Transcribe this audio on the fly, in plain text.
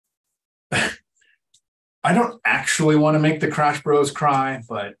I don't actually want to make the Crash Bros cry,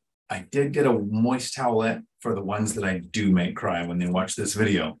 but I did get a moist towelette for the ones that I do make cry when they watch this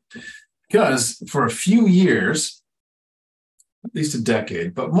video. Because for a few years, at least a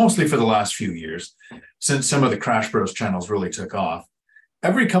decade, but mostly for the last few years, since some of the Crash Bros channels really took off,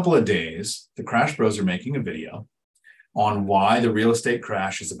 every couple of days, the Crash Bros are making a video on why the real estate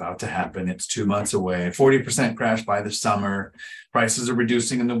crash is about to happen. It's 2 months away, 40% crash by the summer. Prices are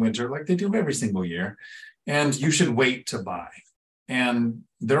reducing in the winter like they do every single year. And you should wait to buy. And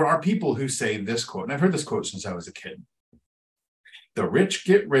there are people who say this quote, and I've heard this quote since I was a kid. The rich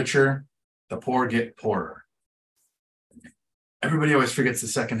get richer, the poor get poorer. Everybody always forgets the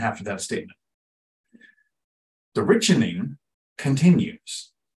second half of that statement. The richening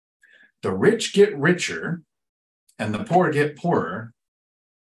continues. The rich get richer and the poor get poorer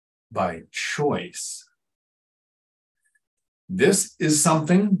by choice. This is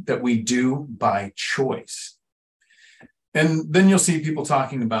something that we do by choice. And then you'll see people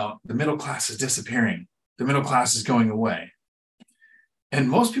talking about the middle class is disappearing. The middle class is going away. And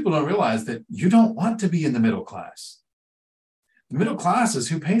most people don't realize that you don't want to be in the middle class. The middle class is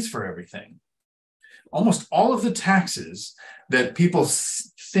who pays for everything. Almost all of the taxes that people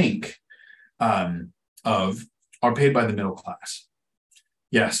think of are paid by the middle class.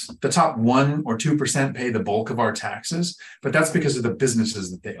 Yes, the top 1 or 2% pay the bulk of our taxes, but that's because of the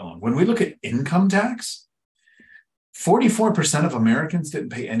businesses that they own. When we look at income tax, 44% of Americans didn't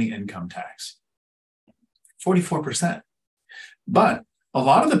pay any income tax. 44%. But a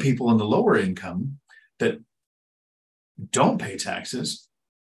lot of the people in the lower income that don't pay taxes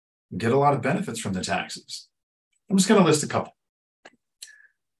get a lot of benefits from the taxes. I'm just going to list a couple.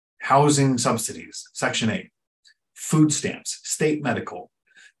 Housing subsidies, Section 8. Food stamps, state medical,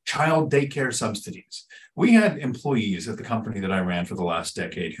 child daycare subsidies. We had employees at the company that I ran for the last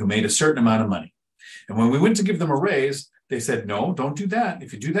decade who made a certain amount of money. And when we went to give them a raise, they said, no, don't do that.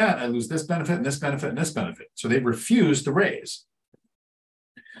 If you do that, I lose this benefit and this benefit and this benefit. So they refused the raise.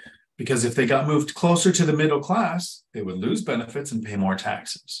 Because if they got moved closer to the middle class, they would lose benefits and pay more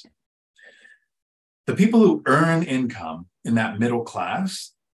taxes. The people who earn income in that middle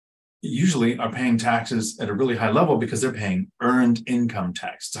class usually are paying taxes at a really high level because they're paying earned income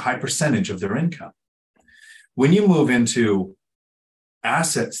tax. It's a high percentage of their income. When you move into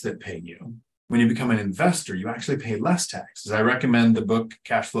assets that pay you, when you become an investor, you actually pay less taxes. I recommend the book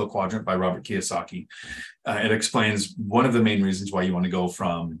Cash Flow Quadrant by Robert Kiyosaki. It explains one of the main reasons why you want to go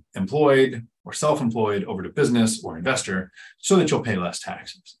from employed or self-employed over to business or investor so that you'll pay less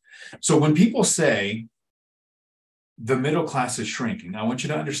taxes. So when people say the middle class is shrinking, I want you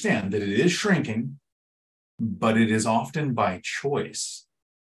to understand that it is shrinking, but it is often by choice.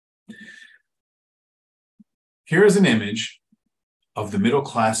 Here is an image of the middle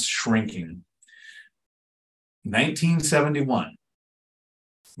class shrinking. 1971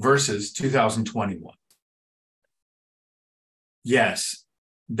 versus 2021. Yes,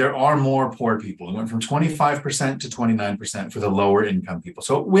 there are more poor people. It went from 25% to 29% for the lower income people.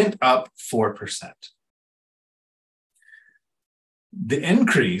 So it went up 4%. The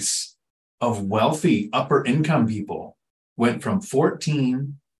increase of wealthy upper income people went from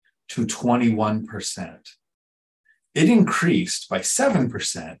 14 to 21%. It increased by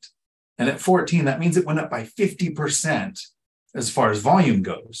 7%. And at 14, that means it went up by 50% as far as volume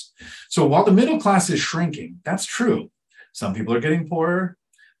goes. So while the middle class is shrinking, that's true. Some people are getting poorer,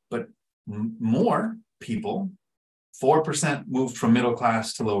 but more people, 4% moved from middle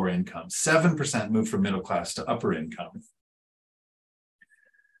class to lower income, 7% moved from middle class to upper income.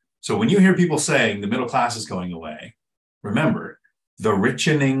 So when you hear people saying the middle class is going away, remember, the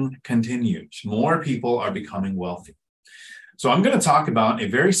richening continues. More people are becoming wealthy. So I'm going to talk about a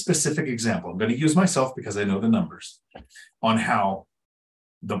very specific example. I'm going to use myself because I know the numbers on how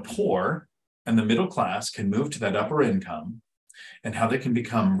the poor and the middle class can move to that upper income and how they can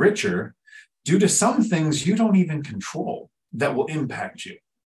become richer due to some things you don't even control that will impact you.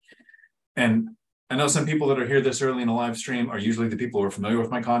 And I know some people that are here this early in a live stream are usually the people who are familiar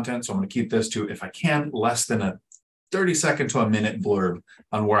with my content. So I'm going to keep this to, if I can, less than a 30-second to a minute blurb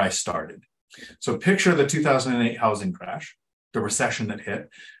on where I started. So picture the 2008 housing crash, the recession that hit.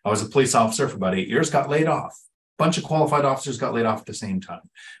 I was a police officer for about 8 years, got laid off. A bunch of qualified officers got laid off at the same time.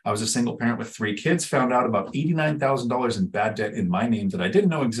 I was a single parent with 3 kids, found out about $89,000 in bad debt in my name that I didn't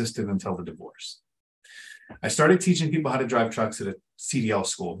know existed until the divorce. I started teaching people how to drive trucks at a CDL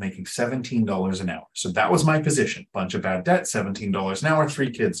school, making $17 an hour. So that was my position. Bunch of bad debt, $17 an hour,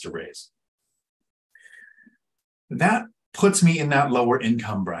 3 kids to raise. That puts me in that lower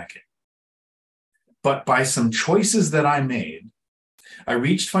income bracket. But by some choices that I made, I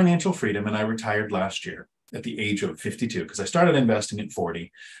reached financial freedom and I retired last year. at the age of 52, because I started investing at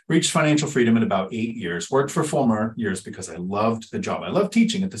 40, reached financial freedom in about 8 years, worked for 4 more years because I loved the job. I loved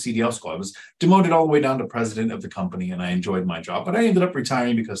teaching at the CDL school. I was demoted all the way down to president of the company, and I enjoyed my job, but I ended up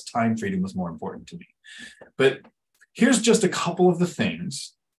retiring because time freedom was more important to me. But here's just a couple of the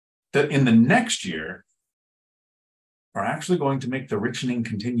things that in the next year are actually going to make the richening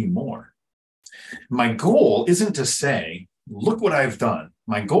continue more. My goal isn't to say, look what I've done.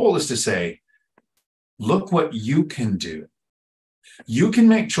 My goal is to say, look what you can do. You can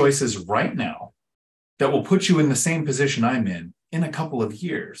make choices right now that will put you in the same position I'm in a couple of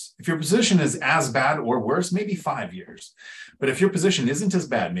years. If your position is as bad or worse, maybe 5 years. But if your position isn't as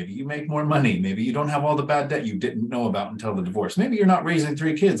bad, maybe you make more money, maybe you don't have all the bad debt you didn't know about until the divorce. Maybe you're not raising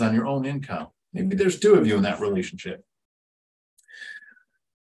 3 kids on your own income. Maybe there's 2 of you in that relationship.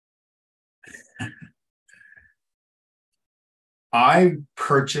 I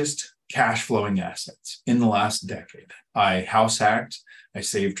purchased cash flowing assets in the last decade. I house hacked. I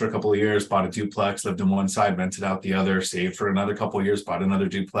saved for a couple of years, bought a duplex, lived on one side, rented out the other, saved for another couple of years, bought another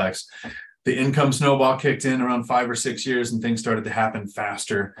duplex. The income snowball kicked in around 5 or 6 years and things started to happen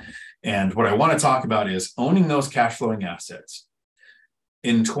faster. And what I want to talk about is owning those cash flowing assets.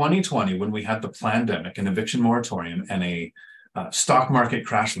 In 2020, when we had the pandemic, an eviction moratorium, and a stock market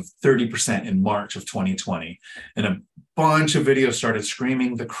crash of 30% in March of 2020, and a bunch of videos started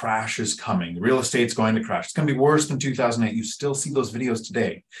screaming, the crash is coming. Real estate's going to crash. It's going to be worse than 2008. You still see those videos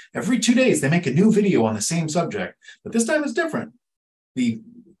today. Every 2 days, they make a new video on the same subject, but this time it's different.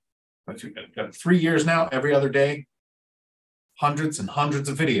 Got 3 years now, every other day, hundreds and hundreds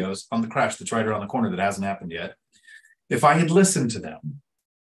of videos on the crash that's right around the corner that hasn't happened yet. If I had listened to them,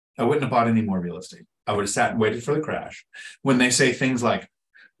 I wouldn't have bought any more real estate. I would have sat and waited for the crash. When they say things like,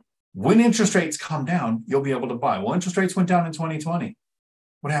 when interest rates come down, you'll be able to buy. Well, interest rates went down in 2020.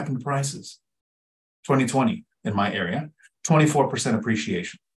 What happened to prices? 2020 in my area, 24%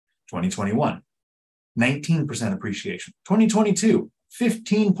 appreciation. 2021, 19% appreciation. 2022,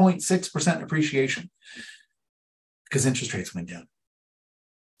 15.6% appreciation because interest rates went down.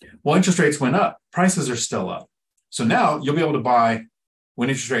 Well, interest rates went up. Prices are still up. So now you'll be able to buy when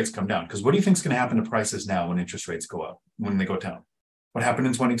interest rates come down. Because what do you think is going to happen to prices now when interest rates go up, when they go down? What happened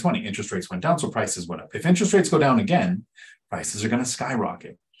in 2020? Interest rates went down, so prices went up. If interest rates go down again, prices are going to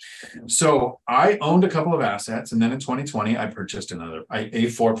skyrocket. So I owned a couple of assets, and then in 2020, I purchased a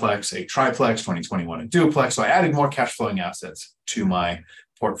fourplex, a triplex, 2021, a duplex. So I added more cash flowing assets to my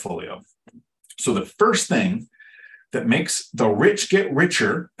portfolio. So the first thing that makes the rich get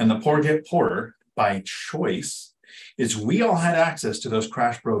richer and the poor get poorer by choice is we all had access to those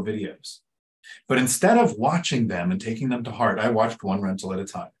Crash Bro videos. But instead of watching them and taking them to heart, I watched one rental at a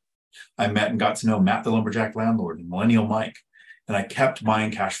time. I met and got to know Matt the Lumberjack Landlord and Millennial Mike, and I kept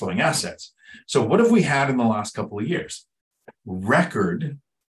buying cash flowing assets. So what have we had in the last couple of years? Record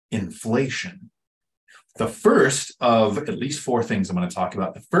inflation. The first of at least 4 things I'm going to talk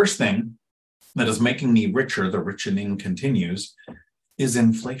about. The first thing that is making me richer, the richening continues, is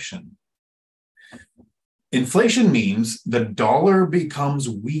inflation. Inflation means the dollar becomes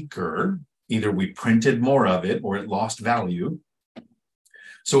weaker. Either we printed more of it or it lost value.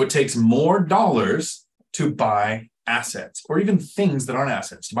 So it takes more dollars to buy assets or even things that aren't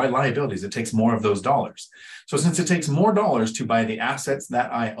assets. To buy liabilities, it takes more of those dollars. So since it takes more dollars to buy the assets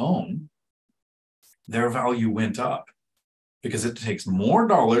that I own, their value went up because it takes more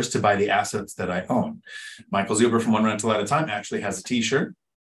dollars to buy the assets that I own. Michael Zuber from One Rental at a Time actually has a t-shirt.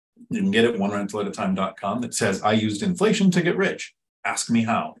 You can get it at onerentalatatime.com that says, I used inflation to get rich. Ask me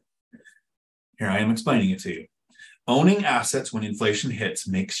how. Here I am explaining it to you. Owning assets when inflation hits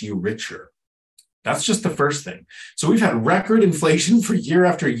makes you richer. That's just the first thing. So we've had record inflation for year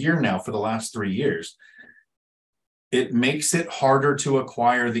after year now for the last 3 years. It makes it harder to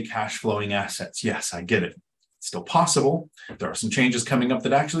acquire the cash flowing assets. Yes, I get it. It's still possible. There are some changes coming up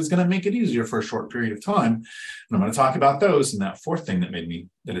that actually is going to make it easier for a short period of time. And I'm going to talk about those and that fourth thing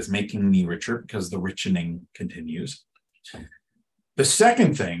that is making me richer because the richening continues. The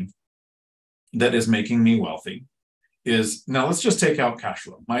second thing that is making me wealthy is, now let's just take out cash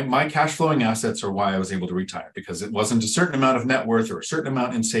flow. My cash flowing assets are why I was able to retire, because it wasn't a certain amount of net worth or a certain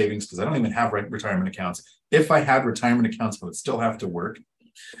amount in savings, because I don't even have retirement accounts. If I had retirement accounts, I would still have to work.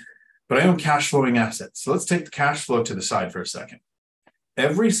 But I own cash flowing assets. So let's take the cash flow to the side for a second.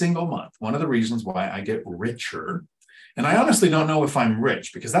 Every single month, one of the reasons why I get richer, and I honestly don't know if I'm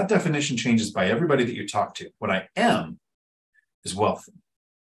rich because that definition changes by everybody that you talk to. What I am is wealthy.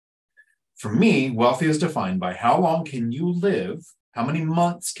 For me, wealthy is defined by how long can you live, how many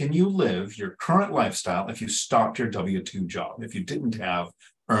months can you live your current lifestyle if you stopped your W-2 job, if you didn't have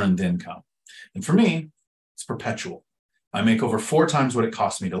earned income. And for me, It's perpetual. I make over 4 times what it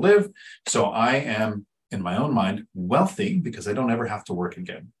costs me to live. So I am, in my own mind, wealthy because I don't ever have to work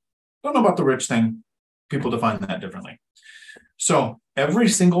again. Don't know about the rich thing. People define that differently. So every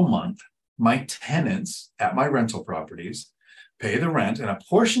single month, my tenants at my rental properties pay the rent, and a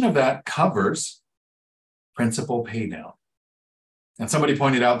portion of that covers principal pay down. And somebody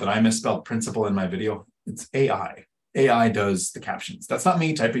pointed out that I misspelled principal in my video. It's AI. AI does the captions. That's not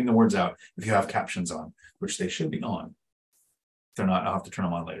me typing the words out if you have captions on, which they should be on. If they're not, I'll have to turn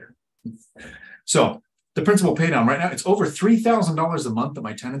them on later. So the principal pay down right now, it's over $3,000 a month that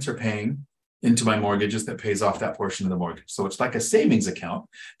my tenants are paying into my mortgages that pays off that portion of the mortgage. So it's like a savings account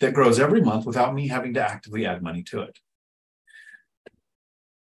that grows every month without me having to actively add money to it.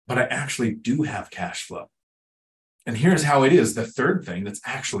 But I actually do have cash flow. And here's how it is. The third thing that's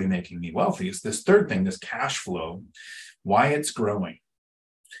actually making me wealthy is this third thing, this cash flow, why it's growing.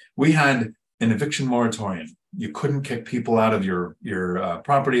 We had an eviction moratorium. You couldn't kick people out of your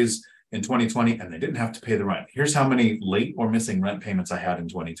properties in 2020, and they didn't have to pay the rent. Here's how many late or missing rent payments I had in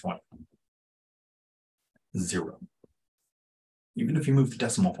 2020. 0. Even if you move the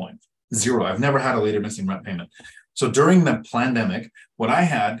decimal point, 0. I've never had a late or missing rent payment. So during the pandemic, what I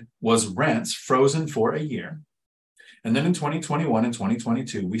had was rents frozen for a year. And then in 2021 and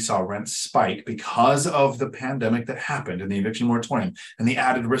 2022, we saw rents spike because of the pandemic that happened and the eviction moratorium and the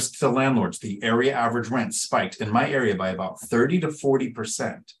added risk to the landlords. The area average rent spiked in my area by about 30 to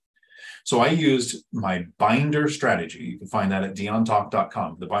 40%. So I used my binder strategy. You can find that at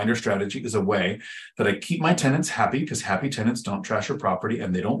DionTalk.com. The binder strategy is a way that I keep my tenants happy, because happy tenants don't trash your property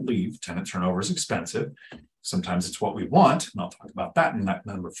and they don't leave. Tenant turnover is expensive. Sometimes it's what we want, and I'll talk about that in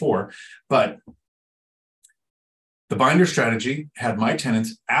number 4. But the binder strategy had my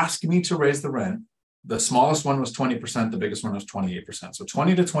tenants ask me to raise the rent. The smallest one was 20%, the biggest one was 28%. So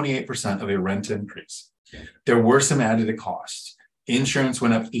 20 to 28% of a rent increase. There were some added costs. Insurance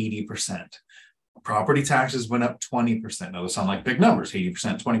went up 80%. Property taxes went up 20%. Now, those sound like big numbers.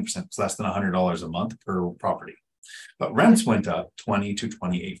 80%, 20%. It's less than $100 a month per property. But rents went up 20 to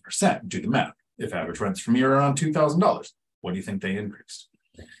 28%. Do the math. If average rents from here are around $2,000, what do you think they increased?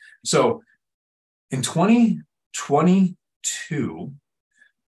 So in 2022,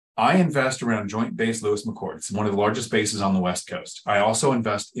 I invest around Joint Base Lewis McChord. It's one of the largest bases on the West Coast. I also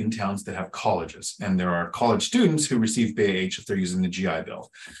invest in towns that have colleges, and there are college students who receive BAH if they're using the GI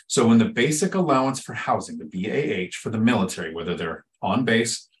Bill. So when the basic allowance for housing, the BAH for the military, whether they're on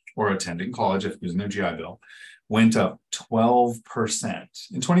base or attending college if using their GI Bill, went up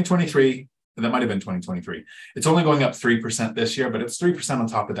 12%. In 2023, that might have been 2023. It's only going up 3% this year, but it's 3% on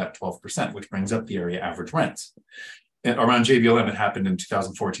top of that 12%, which brings up the area average rents. And around JBLM, it happened in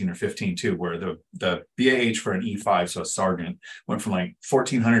 2014 or 15 too, where the BAH for an E5, so a sergeant, went from like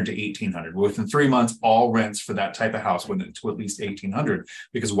 $1,400 to $1,800. Within 3 months, all rents for that type of house went to at least $1,800.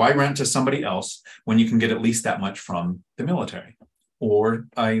 Because why rent to somebody else when you can get at least that much from the military, or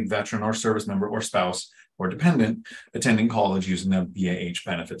a veteran or service member or spouse or dependent attending college using the BAH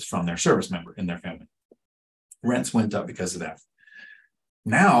benefits from their service member in their family? Rents went up because of that.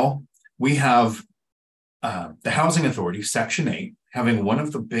 Now we have the Housing Authority, Section 8, having one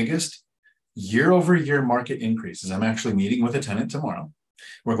of the biggest year-over-year market increases. I'm actually meeting with a tenant tomorrow.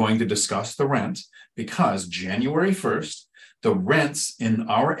 We're going to discuss the rent because January 1st, the rents in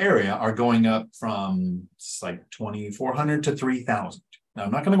our area are going up from like $2,400 to $3,000. Now,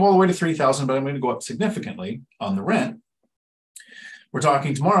 I'm not going to go all the way to $3,000, but I'm going to go up significantly on the rent. We're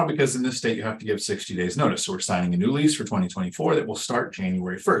talking tomorrow because in this state, you have to give 60 days notice. So we're signing a new lease for 2024 that will start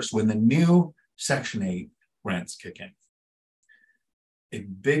January 1st when the new Section 8 rents kick in. A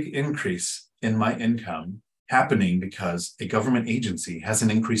big increase in my income happening because a government agency has an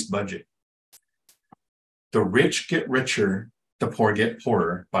increased budget. The rich get richer, the poor get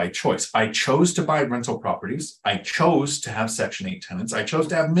poorer by choice. I chose to buy rental properties. I chose to have Section 8 tenants. I chose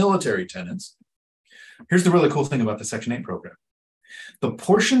to have military tenants. Here's the really cool thing about the Section 8 program. The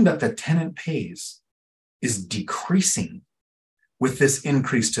portion that the tenant pays is decreasing with this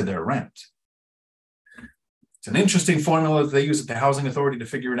increase to their rent. It's an interesting formula that they use at the Housing Authority to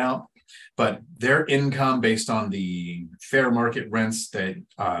figure it out, but their income based on the fair market rents that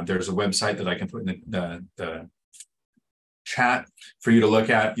there's a website that I can put in the chat for you to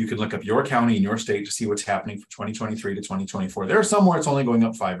look at. You can look up your county and your state to see what's happening from 2023 to 2024. There are some where it's only going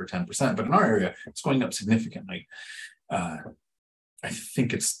up 5 or 10%, but in our area, it's going up significantly. I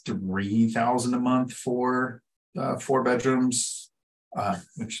think it's $3,000 a month for 4 bedrooms,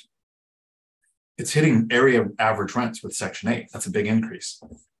 which it's hitting area average rents with Section 8. That's a big increase.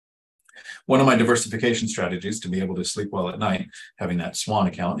 One of my diversification strategies to be able to sleep well at night, having that SWAN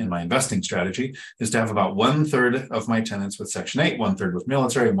account in my investing strategy, is to have about 1/3 of my tenants with Section 8, 1/3 with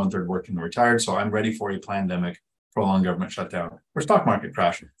military, and 1/3 working and retired. So I'm ready for a pandemic, prolonged government shutdown, or stock market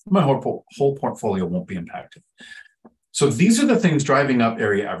crash. My whole portfolio won't be impacted. So these are the things driving up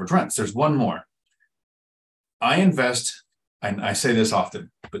area average rents. There's one more. I invest, and I say this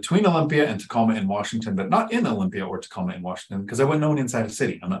often, between Olympia and Tacoma in Washington, but not in Olympia or Tacoma in Washington, because I wouldn't own inside a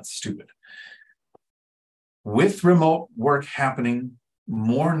city. I'm not stupid. With remote work happening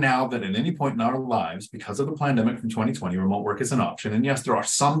more now than at any point in our lives, because of the pandemic from 2020, remote work is an option. And yes, there are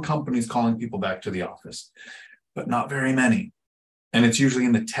some companies calling people back to the office, but not very many. And it's usually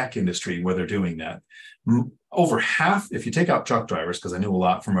in the tech industry where they're doing that. Over half, if you take out truck drivers, because I knew a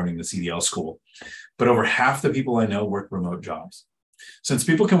lot from running the CDL school, but over half the people I know work remote jobs. Since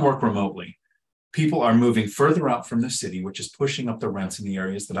people can work remotely, people are moving further out from the city, which is pushing up the rents in the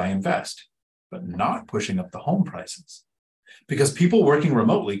areas that I invest, but not pushing up the home prices, because people working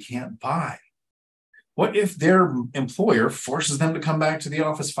remotely can't buy. What if their employer forces them to come back to the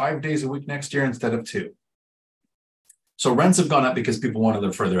office 5 days a week next year instead of 2? So rents have gone up because people want to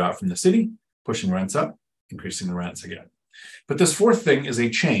live further out from the city, pushing rents up, increasing the rents again. But this fourth thing is a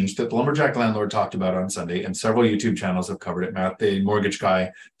change that the Lumberjack Landlord talked about on Sunday, and several YouTube channels have covered it. Matt, the mortgage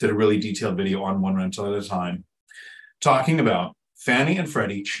guy, did a really detailed video on one rental at a time, talking about Fannie and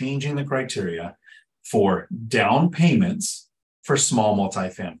Freddie changing the criteria for down payments for small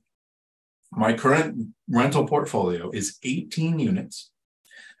multifamily. My current rental portfolio is 18 units.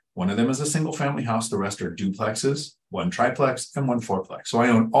 One of them is a single family house. The rest are duplexes, one triplex, and one fourplex. So I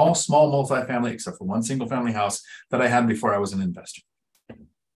own all small multifamily except for one single family house that I had before I was an investor.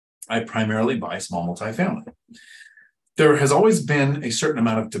 I primarily buy small multifamily. There has always been a certain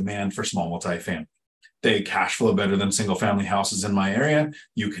amount of demand for small multifamily. They cash flow better than single family houses in my area.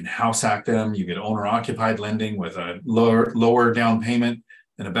 You can house hack them. You get owner occupied lending with a lower down payment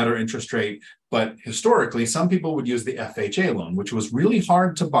and a better interest rate. But historically, some people would use the FHA loan, which was really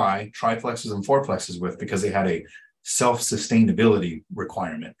hard to buy triplexes and fourplexes with because they had a self-sustainability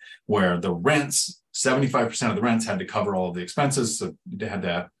requirement where the rents, 75% of the rents had to cover all of the expenses. So they had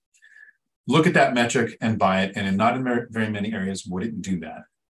to look at that metric and buy it. And not in very many areas would it do that.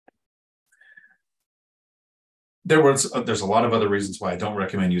 There's a lot of other reasons why I don't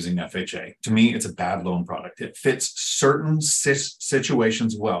recommend using FHA. To me, it's a bad loan product. It fits certain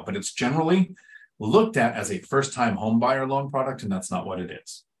situations well, but it's generally looked at as a first-time home buyer loan product, and that's not what it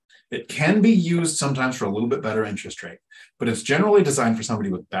is. It can be used sometimes for a little bit better interest rate, but it's generally designed for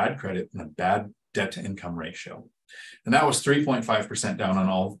somebody with bad credit and a bad debt-to-income ratio. And that was 3.5% down on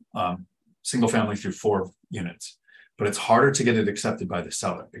all single family through 4 units. But it's harder to get it accepted by the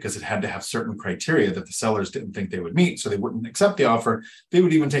seller because it had to have certain criteria that the sellers didn't think they would meet. So they wouldn't accept the offer. They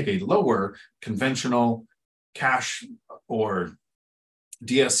would even take a lower conventional cash or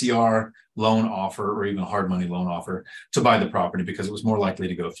DSCR loan offer or even hard money loan offer to buy the property because it was more likely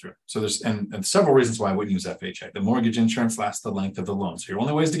to go through. So there's and several reasons why I wouldn't use FHA. The mortgage insurance lasts the length of the loan. So your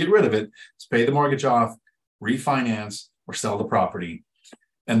only ways to get rid of it is pay the mortgage off, refinance, or sell the property.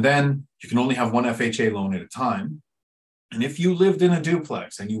 And then you can only have one FHA loan at a time. And if you lived in a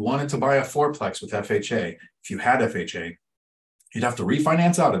duplex and you wanted to buy a fourplex with FHA, if you had FHA, you'd have to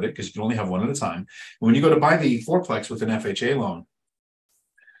refinance out of it because you can only have one at a time. And when you go to buy the fourplex with an FHA loan,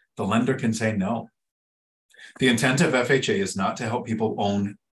 the lender can say no. The intent of FHA is not to help people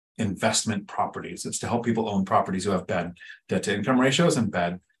own investment properties. It's to help people own properties who have bad debt-to-income ratios and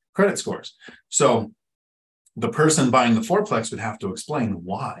bad credit scores. So the person buying the fourplex would have to explain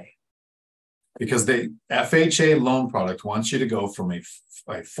why. Because the FHA loan product wants you to go from a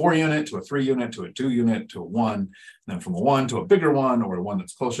 4-unit to a 3-unit to a 2-unit to a 1, and then from a 1 to a bigger one or a one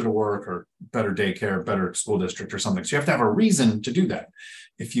that's closer to work or better daycare, better school district or something. So you have to have a reason to do that.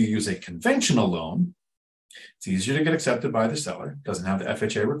 If you use a conventional loan, it's easier to get accepted by the seller, doesn't have the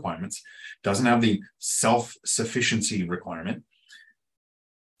FHA requirements, doesn't have the self-sufficiency requirement.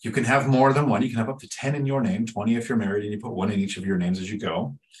 You can have more than one. You can have up to 10 in your name, 20 if you're married, and you put 1 in each of your names as you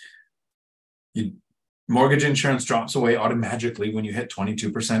go. Mortgage insurance drops away automatically when you hit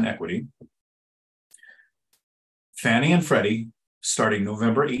 22% equity. Fannie and Freddie, starting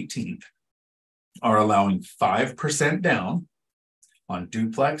November 18th, are allowing 5% down on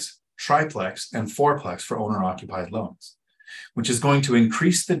duplex, triplex, and fourplex for owner-occupied loans, which is going to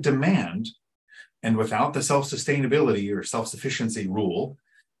increase the demand and without the self-sustainability or self-sufficiency rule,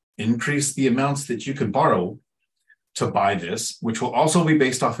 increase the amounts that you can borrow to buy this, which will also be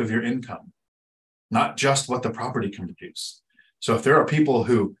based off of your income, not just what the property can produce. So if there are people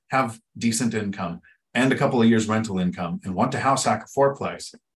who have decent income and a couple of years rental income and want to house hack a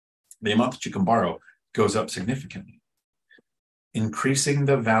fourplex, the amount that you can borrow goes up significantly, increasing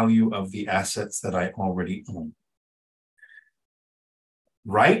the value of the assets that I already own.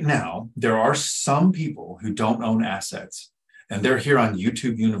 Right now, there are some people who don't own assets, and they're here on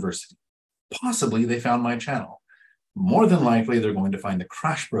YouTube University. Possibly they found my channel. More than likely, they're going to find the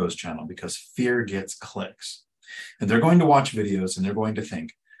Crash Bros channel because fear gets clicks. And they're going to watch videos and they're going to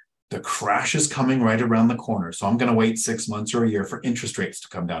think, the crash is coming right around the corner. So I'm going to wait 6 months or a year for interest rates to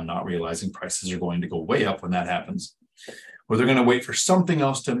come down, not realizing prices are going to go way up when that happens. Or they're going to wait for something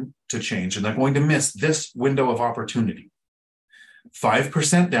else to change, and they're going to miss this window of opportunity.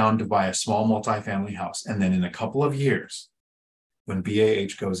 5% down to buy a small multifamily house. And then in a couple of years, when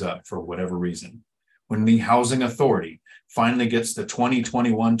BAH goes up for whatever reason, when the housing authority finally gets the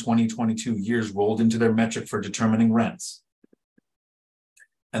 2021, 2022 years rolled into their metric for determining rents,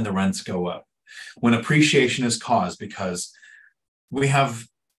 and the rents go up, when appreciation is caused because we have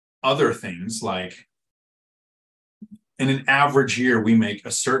other things like in an average year, we make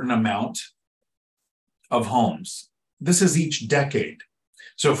a certain amount of homes. This is each decade.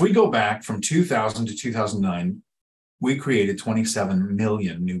 So if we go back from 2000 to 2009, we created 27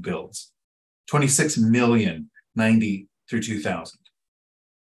 million new builds, 26 million 90 through 2000,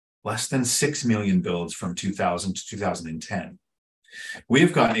 less than 6 million builds from 2000 to 2010. We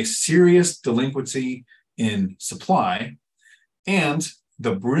have got a serious delinquency in supply, and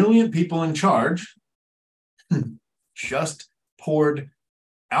the brilliant people in charge just poured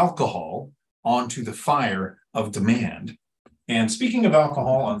alcohol onto the fire of demand. And speaking of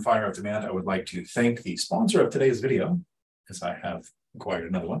alcohol on fire of demand, I would like to thank the sponsor of today's video, because I have acquired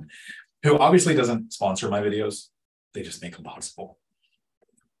another one, who obviously doesn't sponsor my videos. They just make them possible.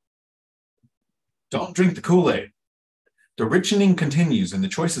 Don't drink the Kool-Aid. The richening continues in the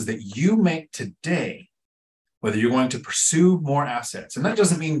choices that you make today, whether you're going to pursue more assets. And that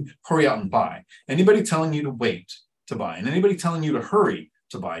doesn't mean hurry out and buy. Anybody telling you to wait to buy and anybody telling you to hurry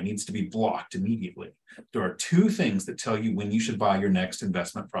to buy needs to be blocked immediately. There are two things that tell you when you should buy your next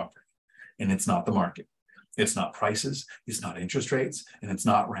investment property. And it's not the market. It's not prices. It's not interest rates. And it's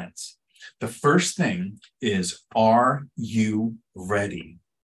not rents. The first thing is, are you ready?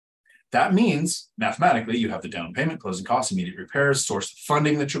 That means, mathematically, you have the down payment, closing costs, immediate repairs, source of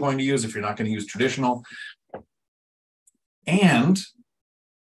funding that you're going to use if you're not going to use traditional. And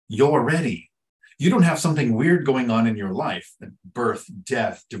you're ready. You don't have something weird going on in your life, birth,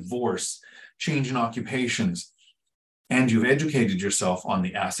 death, divorce, change in occupations, and you've educated yourself on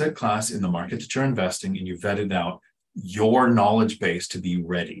the asset class in the market that you're investing, and you've vetted out your knowledge base to be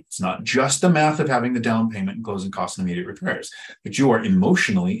ready. It's not just the math of having the down payment and closing costs and immediate repairs, but you are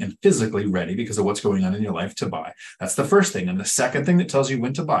emotionally and physically ready because of what's going on in your life to buy. That's the first thing. And the second thing that tells you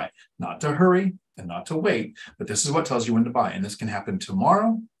when to buy, not to hurry and not to wait, but this is what tells you when to buy. And this can happen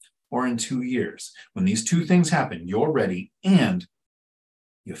tomorrow or in 2 years. When these two things happen, you're ready and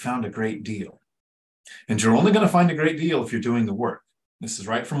you found a great deal. And you're only going to find a great deal if you're doing the work. This is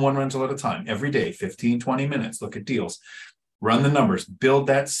right from one rental at a time. Every day, 15, 20 minutes, look at deals, run the numbers, build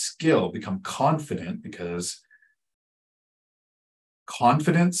that skill, become confident, because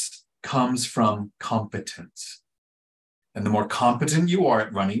confidence comes from competence. And the more competent you are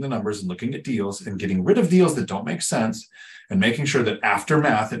at running the numbers and looking at deals and getting rid of deals that don't make sense and making sure that after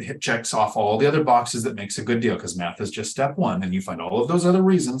math, it checks off all the other boxes that makes a good deal, because math is just step one. And you find all of those other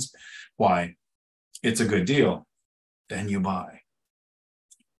reasons why it's a good deal, then you buy.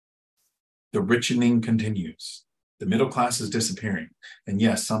 The richening continues. The middle class is disappearing. And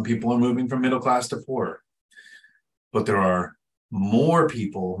yes, some people are moving from middle class to poor, but there are more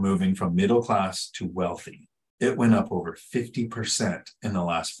people moving from middle class to wealthy. It went up over 50% in the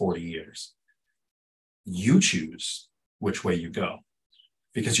last 40 years. You choose which way you go,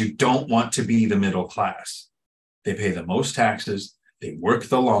 because you don't want to be the middle class. They pay the most taxes. They work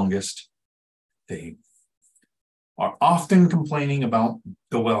the longest. They are often complaining about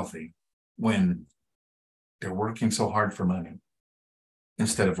the wealthy when they're working so hard for money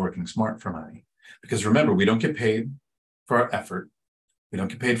instead of working smart for money. Because remember, we don't get paid for our effort. We don't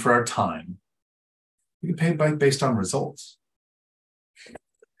get paid for our time. We get paid based on results.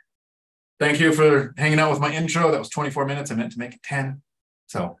 Thank you for hanging out with my intro. That was 24 minutes. I meant to make it 10.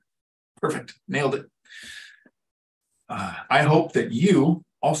 So perfect. Nailed it. I hope that you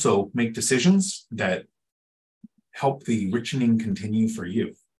also make decisions that help the richening continue for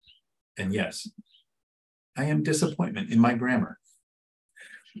you. And yes, I am disappointment in my grammar.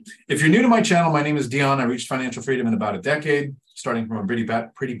 If you're new to my channel, my name is Dion. I reached financial freedom in about a decade, starting from a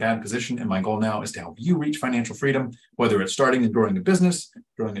pretty bad position. And my goal now is to help you reach financial freedom, whether it's starting and growing a business,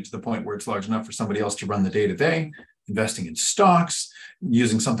 growing it to the point where it's large enough for somebody else to run the day-to-day, investing in stocks,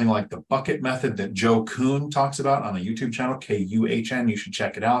 using something like the bucket method that Joe Kuhn talks about on a YouTube channel, Kuhn. You should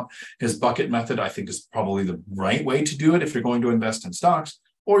check it out. His bucket method, I think, is probably the right way to do it if you're going to invest in stocks,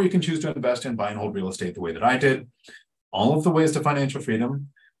 or you can choose to invest in buy and hold real estate the way that I did. All of the ways to financial freedom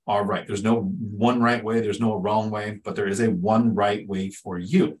are right. There's no one right way. There's no wrong way, but there is a one right way for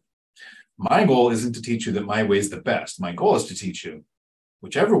you. My goal isn't to teach you that my way is the best. My goal is to teach you,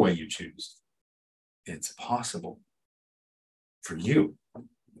 whichever way you choose, it's possible for you.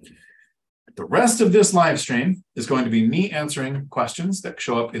 The rest of this live stream is going to be me answering questions that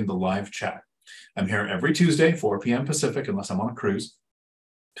show up in the live chat. I'm here every Tuesday, 4 p.m. Pacific, unless I'm on a cruise,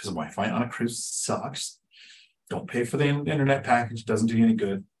 because the Wi-Fi on a cruise sucks. Don't pay for the internet package. Doesn't do you any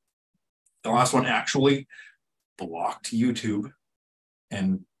good. The last one actually blocked YouTube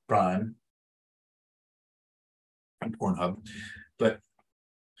and Prime and Pornhub. But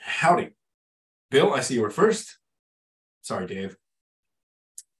howdy. Bill, I see you were first. Sorry, Dave.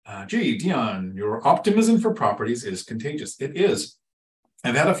 Gee, Dion, your optimism for properties is contagious. It is.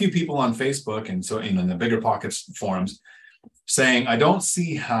 I've had a few people on Facebook and so in the BiggerPockets forums saying, I don't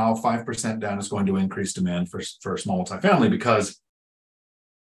see how 5% down is going to increase demand for small multifamily because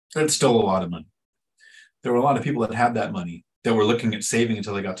it's still a lot of money. There were a lot of people that had that money that were looking at saving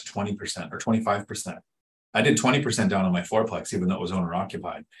until they got to 20% or 25%. I did 20% down on my fourplex, even though it was owner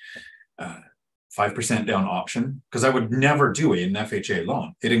occupied. 5% down option, because I would never do an FHA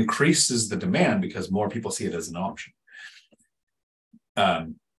loan. It increases the demand because more people see it as an option.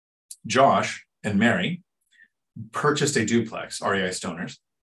 Josh and Mary purchased a duplex, REI Stoners,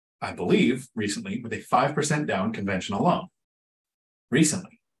 I believe, recently with a 5% down conventional loan.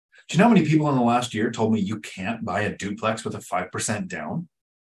 Recently. Do you know how many people in the last year told me you can't buy a duplex with a 5% down?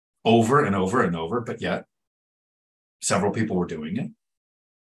 Over and over and over, but yet several people were doing it.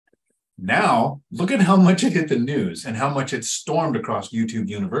 Now, look at how much it hit the news and how much it stormed across YouTube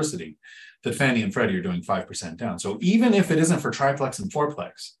University that Fannie and Freddie are doing 5% down. So even if it isn't for triplex and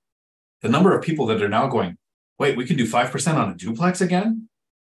fourplex, the number of people that are now going, wait, we can do 5% on a duplex again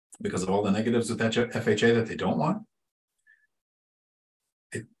because of all the negatives with that FHA that they don't want.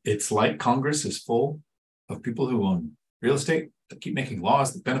 It's like Congress is full of people who own real estate that keep making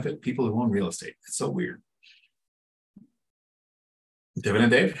laws that benefit people who own real estate. It's so weird.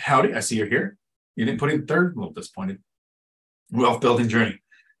 Dividend Dave, howdy, I see you're here. You didn't put in third, a little disappointed. Wealth building journey.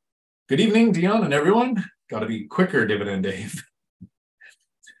 Good evening, Dion and everyone. Got to be quicker, Dividend Dave.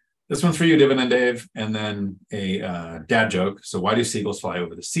 This one's for you, Dividend Dave, and then a dad joke. So why do seagulls fly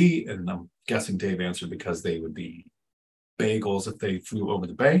over the sea? And I'm guessing Dave answered because they would be bagels if they flew over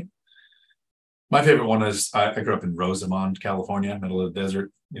the bay. My favorite one is, I grew up in Rosamond, California, middle of the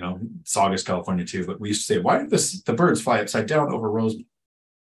desert, Saugus, California too. But we used to say, why did the birds fly upside down over Rosamond?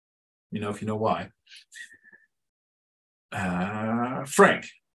 If you know why. Frank.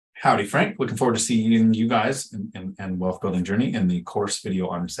 Howdy, Frank. Looking forward to seeing you guys in Wealth Building Journey in the course video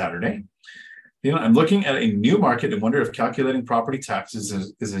on Saturday. I'm looking at a new market and wonder if calculating property taxes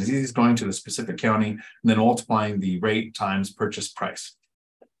is as easy as going to the specific county and then multiplying the rate times purchase price.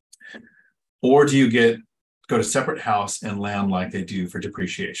 Or do you go to separate house and land like they do for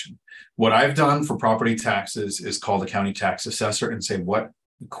depreciation? What I've done for property taxes is call the county tax assessor and say, what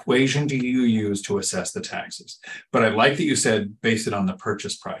equation do you use to assess the taxes? But I like that you said base it on the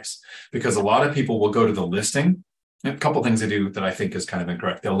purchase price, because a lot of people will go to the listing. A couple of things they do that I think is kind of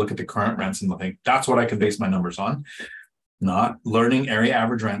incorrect. They'll look at the current rents and they'll think, that's what I can base my numbers on. Not learning area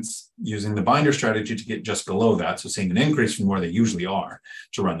average rents, using the binder strategy to get just below that. So seeing an increase from where they usually are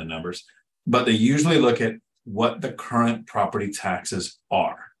to run the numbers. But they usually look at what the current property taxes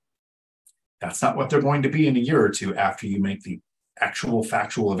are. That's not what they're going to be in a year or two after you make the actual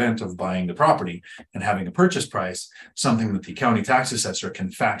factual event of buying the property and having a purchase price, something that the county tax assessor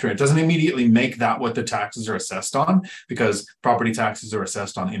can factor. It doesn't immediately make that what the taxes are assessed on, because property taxes are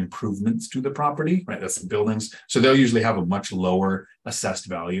assessed on improvements to the property, right? That's the buildings. So they'll usually have a much lower assessed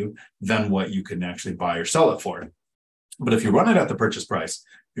value than what you can actually buy or sell it for. But if you run it at the purchase price,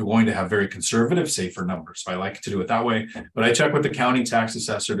 you're going to have very conservative, safer numbers. So I like to do it that way. But I check with the county tax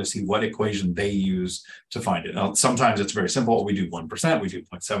assessor to see what equation they use to find it. Now, sometimes it's very simple. We do 1%, we do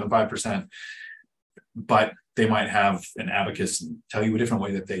 0.75%, but they might have an abacus and tell you a different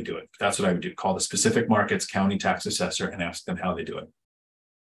way that they do it. But that's what I would do. Call the specific markets county tax assessor and ask them how they do it.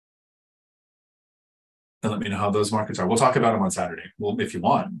 And let me know how those markets are. We'll talk about them on Saturday. Well, if you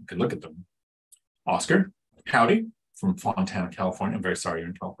want, you can look at them. Oscar, howdy. From Fontana, California. I'm very sorry you're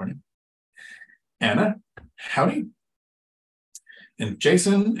in California. Anna, howdy. And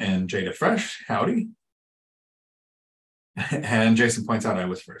Jason and Jada Fresh, howdy. And Jason points out I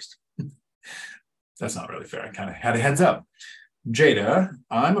was first. That's not really fair. I kind of had a heads up. Jada,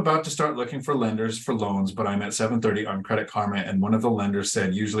 I'm about to start looking for lenders for loans, but I'm at 730 on Credit Karma, and one of the lenders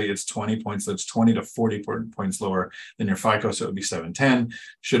said usually it's 20 points, so it's 20 to 40 points lower than your FICO, so it would be 710.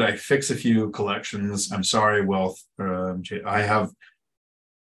 Should I fix a few collections? I'm sorry, Wealth. I have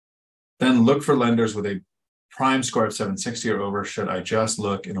then look for lenders with a prime score of 760 or over. Should I just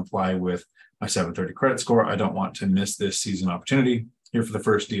look and apply with my 730 credit score? I don't want to miss this season opportunity. Here for the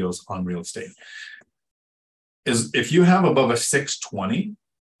first deals on real estate. Is if you have above a 620,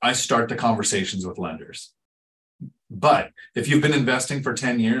 I start the conversations with lenders. But if you've been investing for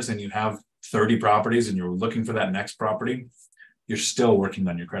 10 years and you have 30 properties and you're looking for that next property, you're still working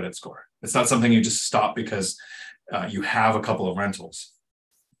on your credit score. It's not something you just stop because you have a couple of rentals.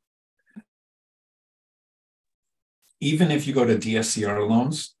 Even if you go to DSCR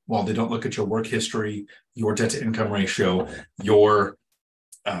loans, while they don't look at your work history, your debt to income ratio, your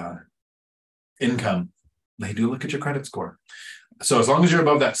income, they do look at your credit score. So as long as you're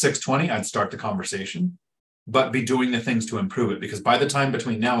above that 620, I'd start the conversation, but be doing the things to improve it, because by the time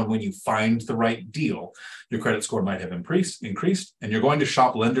between now and when you find the right deal, your credit score might have increased, and you're going to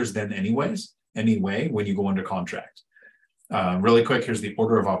shop lenders then anyway, when you go under contract. Really quick, here's the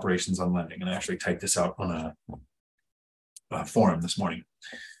order of operations on lending. And I actually typed this out on a forum this morning.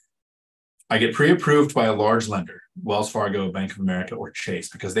 I get pre-approved by a large lender, Wells Fargo, Bank of America, or Chase,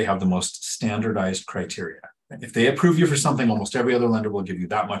 because they have the most standardized criteria. If they approve you for something, almost every other lender will give you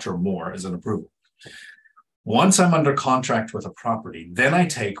that much or more as an approval. Once I'm under contract with a property, then I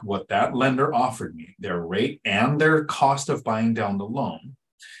take what that lender offered me, their rate and their cost of buying down the loan,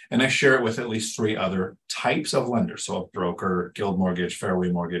 and I share it with at least 3 other types of lenders. So a broker, Guild Mortgage,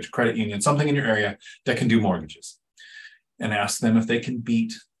 Fairway Mortgage, credit union, something in your area that can do mortgages, and ask them if they can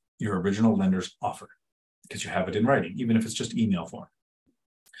beat your original lender's offer, because you have it in writing, even if it's just email form.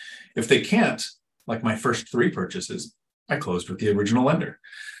 If they can't, like my first 3 purchases, I closed with the original lender.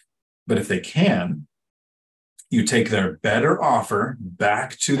 But if they can, you take their better offer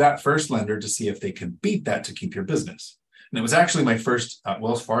back to that first lender to see if they can beat that to keep your business. And it was actually my first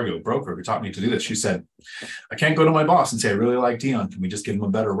Wells Fargo broker who taught me to do this. She said, I can't go to my boss and say, I really like Dion. Can we just give him a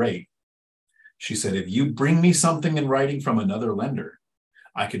better rate? She said, if you bring me something in writing from another lender,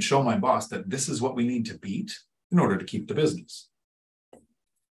 I could show my boss that this is what we need to beat in order to keep the business.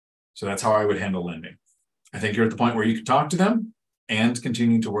 So that's how I would handle lending. I think you're at the point where you can talk to them and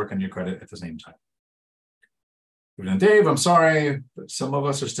continue to work on your credit at the same time. And Dave, I'm sorry, but some of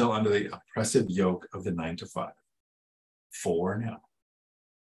us are still under the oppressive yoke of the 9 to 5. For now.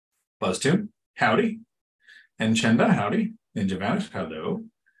 BuzzTune, howdy. And Chenda, howdy. And Javanish, hello.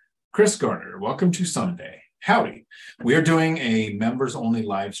 Chris Garner, welcome to Sunday. Howdy. We are doing a members only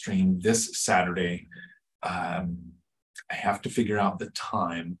live stream this Saturday. I have to figure out the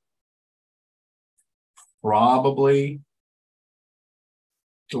time. Probably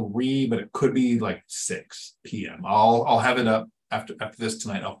 3, but it could be like 6 p.m. I'll have it up after this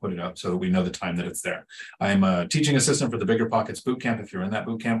tonight. I'll put it up so we know the time that it's there. I'm a teaching assistant for the BiggerPockets bootcamp. If you're in that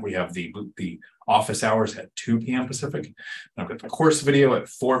bootcamp, we have the office hours at 2 p.m. Pacific. And I've got the course video at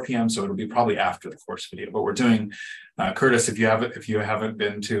 4 p.m. So it'll be probably after the course video. But we're doing, Curtis, if you haven't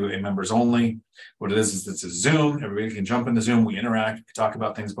been to a members only, what it is it's a Zoom. Everybody can jump into Zoom. We interact, we talk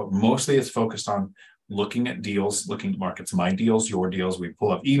about things, but mostly it's focused on looking at deals, looking at markets, my deals, your deals. We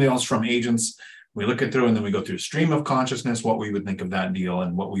pull up emails from agents. We look it through, and then we go through stream of consciousness, what we would think of that deal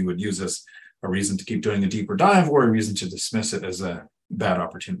and what we would use as a reason to keep doing a deeper dive or a reason to dismiss it as a bad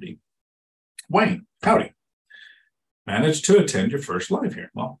opportunity. Wayne, howdy. Managed to attend your first live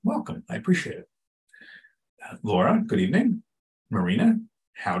here. Well, welcome. I appreciate it. Laura, good evening. Marina,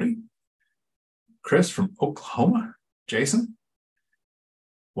 howdy. Chris from Oklahoma. Jason,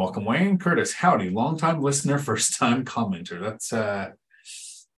 welcome. Wayne. Curtis, howdy. Longtime listener, first time commenter. That's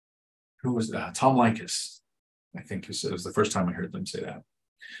who was Tom Likas, I think it was the first time I heard them say that.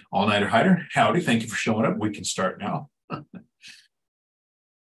 All-Nighter Hider, howdy, thank you for showing up. We can start now.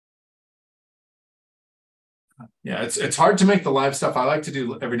 Yeah, it's hard to make the live stuff. I like to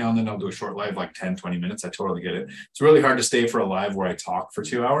do every now and then I'll do a short live, like 10, 20 minutes. I totally get it. It's really hard to stay for a live where I talk for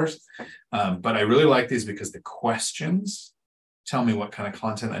 2 hours. But I really like these because the questions tell me what kind of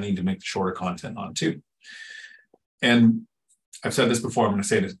content I need to make the shorter content on too. And I've said this before, I'm going to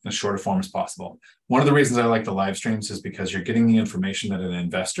say it in as short a form as possible. One of the reasons I like the live streams is because you're getting the information that an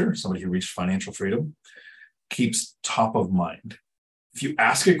investor, somebody who reached financial freedom, keeps top of mind. If you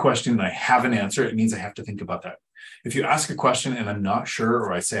ask a question and I have an answer, it means I have to think about that. If you ask a question and I'm not sure,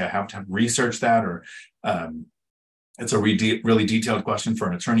 or I say I have to research that, or It's a really detailed question for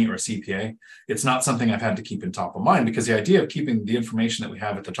an attorney or a CPA. It's not something I've had to keep in top of mind, because the idea of keeping the information that we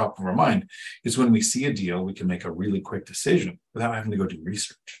have at the top of our mind is when we see a deal, we can make a really quick decision without having to go do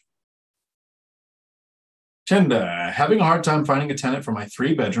research. Chenda, having a hard time finding a tenant for my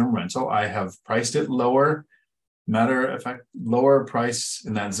 3-bedroom rental. I have priced it lower. Matter of fact, lower price,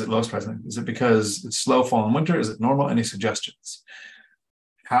 and that is it lowest price. Is it because it's slow fall and winter? Is it normal? Any suggestions?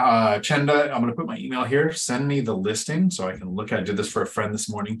 Chenda, I'm going to put my email here. Send me the listing so I can look at it. I did this for a friend this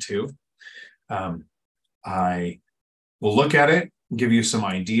morning too. I will look at it, give you some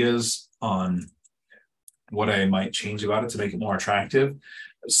ideas on what I might change about it to make it more attractive.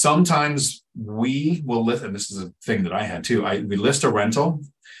 Sometimes we will list, and this is a thing that I had too, we list a rental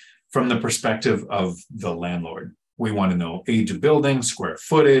from the perspective of the landlord. We want to know age of building, square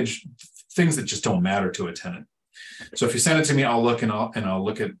footage, things that just don't matter to a tenant. So if you send it to me, I'll look and I'll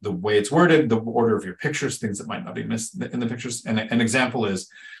look at the way it's worded, the order of your pictures, things that might not be missed in the pictures. And an example is,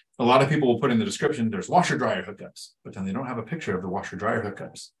 a lot of people will put in the description, there's washer dryer hookups, but then they don't have a picture of the washer dryer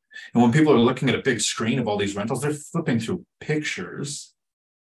hookups. And when people are looking at a big screen of all these rentals, they're flipping through pictures,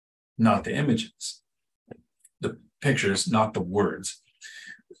 not the images. The pictures, not the words.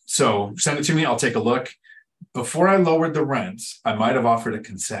 So send it to me, I'll take a look. Before I lowered the rents, I might have offered a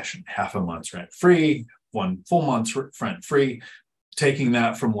concession, half a month's rent free, 1 full month's rent free, taking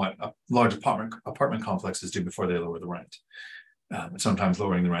that from what a large apartment complexes do before they lower the rent. Sometimes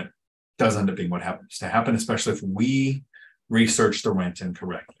lowering the rent does end up being what happens to happen, especially if we research the rent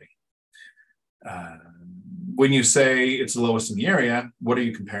incorrectly. When you say it's the lowest in the area, what are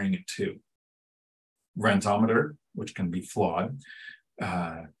you comparing it to? Rentometer, which can be flawed.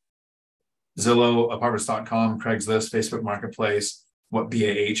 Zillow, apartments.com, Craigslist, Facebook Marketplace, what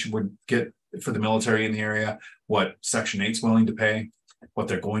BAH would get for the military in the area, what Section 8's willing to pay, what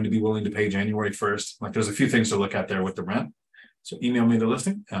they're going to be willing to pay January 1st. Like, there's a few things to look at there with the rent. So email me the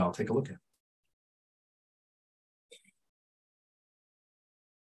listing and I'll take a look at it.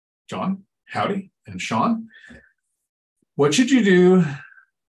 John, howdy, and Sean. What should you do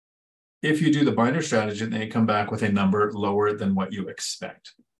if you do the binder strategy and they come back with a number lower than what you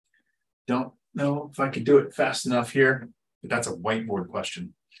expect? Don't know if I could do it fast enough here, but that's a whiteboard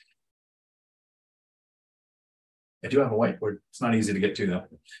question. I do have a whiteboard. It's not easy to get to though,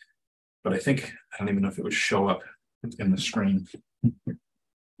 but I don't even know if it would show up in the screen.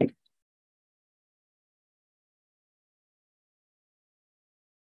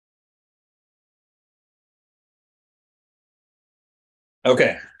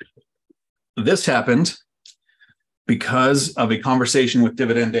 Okay. This happened because of a conversation with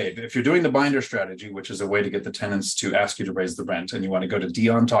Dividend Dave. If you're doing the binder strategy, which is a way to get the tenants to ask you to raise the rent, and you want to go to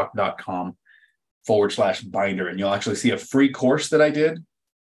diontalk.com/binder, and you'll actually see a free course that I did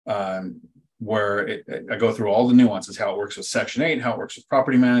where I go through all the nuances, how it works with Section 8, how it works with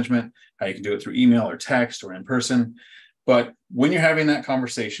property management, how you can do it through email or text or in person. But when you're having that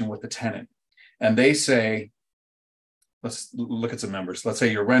conversation with the tenant and they say, let's look at some numbers. Let's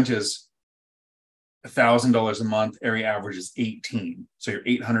say your rent is $1,000 a month, area average is $1,800. So you're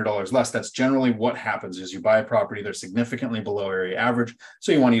 $800 less. That's generally what happens is you buy a property, they're significantly below area average.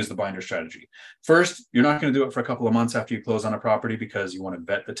 So you want to use the binder strategy. First, you're not going to do it for a couple of months after you close on a property because you want to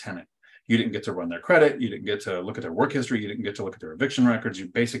vet the tenant. You didn't get to run their credit. You didn't get to look at their work history. You didn't get to look at their eviction records. You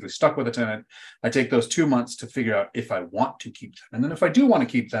basically stuck with a tenant. I take those 2 months to figure out if I want to keep them. And then if I do want to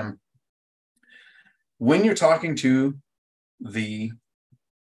keep them, when you're talking to the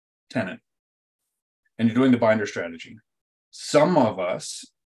tenant and you're doing the binder strategy, some of us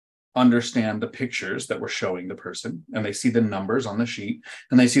understand the pictures that we're showing the person and they see the numbers on the sheet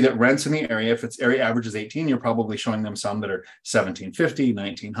and they see that rents in the area, if its area average is 18, you're probably showing them some that are 1,750,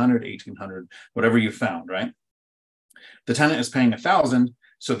 1,900, 1,800, whatever you found, right? The tenant is paying 1,000,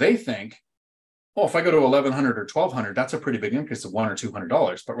 so they think, oh, if I go to 1,100 or 1,200, that's a pretty big increase of $100 or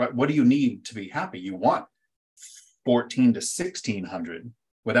 $200. But what do you need to be happy? You want 1,400 to 1,600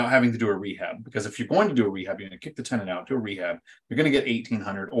 without having to do a rehab. Because if you're going to do a rehab, you're going to kick the tenant out, do a rehab, you're going to get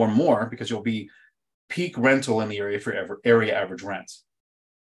 1,800 or more because you'll be peak rental in the area for area average rents.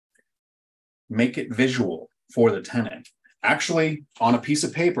 Make it visual for the tenant. Actually, on a piece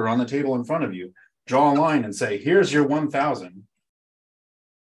of paper on the table in front of you, draw a line and say, here's your 1,000.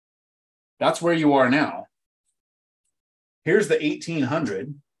 That's where you are now. Here's the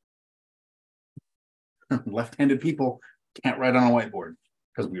 1,800. Left-handed people can't write on a whiteboard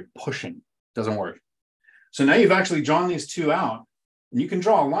because we're pushing. Doesn't work. So now you've actually drawn these two out, and you can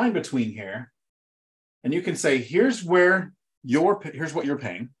draw a line between here, and you can say, here's what you're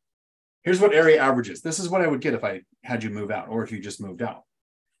paying. Here's what area average is. This is what I would get if I had you move out, or if you just moved out.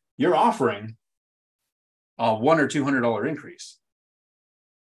 You're offering a $100 or $200 increase.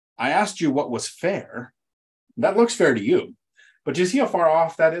 I asked you what was fair. That looks fair to you, but do you see how far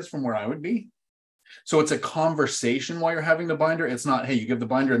off that is from where I would be? So it's a conversation while you're having the binder. It's not, hey, you give the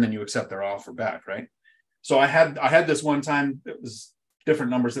binder and then you accept their offer back, right? So I had this one time, it was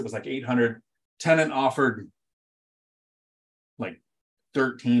different numbers. It was like 800. Tenant offered like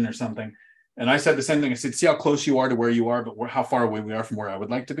 13 or something. And I said the same thing. I said, see how close you are to where you are, but how far away we are from where I would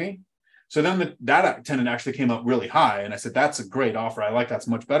like to be. So then that tenant actually came up really high. And I said, that's a great offer. I like that's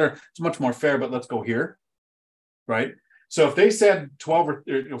much better. It's much more fair, but let's go here. Right. So if they said 12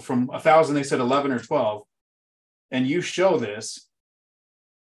 or from 1,000, they said 11 or 12, and you show this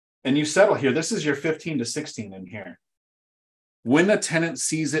and you settle here, this is your 15 to 16 in here. When the tenant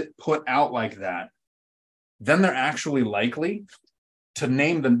sees it put out like that, then they're actually likely to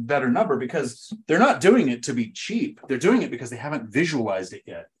name the better number, because they're not doing it to be cheap. They're doing it because they haven't visualized it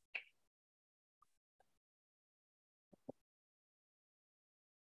yet.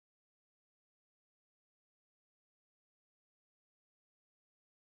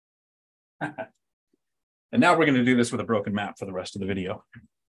 And now we're going to do this with a broken map for the rest of the video.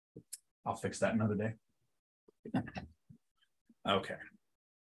 I'll fix that another day. Okay.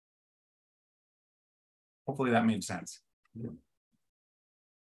 Hopefully that made sense.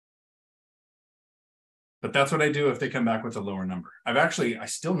 But that's what I do if they come back with a lower number. I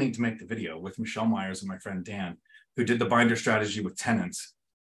still need to make the video with Michelle Myers and my friend Dan, who did the binder strategy with tenants,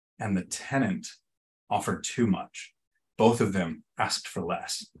 and the tenant offered too much. Both of them asked for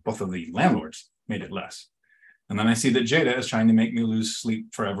less. Both of the landlords made it less. And then I see that Jada is trying to make me lose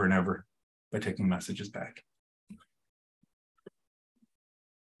sleep forever and ever by taking messages back.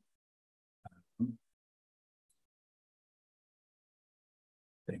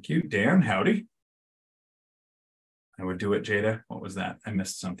 Thank you, Dan. Howdy. I would do it, Jada. What was that? I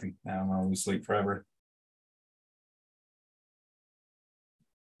missed something. I don't want to lose sleep forever.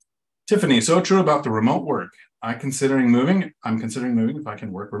 Tiffany, so true about the remote work. I'm considering moving if I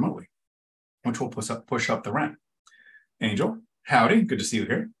can work remotely, which will push up the rent. Angel, howdy. Good to see you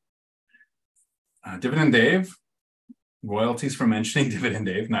here. Dividend Dave, royalties for mentioning Dividend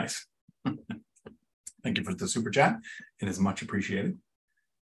Dave. Nice. Thank you for the super chat. It is much appreciated.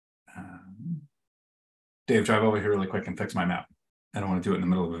 Dave, drive over here really quick and fix my map. I don't want to do it in the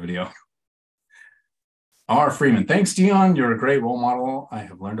middle of a video. R. Freeman, thanks, Dion. You're a great role model. I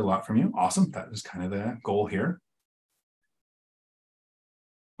have learned a lot from you. Awesome. That is kind of the goal here.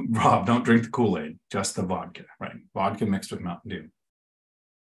 Rob, don't drink the Kool-Aid, just the vodka, right? Vodka mixed with Mountain Dew.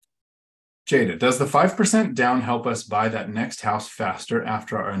 Jada, does the 5% down help us buy that next house faster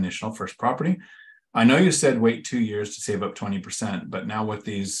after our initial first property? I know you said wait 2 years to save up 20%, but now with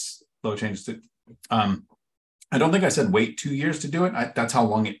these low changes, I don't think I said wait 2 years to do it. That's how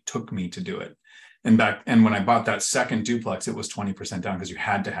long it took me to do it. And when I bought that second duplex, it was 20% down because you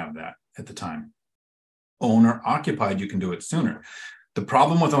had to have that at the time. Owner occupied, you can do it sooner. The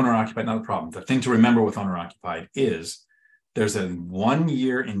problem with owner occupied, not the problem, the thing to remember with owner occupied is there's a 1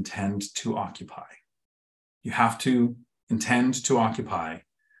 year intend to occupy. You have to intend to occupy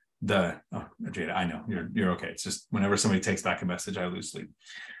oh, Jada, I know you're okay. It's just whenever somebody takes back a message, I lose sleep.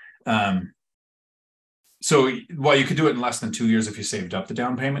 So while you could do it in less than 2 years if you saved up the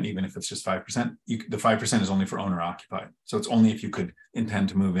down payment, even if it's just 5%, the 5% is only for owner occupied. So it's only if you could intend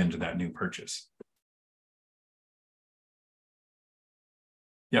to move into that new purchase.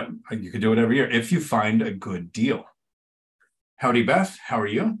 Yep, you could do it every year if you find a good deal. Howdy, Beth. How are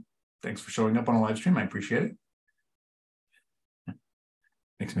you? Thanks for showing up on a live stream. I appreciate it.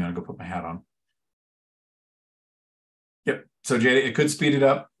 Makes me want to go put my hat on. Yep. So Jada, it could speed it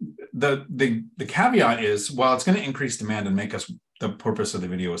up. The caveat is, while it's going to increase demand and make us, the purpose of the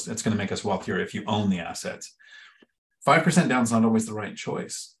video is it's going to make us wealthier if you own the assets. 5% down is not always the right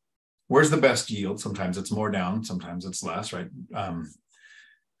choice. Where's the best yield? Sometimes it's more down, sometimes it's less, right?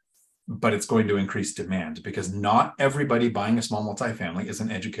 But it's going to increase demand because not everybody buying a small multifamily is an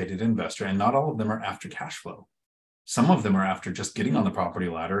educated investor, and not all of them are after cash flow. Some of them are after just getting on the property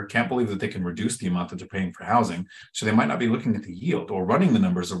ladder, can't believe that they can reduce the amount that they're paying for housing. So they might not be looking at the yield or running the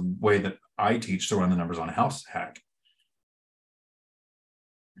numbers a way that I teach to run the numbers on a house hack.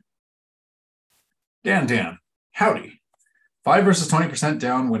 Dan, howdy. 5 versus 20%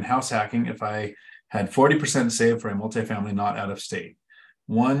 down when house hacking if I had 40% saved for a multifamily not out of state.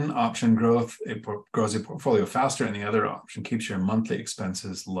 One option grows your portfolio faster, and the other option keeps your monthly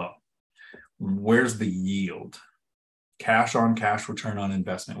expenses low. Where's the yield? Cash on cash return on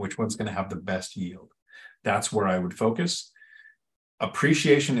investment. Which one's going to have the best yield? That's where I would focus.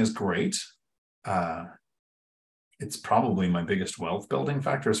 Appreciation is great. It's probably my biggest wealth building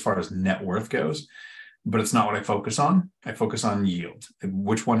factor as far as net worth goes. but it's not what I focus on. I focus on yield.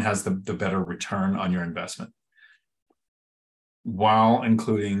 Which one has the better return on your investment, while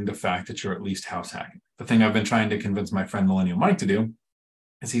including the fact that you're at least house hacking. The thing I've been trying to convince my friend Millennial Mike to do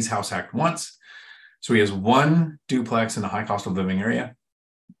is he's house hacked once. So he has one duplex in a high cost of living area,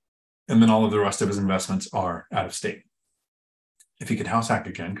 and then all of the rest of his investments are out of state. If he could house hack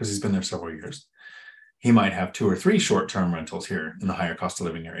again, because he's been there several years, he might have 2 or 3 short-term rentals here in the higher cost of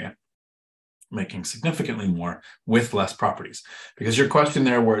living area, making significantly more with less properties. Because your question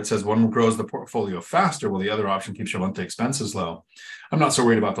there where it says one grows the portfolio faster, well, the other option keeps your monthly expenses low. I'm not so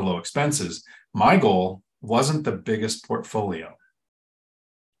worried about the low expenses. My goal wasn't the biggest portfolio.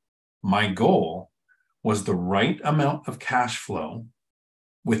 My goal was the right amount of cash flow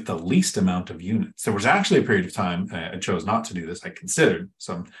with the least amount of units. There was actually a period of time, I chose not to do this. I considered,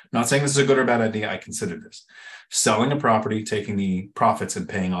 so I'm not saying this is a good or bad idea. I considered this. Selling a property, taking the profits and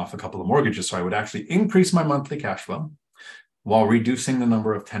paying off a couple of mortgages so I would actually increase my monthly cash flow while reducing the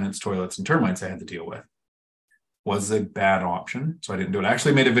number of tenants, toilets, and termites I had to deal with. Was a bad option, so I didn't do it. I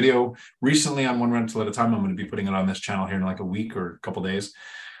actually made a video recently on one rental at a time. I'm going to be putting it on this channel here in like a week or a couple of days,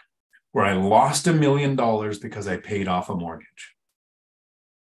 where I lost $1 million because I paid off a mortgage.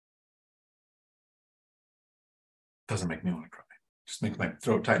 Doesn't make me want to cry. Just makes my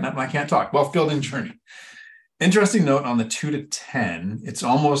throat tighten up and I can't talk. Well-filled journey. Interesting note on the 2 to 10, it's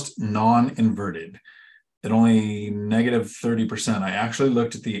almost non-inverted. At only negative 30%. I actually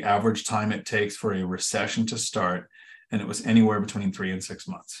looked at the average time it takes for a recession to start, and it was anywhere between 3 and 6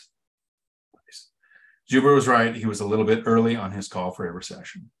 months. Nice. Zuber was right. He was a little bit early on his call for a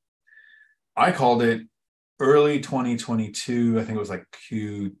recession. I called it early 2022. I think it was like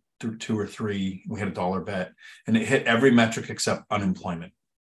Q2 or 3. We had a dollar bet, and it hit every metric except unemployment.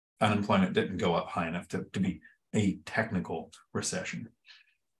 Unemployment didn't go up high enough to be a technical recession.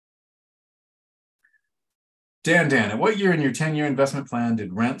 Dan, at what year in your 10-year investment plan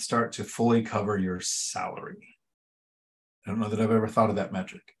did rent start to fully cover your salary? I don't know that I've ever thought of that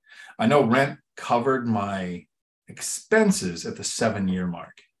metric. I know rent covered my expenses at the 7-year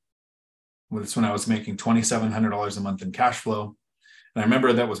mark. That's when I was making $2,700 a month in cash flow. And I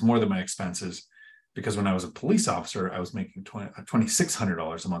remember that was more than my expenses, because when I was a police officer, I was making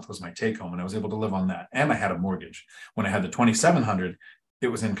 $2,600 a month was my take home, and I was able to live on that. And I had a mortgage. When I had the $2,700, it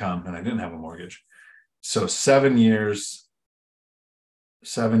was income, and I didn't have a mortgage. So 7 years,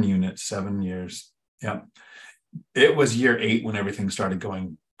 7 units, 7 years. Yeah. It was year 8 when everything started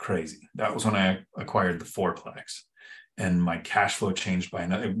going crazy. That was when I acquired the 4-plex. And my cash flow changed by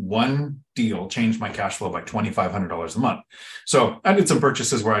another. One deal changed my cash flow by $2,500 a month. So I did some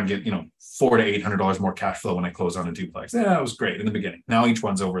purchases where I'd get, $400 to $800 more cash flow when I close on a duplex. Yeah, it was great in the beginning. Now each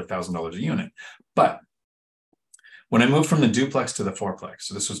one's over $1,000 a unit. But when I moved from the duplex to the 4-plex,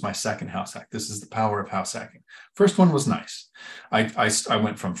 so this was my second house hack. This is the power of house hacking. First one was nice. I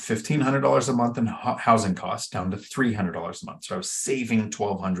went from $1,500 a month in housing costs down to $300 a month. So I was saving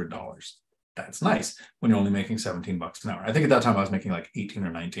 $1,200. That's nice when you're only making $17 an hour. I think at that time I was making like 18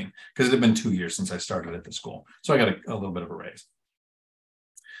 or 19, because it had been 2 years since I started at the school. So I got a little bit of a raise.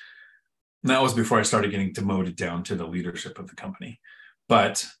 And that was before I started getting demoted down to the leadership of the company.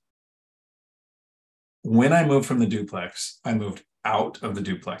 But when I moved from the duplex, I moved out of the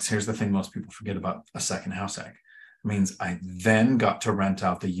duplex. Here's the thing most people forget about a second house hack. It means I then got to rent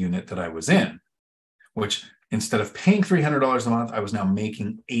out the unit that I was in, which instead of paying $300 a month, I was now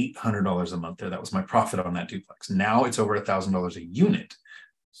making $800 a month there. That was my profit on that duplex. Now it's over $1,000 a unit.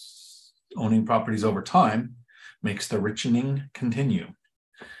 Owning properties over time makes the richening continue.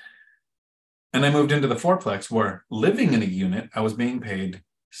 And I moved into the 4-plex, where living in a unit, I was being paid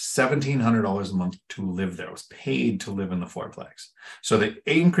 $1,700 a month to live there. I was paid to live in the 4-plex. So the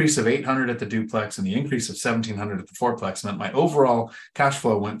increase of $800 at the duplex and the increase of $1,700 at the 4-plex meant my overall cash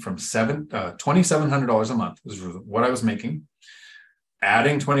flow went from $2,700 a month, was what I was making,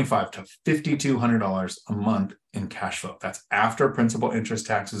 adding $25 to $5,200 a month in cash flow. That's after principal, interest,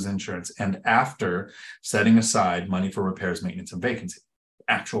 taxes, insurance, and after setting aside money for repairs, maintenance, and vacancy.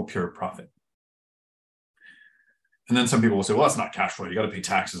 Actual pure profit. And then some people will say, well, that's not cash flow. You got to pay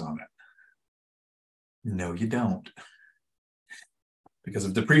taxes on it. No, you don't. Because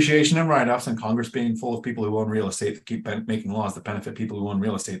of depreciation and write-offs and Congress being full of people who own real estate that keep making laws that benefit people who own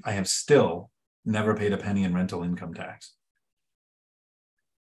real estate, I have still never paid a penny in rental income tax.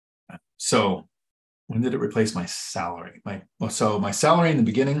 So when did it replace my salary? So my salary in the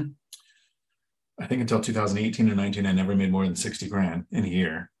beginning, I think until 2018 or 19, I never made more than 60 grand in a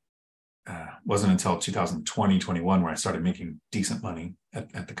year. Wasn't until 2020, 21 where I started making decent money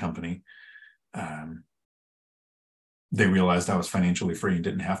at the company. they realized I was financially free and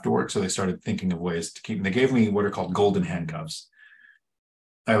didn't have to work. So they started thinking of ways to keep, they gave me what are called golden handcuffs.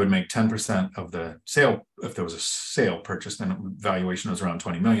 I would make 10% of the sale if there was a sale purchased and valuation was around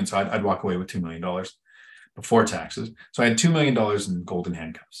 20 million. So I'd walk away with $2 million before taxes. So I had $2 million in golden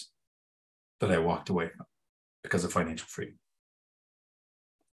handcuffs that I walked away from because of financial freedom.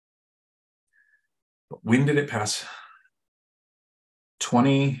 But when did it pass?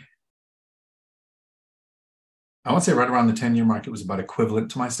 20, I would say right around the 10-year mark, it was about equivalent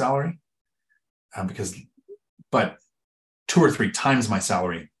to my salary but 2 or 3 times my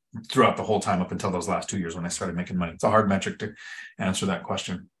salary throughout the whole time up until those last 2 years when I started making money. It's a hard metric to answer that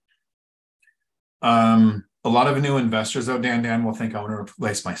question. A lot of new investors, though, Dan will think I want to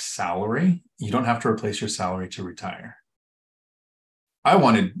replace my salary. You don't have to replace your salary to retire. I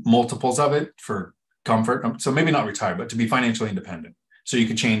wanted multiples of it for comfort. So maybe not retire, but to be financially independent. So you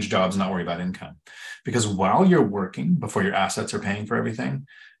could change jobs and not worry about income. Because while you're working, before your assets are paying for everything,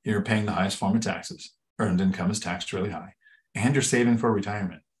 you're paying the highest form of taxes. Earned income is taxed really high. And you're saving for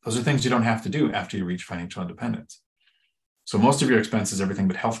retirement. Those are things you don't have to do after you reach financial independence. So most of your expenses, everything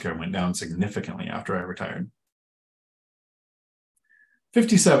but healthcare, went down significantly after I retired.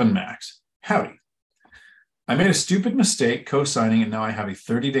 57 max. Howdy. I made a stupid mistake co-signing and now I have a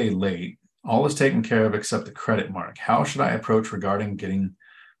 30-day late. All is taken care of except the credit mark. How should I approach regarding getting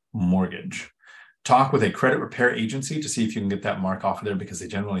mortgage? Talk with a credit repair agency to see if you can get that mark off of there because they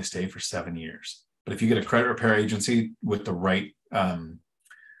generally stay for 7 years. But if you get a credit repair agency with the right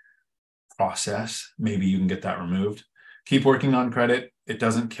process, maybe you can get that removed. Keep working on credit. It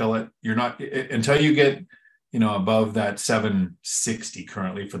doesn't kill it. You're not until you get, above that 760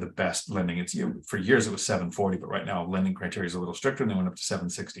 currently for the best lending. It's for years it was 740, but right now lending criteria is a little stricter and they went up to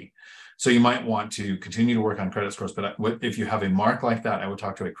 760. So you might want to continue to work on credit scores. But if you have a mark like that, I would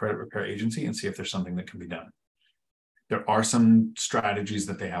talk to a credit repair agency and see if there's something that can be done. There are some strategies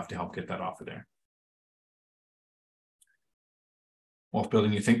that they have to help get that off of there. Wealth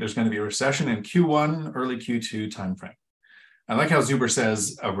building, you think there's going to be a recession in Q1, early Q2 timeframe. I like how Zuber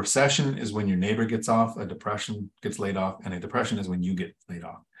says a recession is when your neighbor gets off, a depression gets laid off, and a depression is when you get laid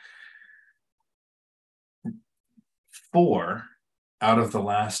off. 4 out of the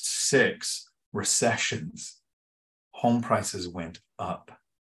last 6 recessions, home prices went up.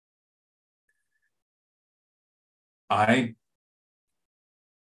 I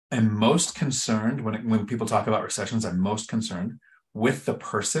am most concerned when people talk about recessions, I'm most concerned with the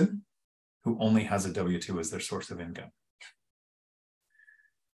person who only has a W-2 as their source of income.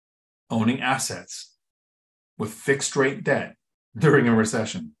 Owning assets with fixed rate debt during a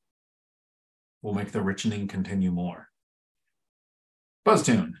recession will make the richening continue more.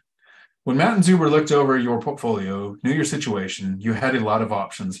 BuzzTune. When Matt and Zuber looked over your portfolio, knew your situation, you had a lot of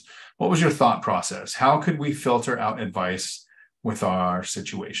options. What was your thought process? How could we filter out advice with our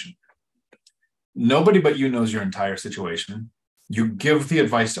situation? Nobody but you knows your entire situation. You give the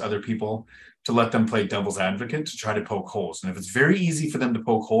advice to other people to let them play devil's advocate to try to poke holes. And if it's very easy for them to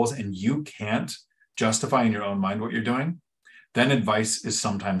poke holes and you can't justify in your own mind what you're doing, then advice is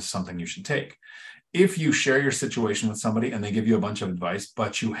sometimes something you should take. If you share your situation with somebody and they give you a bunch of advice,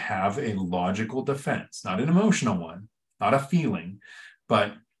 but you have a logical defense, not an emotional one, not a feeling,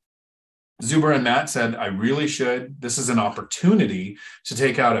 but Zuber and Matt said, I really should. This is an opportunity to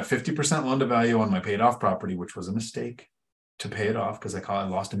take out a 50% loan to value on my paid off property, which was a mistake to pay it off because I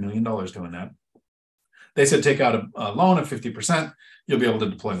lost $1 million doing that. They said, take out a loan of 50%, you'll be able to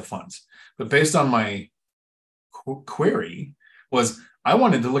deploy the funds. But based on my query was, I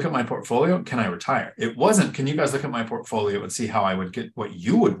wanted to look at my portfolio. Can I retire? It wasn't, can you guys look at my portfolio and see how I would get what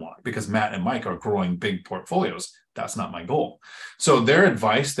you would want? Because Matt and Mike are growing big portfolios. That's not my goal. So their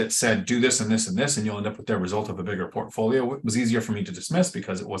advice that said, do this and this and this, and you'll end up with their result of a bigger portfolio was easier for me to dismiss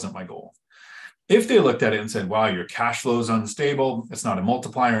because it wasn't my goal. If they looked at it and said, wow, your cash flow is unstable, it's not a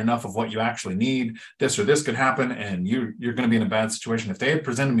multiplier enough of what you actually need, this or this could happen, and you're going to be in a bad situation. If they had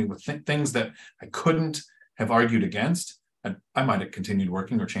presented me with things that I couldn't have argued against, I might have continued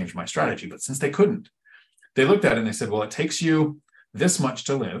working or changed my strategy. But since they couldn't, they looked at it and they said, well, it takes you this much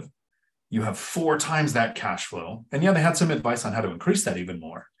to live. You have 4 times that cash flow. And yeah, they had some advice on how to increase that even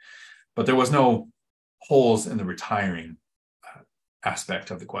more. But there was no holes in the retiring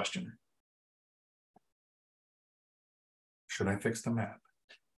aspect of the question. Should I fix the map?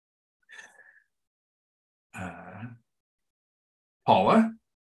 Paula?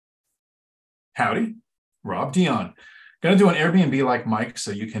 Howdy. Rob, Dion. Going to do an Airbnb like Mike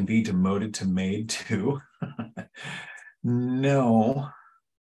so you can be demoted to maid too. No.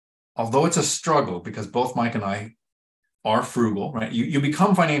 Although it's a struggle because both Mike and I are frugal, right? You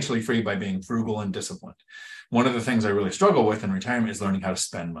become financially free by being frugal and disciplined. One of the things I really struggle with in retirement is learning how to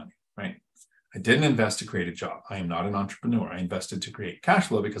spend money, right? I didn't invest to create a job. I am not an entrepreneur. I invested to create cash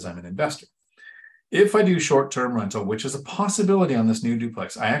flow because I'm an investor. If I do short-term rental, which is a possibility on this new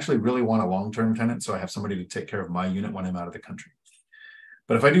duplex, I actually really want a long-term tenant, so I have somebody to take care of my unit when I'm out of the country.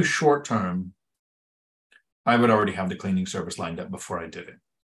 But if I do short-term, I would already have the cleaning service lined up before I did it.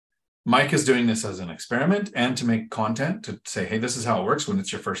 Mike is doing this as an experiment and to make content to say, hey, this is how it works when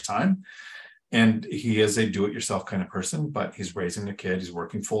it's your first time. And he is a do-it-yourself kind of person, but he's raising a kid. He's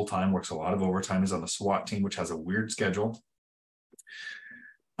working full-time, works a lot of overtime. He's on the SWAT team, which has a weird schedule.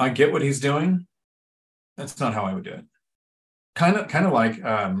 I get what he's doing. That's not how I would do it. Kind of like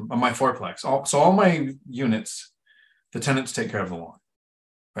my fourplex. So all my units, the tenants take care of the lawn,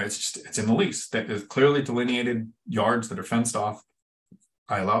 right? It's in the lease. There's clearly delineated yards that are fenced off.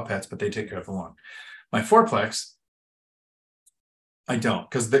 I allow pets, but they take care of the lawn. My fourplex, I don't,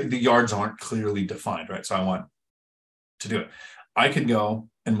 because the yards aren't clearly defined, right? So I want to do it. I could go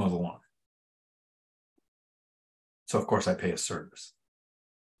and mow the lawn. So of course I pay a service.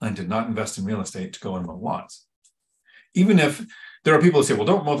 I did not invest in real estate to go and mow lawns. Even if there are people who say, well,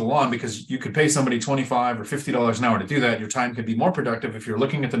 don't mow the lawn because you could pay somebody $25 or $50 an hour to do that. Your time could be more productive if you're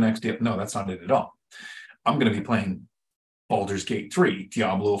looking at the next deal. No, that's not it at all. I'm going to be playing Baldur's Gate 3,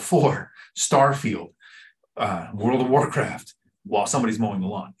 Diablo 4, Starfield, World of Warcraft while somebody's mowing the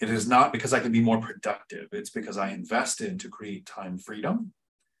lawn. It is not because I can be more productive. It's because I invested to create time freedom,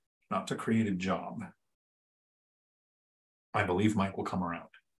 not to create a job. I believe Mike will come around.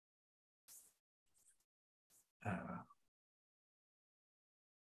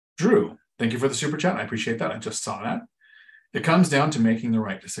 Drew, thank you for the super chat. I appreciate that. I just saw that. It comes down to making the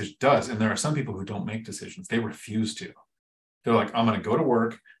right decision. It does. And there are some people who don't make decisions. They refuse to. They're like, I'm going to go to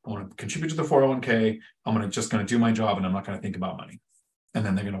work. I want to contribute to the 401k. I'm just going to do my job and I'm not going to think about money. And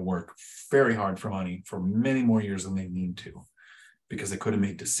then they're going to work very hard for money for many more years than they need to because they could have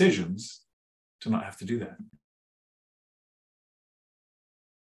made decisions to not have to do that.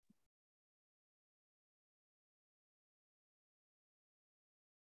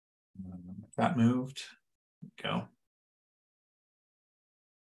 That moved. Go.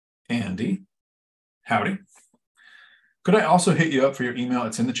 Andy, howdy. Could I also hit you up for your email?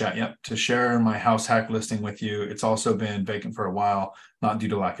 It's in the chat, yep, to share my house hack listing with you. It's also been vacant for a while, not due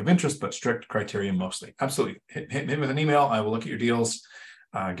to lack of interest, but strict criteria mostly. Absolutely. Hit me with an email. I will look at your deals.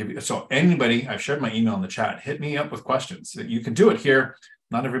 So anybody, I've shared my email in the chat, hit me up with questions. You can do it here.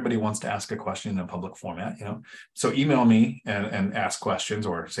 Not everybody wants to ask a question in a public format, So email me and ask questions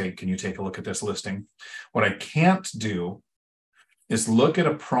or say, can you take a look at this listing? What I can't do is look at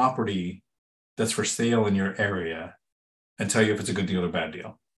a property that's for sale in your area and tell you if it's a good deal or bad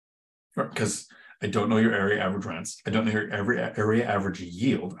deal. Because I don't know your area average rents. I don't know your area average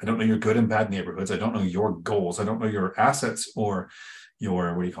yield. I don't know your good and bad neighborhoods. I don't know your goals. I don't know your assets or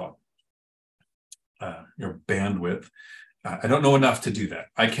your, your bandwidth. I don't know enough to do that.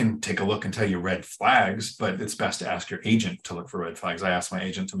 I can take a look and tell you red flags, but it's best to ask your agent to look for red flags. I asked my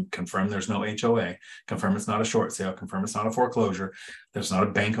agent to confirm there's no HOA, confirm it's not a short sale, confirm it's not a foreclosure, there's not a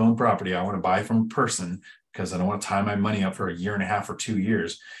bank-owned property I want to buy from a person because I don't want to tie my money up for a year and a half or 2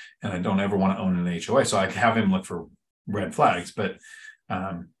 years, and I don't ever want to own an HOA. So I can have him look for red flags, but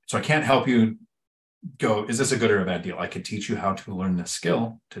so I can't help you go, is this a good or a bad deal? I could teach you how to learn the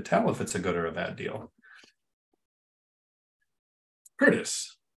skill to tell if it's a good or a bad deal.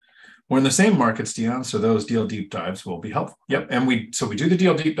 Curtis, we're in the same markets, Dion, so those deal deep dives will be helpful. Yep, and we do the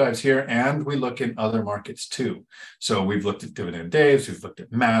deal deep dives here, and we look in other markets too. So we've looked at Dividend Dave's, we've looked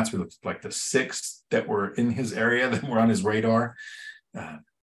at Matt's, we looked at like the 6 that were in his area that were on his radar.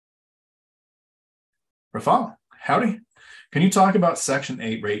 Rafal, howdy. Can you talk about Section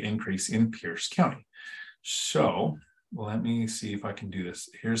 8 rate increase in Pierce County? So let me see if I can do this.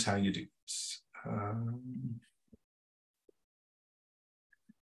 Here's how you do this.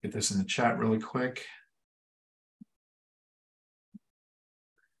 Get this in the chat really quick.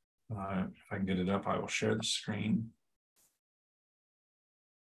 If I can get it up, I will share the screen.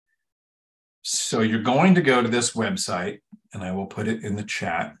 So you're going to go to this website, and I will put it in the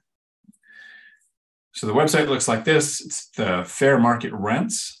chat. So the website looks like this. It's the fair market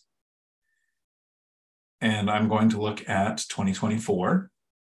rents. And I'm going to look at 2024.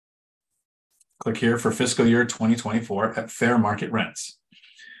 Click here for fiscal year 2024 at fair market rents.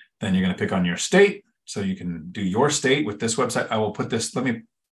 Then you're going to pick on your state. So you can do your state with this website. I will put this,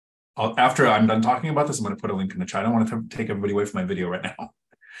 after I'm done talking about this, I'm going to put a link in the chat. I don't want to take everybody away from my video right now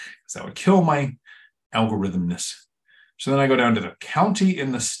because that would kill my algorithmness. So then I go down to the county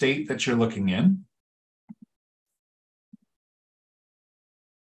in the state that you're looking in.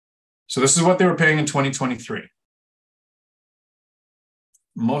 So this is what they were paying in 2023.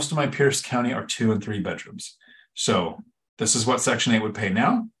 Most of my Pierce County are 2 and 3 bedrooms. So this is what Section 8 would pay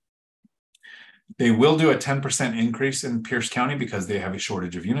now. They will do a 10% increase in Pierce County because they have a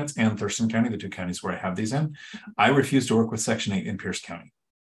shortage of units, and Thurston County, the 2 counties where I have these in. I refuse to work with Section 8 in Pierce County.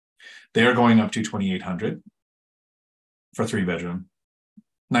 They are going up to $2,800 for 3 bedroom,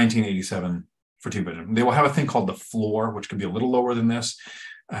 $1,987 for 2 bedroom. They will have a thing called the floor, which could be a little lower than this.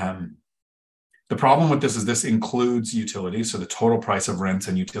 The problem with this is this includes utilities. So the total price of rents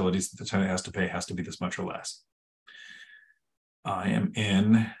and utilities that the tenant has to pay has to be this much or less. I am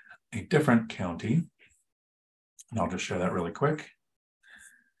in a different county, and I'll just share that really quick.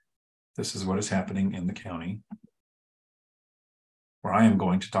 This is what is happening in the county where I am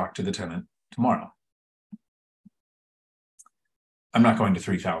going to talk to the tenant tomorrow. I'm not going to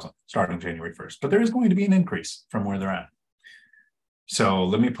 3,000 starting January 1st, but there is going to be an increase from where they're at. So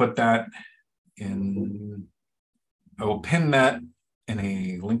let me put that in. I will pin that in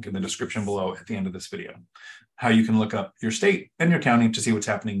a link in the description below at the end of this video, how you can look up your state and your county to see what's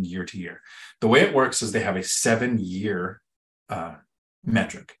happening year to year. The way it works is they have a 7-year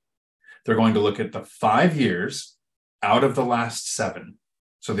metric. They're going to look at the 5 years out of the last 7.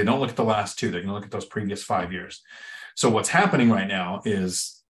 So they don't look at the last 2. They're going to look at those previous 5 years. So what's happening right now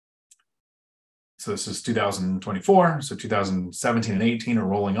is, so this is 2024. So 2017 and 18 are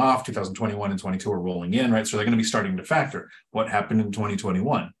rolling off. 2021 and 22 are rolling in, right? So they're going to be starting to factor what happened in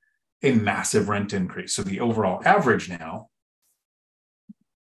 2021, a massive rent increase. So the overall average now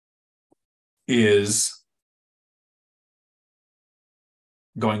is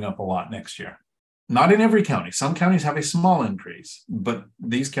going up a lot next year. Not in every county. Some counties have a small increase, but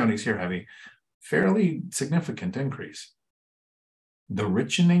these counties here have a fairly significant increase. The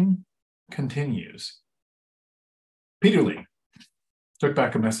richening continues. Peter Lee took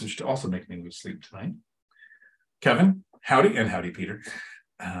back a message to also make me lose sleep tonight. Kevin, howdy, and howdy, Peter.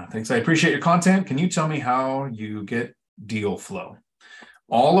 Thanks. I appreciate your content. Can you tell me how you get deal flow?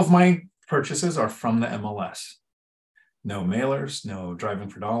 All of my purchases are from the MLS. No mailers, no driving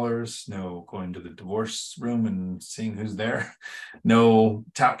for dollars, no going to the divorce room and seeing who's there, no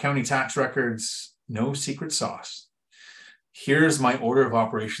county tax records, no secret sauce. Here's my order of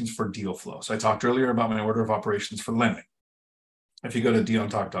operations for deal flow. So I talked earlier about my order of operations for lending. If you go to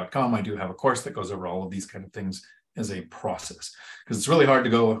DionTalk.com, I do have a course that goes over all of these kind of things as a process, because it's really hard to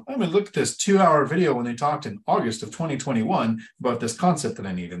go, I mean, look at this 2-hour video when they talked in August of 2021 about this concept that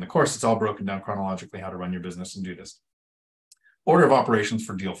I need. In the course, it's all broken down chronologically, how to run your business and do this. Order of operations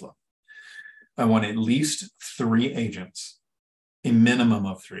for deal flow. I want at least 3 agents, a minimum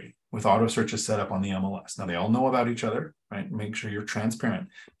of 3, with auto searches set up on the MLS. Now, they all know about each other, right? Make sure you're transparent.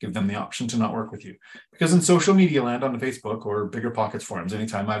 Give them the option to not work with you. Because in social media land on Facebook or BiggerPockets forums,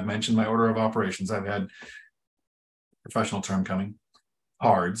 anytime I've mentioned my order of operations, I've had, professional term coming,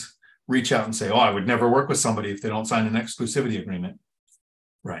 hards, reach out and say, oh, I would never work with somebody if they don't sign an exclusivity agreement.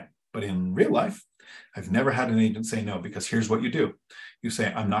 Right. But in real life, I've never had an agent say no, because here's what you do. You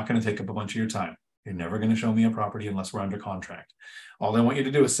say, I'm not going to take up a bunch of your time. You're never going to show me a property unless we're under contract. All I want you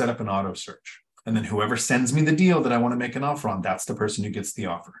to do is set up an auto search. And then whoever sends me the deal that I want to make an offer on, that's the person who gets the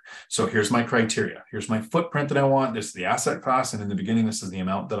offer. So here's my criteria. Here's my footprint that I want. This is the asset class. And in the beginning, this is the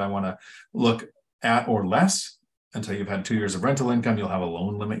amount that I want to look at or less. Until you've had 2 years of rental income, you'll have a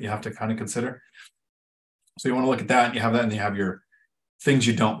loan limit you have to kind of consider. So you want to look at that. You have that, and you have your things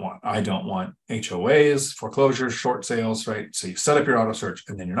you don't want. I don't want HOAs, foreclosures, short sales, right? So you set up your auto search,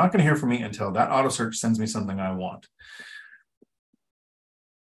 and then you're not going to hear from me until that auto search sends me something I want.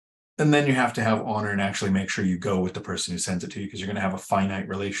 And then you have to have honor and actually make sure you go with the person who sends it to you, because you're going to have a finite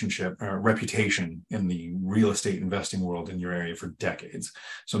relationship or reputation in the real estate investing world in your area for decades.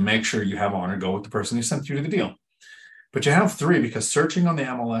 So make sure you have honor, go with the person who sent you to the deal. But you have 3 because searching on the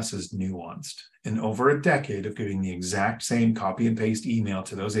MLS is nuanced. In over a decade of giving the exact same copy and paste email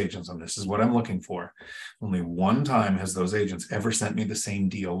to those agents on this is what I'm looking for, only 1 time has those agents ever sent me the same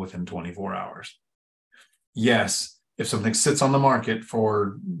deal within 24 hours. Yes, if something sits on the market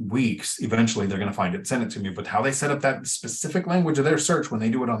for weeks, eventually they're going to find it, send it to me. But how they set up that specific language of their search when they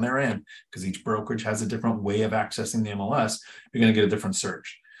do it on their end, because each brokerage has a different way of accessing the MLS, you're going to get a different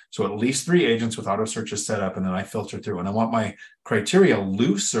search. So at least 3 agents with auto searches set up, and then I filter through. And I want my criteria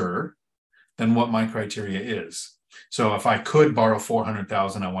looser than what my criteria is. So if I could borrow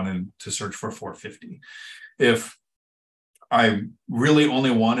 $400,000, I wanted to search for $450,000. If I really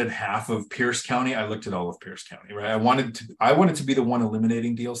only wanted half of Pierce County, I looked at all of Pierce County, right? I wanted to be the one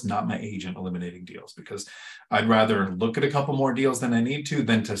eliminating deals, not my agent eliminating deals, because I'd rather look at a couple more deals than I need to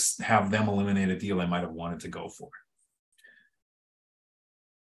than to have them eliminate a deal I might have wanted to go for.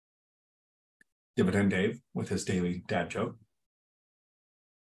 Dividend Dave with his daily dad joke.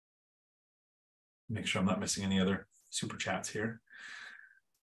 Make sure I'm not missing any other super chats here.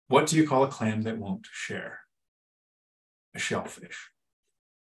 What do you call a clam that won't share? A shellfish.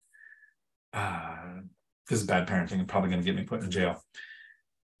 This is bad parenting and probably going to get me put in jail.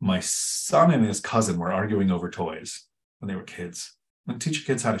 My son and his cousin were arguing over toys when they were kids. I'm going to teach your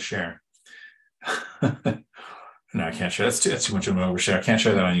kids how to share. No, I can't share. That's too much of an overshare. I can't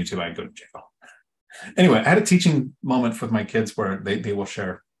share that on YouTube. I go to jail. Anyway, I had a teaching moment with my kids where they will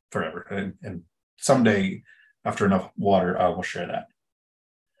share forever. And someday, after enough water, I will share that.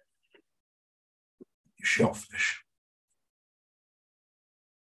 Shellfish.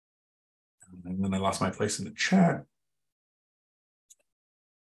 And then I lost my place in the chat.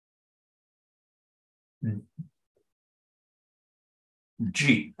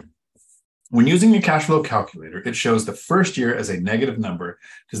 G. When using a cash flow calculator, it shows the first year as a negative number.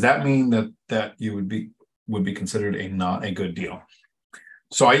 Does that mean that you would be considered not a good deal?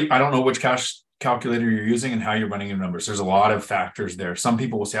 So I don't know which cash calculator you're using and how you're running your numbers. There's a lot of factors there. Some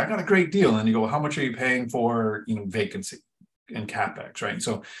people will say, I got a great deal. And you go, well, how much are you paying for, vacancy and CapEx, right?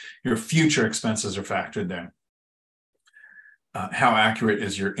 So your future expenses are factored there. How accurate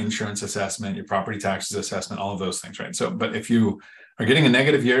is your insurance assessment, your property taxes assessment, all of those things, right? So, but if you are getting a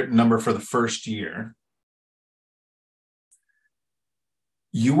negative year number for the first year,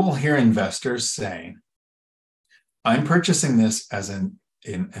 you will hear investors say, I'm purchasing this as an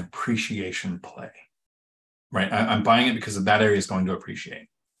appreciation play, right? I'm buying it because that area is going to appreciate.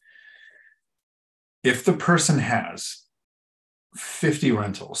 If the person has 50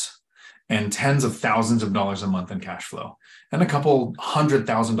 rentals and tens of thousands of dollars a month in cash flow and a couple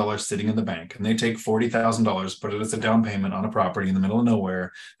 $100,000 sitting in the bank, and they take $40,000, put it as a down payment on a property in the middle of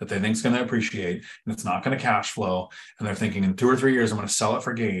nowhere that they think is going to appreciate, and it's not going to cash flow, and they're thinking in 2 or 3 years, I'm going to sell it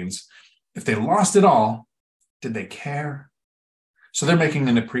for gains. If they lost it all, did they care? So they're making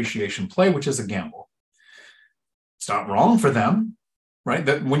an appreciation play, which is a gamble. It's not wrong for them, right?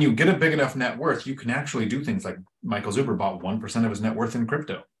 That when you get a big enough net worth, you can actually do things like Michael Zuber bought 1% of his net worth in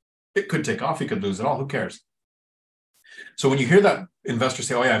crypto. It could take off. He could lose it all. Who cares? So when you hear that investor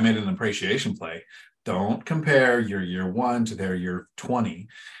say, oh yeah, I made an appreciation play, don't compare your year 1 to their year 20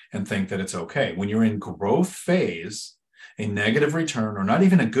 and think that it's okay. When you're in growth phase, a negative return or not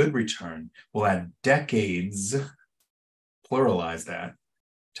even a good return will add decades, pluralize that,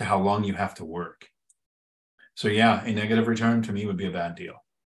 to how long you have to work. So yeah, a negative return to me would be a bad deal.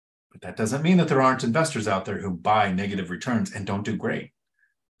 But that doesn't mean that there aren't investors out there who buy negative returns and don't do great.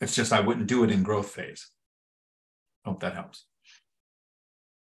 It's just I wouldn't do it in growth phase. Hope that helps.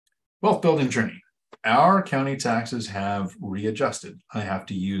 Wealth building journey. Our county taxes have readjusted. I have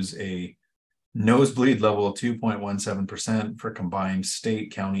to use a nosebleed level of 2.17% for combined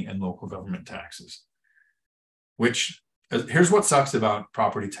state, county, and local government taxes. Which, here's what sucks about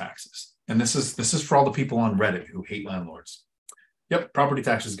property taxes. And this is for all the people on Reddit who hate landlords. Yep, property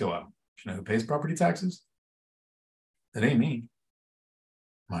taxes go up. Do you know who pays property taxes? It ain't me.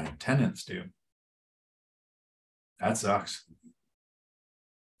 My tenants do. That sucks.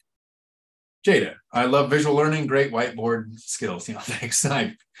 Jada, I love visual learning, great whiteboard skills. Thanks.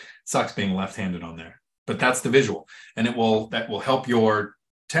 It sucks being left-handed on there, but that's the visual, and that will help your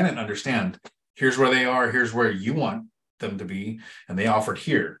tenant understand. Here's where they are. Here's where you want them to be, and they offered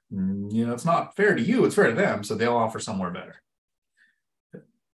here. It's not fair to you. It's fair to them, so they'll offer somewhere better.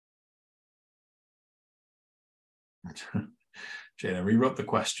 Jada rewrote the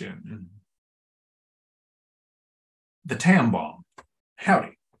question. The TAM bomb.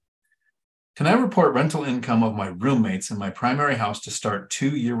 Howdy. Can I report rental income of my roommates in my primary house to start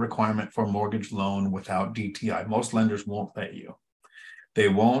 2-year requirement for mortgage loan without DTI? Most lenders won't let you. They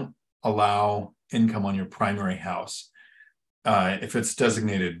won't allow income on your primary house. If it's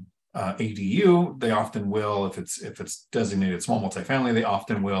designated ADU, they often will. If it's designated small multifamily, they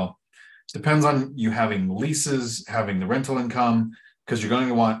often will. Depends on you having leases, having the rental income, because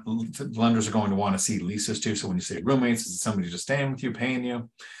lenders are going to want to see leases too. So when you say roommates, is it somebody just staying with you, paying you?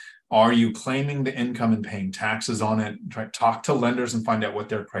 Are you claiming the income and paying taxes on it? Talk to lenders and find out what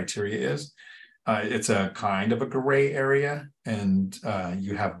their criteria is. It's a kind of a gray area, and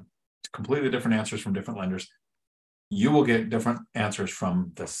you have completely different answers from different lenders. You will get different answers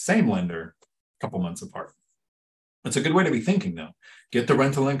from the same lender a couple months apart. It's a good way to be thinking, though. Get the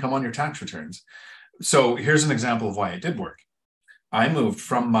rental income on your tax returns. So here's an example of why it did work. I moved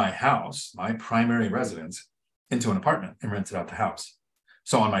from my house, my primary residence, into an apartment and rented out the house.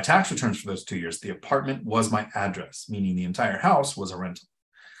 So on my tax returns for those 2 years, the apartment was my address, meaning the entire house was a rental.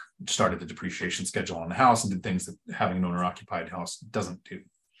 Started the depreciation schedule on the house and did things that having an owner-occupied house doesn't do.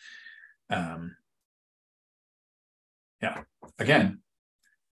 Yeah. Again,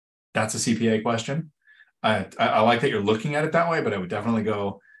 that's a CPA question. I like that you're looking at it that way, but I would definitely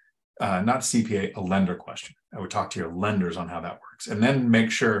go, not CPA, a lender question. I would talk to your lenders on how that works. And then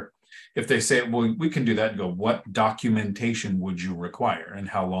make sure if they say, well, we can do that, and go, what documentation would you require? And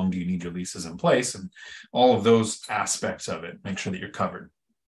how long do you need your leases in place? And all of those aspects of it, make sure that you're covered.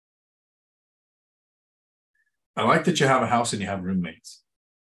 I like that you have a house and you have roommates.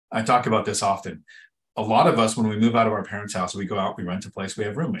 I talk about this often. A lot of us, when we move out of our parents' house, we go out, we rent a place, we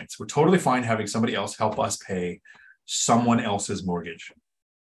have roommates. We're totally fine having somebody else help us pay someone else's mortgage.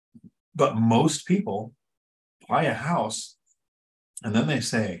 But most people buy a house and then they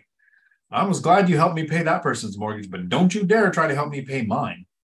say, I was glad you helped me pay that person's mortgage, but don't you dare try to help me pay mine.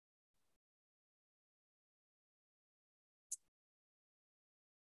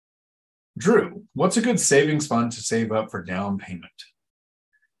 Drew, what's a good savings fund to save up for down payment?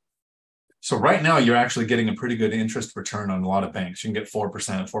 So right now, you're actually getting a pretty good interest return on a lot of banks. You can get 4%,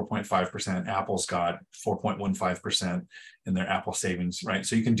 4.5%. Apple's got 4.15% in their Apple savings, right?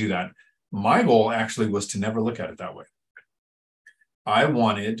 So you can do that. My goal actually was to never look at it that way. I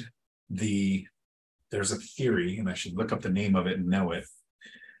wanted there's a theory, and I should look up the name of it and know it,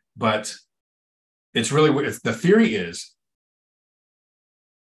 but it's really, the theory is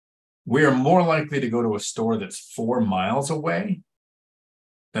we are more likely to go to a store that's 4 miles away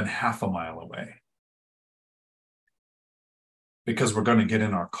than half a mile away, because we're going to get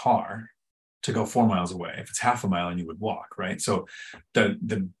in our car to go 4 miles away. If it's half a mile, and you would walk, right? So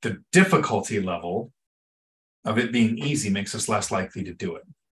the difficulty level of it being easy makes us less likely to do it.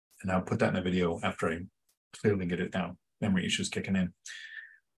 And I'll put that in a video after I clearly get it down. Memory issues kicking in.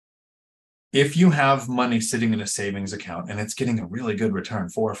 If you have money sitting in a savings account and it's getting a really good return,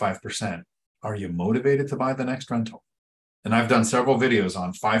 4 or 5%, are you motivated to buy the next rental? And I've done several videos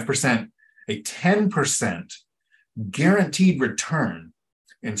on 5%, a 10% guaranteed return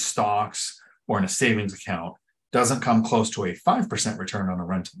in stocks or in a savings account doesn't come close to a 5% return on a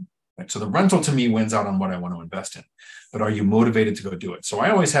rental. Right? So the rental to me wins out on what I want to invest in. But are you motivated to go do it? So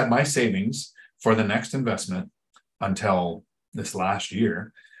I always had my savings for the next investment until this last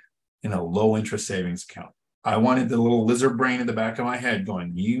year in a low interest savings account. I wanted the little lizard brain in the back of my head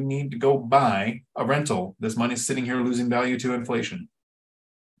going, you need to go buy a rental. This money's sitting here losing value to inflation.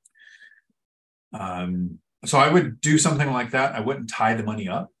 So I would do something like that. I wouldn't tie the money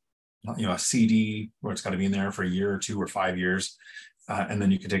up, a CD where it's got to be in there for a year or 2 or 5 years. And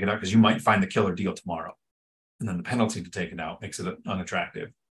then you can take it out because you might find the killer deal tomorrow. And then the penalty to take it out makes it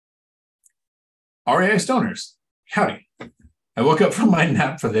unattractive. RAI Stoners, howdy. I woke up from my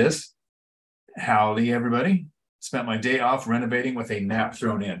nap for this. Howdy, everybody. Spent my day off renovating with a nap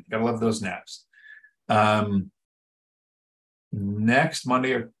thrown in. Gotta love those naps. Next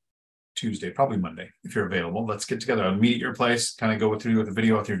Monday or Tuesday, probably Monday, if you're available, let's get together. I'll meet at your place, kind of go through the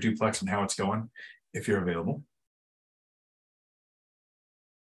video with your duplex and how it's going, if you're available.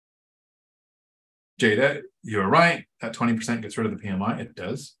 Jada, you're right. That 20% gets rid of the PMI. It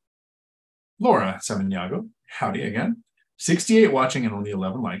does. Laura Samaniago, howdy again. 68 watching and only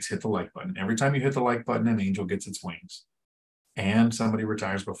 11 likes. Hit the like button. Every time you hit the like button, an angel gets its wings. And somebody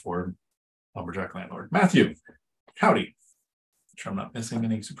retires before Lumberjack Landlord. Matthew, howdy. I'm sure I'm not missing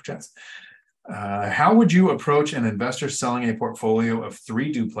any super chats. How would you approach an investor selling a portfolio of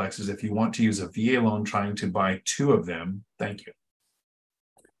 3 duplexes if you want to use a VA loan trying to buy 2 of them? Thank you.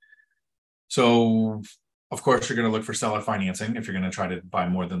 So, of course, you're going to look for seller financing if you're going to try to buy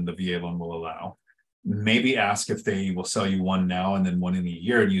more than the VA loan will allow. Maybe ask if they will sell you one now and then one in a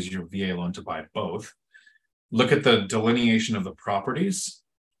year and use your VA loan to buy both. Look at the delineation of the properties.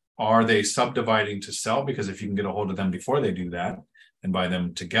 Are they subdividing to sell? Because if you can get a hold of them before they do that and buy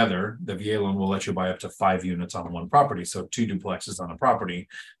them together, the VA loan will let you buy up to 5 units on one property. So 2 duplexes on a property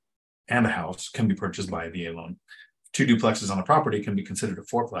and a house can be purchased by a VA loan. 2 duplexes on a property can be considered a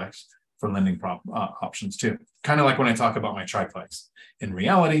fourplex for lending options too. Kind of like when I talk about my triplex. In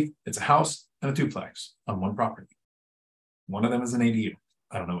reality, it's a house and a duplex on one property. One of them is an ADU.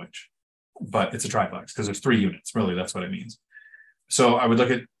 I don't know which, but it's a triplex because there's 3 units. Really, that's what it means. So I would look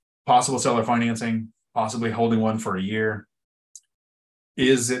at possible seller financing, possibly holding one for a year.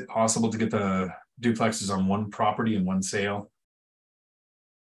 Is it possible to get the duplexes on one property in one sale?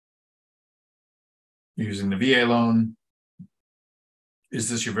 Using the VA loan. Is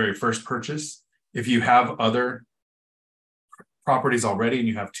this your very first purchase? If you have other properties already and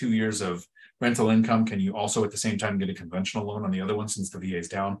you have 2 years of rental income, can you also at the same time get a conventional loan on the other one since the VA is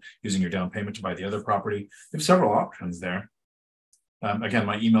down, using your down payment to buy the other property? There's several options there. Again,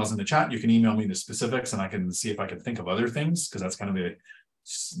 my email's in the chat. You can email me the specifics and I can see if I can think of other things because that's kind of a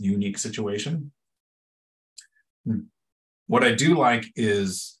unique situation. What I do like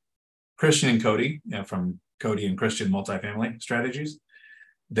is Christian and Cody, from Cody and Christian Multifamily Strategies.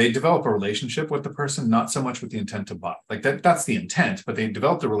 They develop a relationship with the person, not so much with the intent to buy. Like that's the intent, but they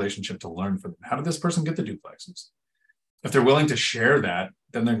developed a relationship to learn from them. How did this person get the duplexes? If they're willing to share that,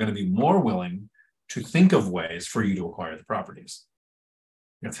 then they're going to be more willing to think of ways for you to acquire the properties.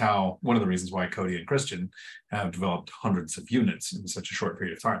 That's how, one of the reasons why Cody and Christian have developed hundreds of units in such a short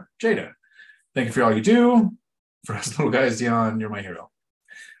period of time. Jada, thank you for all you do. For us little guys, Dion, you're my hero.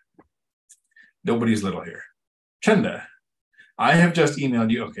 Nobody's little here. Chenda, I have just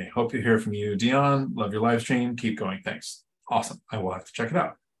emailed you. Okay, hope to hear from you. Dion, love your live stream. Keep going. Thanks. Awesome. I will have to check it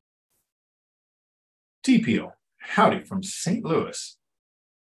out. T Peel, howdy from St. Louis.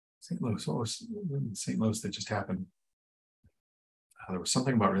 St. Louis, what was in St. Louis that just happened? There was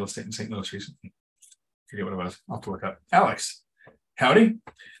something about real estate in St. Louis recently. Forget what it was. I'll have to look up. Alex, howdy.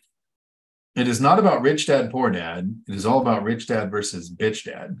 It is not about rich dad, poor dad. It is all about rich dad versus bitch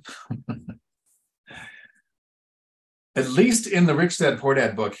dad. At least in the Rich Dad, Poor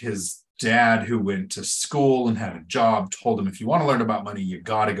Dad book, his dad, who went to school and had a job, told him, if you want to learn about money, you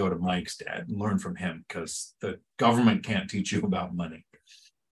got to go to Mike's dad and learn from him, because the government can't teach you about money.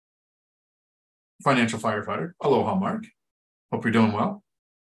 Financial firefighter, aloha, Mark. Hope you're doing well.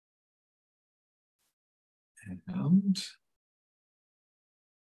 And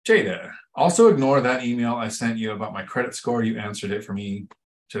Jada, also ignore that email I sent you about my credit score. You answered it for me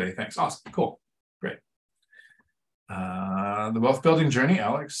today. Thanks. Awesome. Cool. Great. The wealth building journey,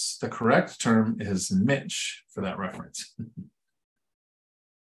 Alex. The correct term is Mitch for that reference.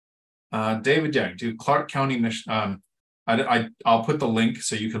 David Young, do Clark County, Michigan. I'll put the link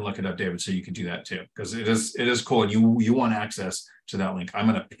so you can look it up, David, so you can do that too, because it is cool, and you want access to that link. I'm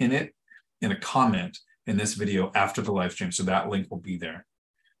going to pin it in a comment in this video after the live stream, so that link will be there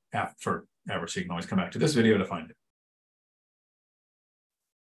forever, so you can always come back to this video to find it.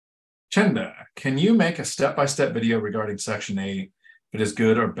 Chenda, can you make a step-by-step video regarding Section 8? If it is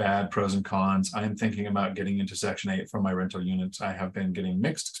good or bad, pros and cons. I am thinking about getting into Section 8 for my rental units. I have been getting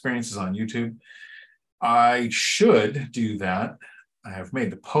mixed experiences on YouTube. I should do that. I have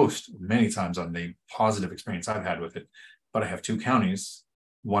made the post many times on the positive experience I've had with it, but I have two counties,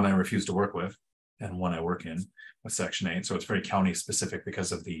 one I refuse to work with and one I work in with Section 8. So it's very county specific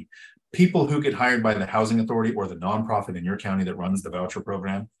because of the people who get hired by the housing authority or the nonprofit in your county that runs the voucher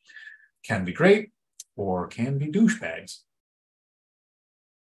program. Can be great or can be douchebags.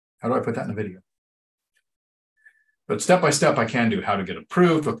 How do I put that in a video? But step by step, I can do how to get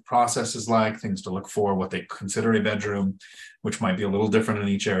approved, what the process is like, things to look for, what they consider a bedroom, which might be a little different in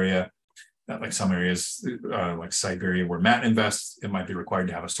each area. Like some areas, like Siberia, where Matt invests, it might be required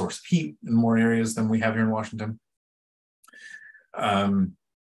to have a source of heat in more areas than we have here in Washington.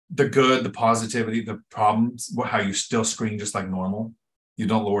 The good, the positivity, the problems, how you still screen just like normal. You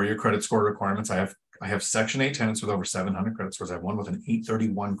don't lower your credit score requirements. I have Section 8 tenants with over 700 credit scores. I have one with an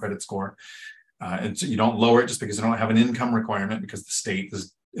 831 credit score. And so you don't lower it just because you don't have an income requirement, because the state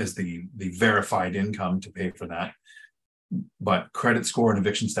is the verified income to pay for that. But credit score and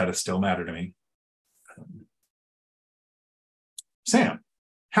eviction status still matter to me. Sam,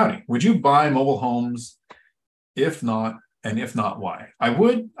 howdy. Would you buy mobile homes? If not, and if not, why? I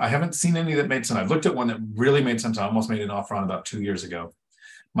would. I haven't seen any that made sense. I've looked at one that really made sense. I almost made an offer on about 2 years ago.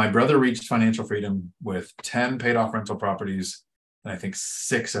 My brother reached financial freedom with 10 paid off rental properties, and I think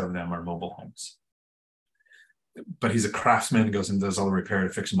 6 of them are mobile homes. But he's a craftsman and goes and does all the repair to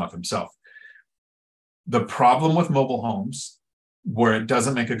fix them up himself. The problem with mobile homes, where it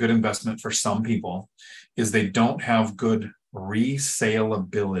doesn't make a good investment for some people, is they don't have good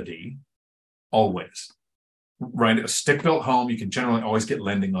resaleability always. Right? A stick-built home, you can generally always get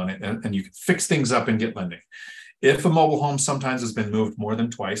lending on it, and you can fix things up and get lending. If a mobile home sometimes has been moved more than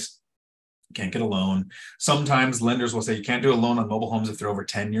twice, you can't get a loan. Sometimes lenders will say you can't do a loan on mobile homes if they're over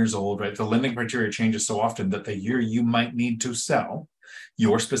 10 years old, right? The lending criteria changes so often that the year you might need to sell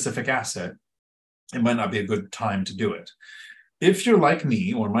your specific asset, it might not be a good time to do it. If you're like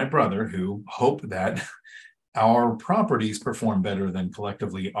me or my brother, who hope that our properties perform better than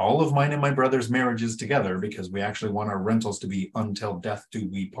collectively all of mine and my brother's marriages together, because we actually want our rentals to be until death do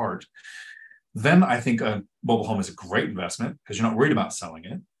we part, then I think a mobile home is a great investment because you're not worried about selling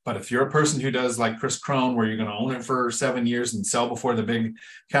it. But if you're a person who does like Kris Krohn, where you're going to own it for 7 years and sell before the big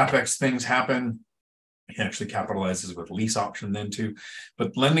CapEx things happen, he actually capitalizes with lease option then too.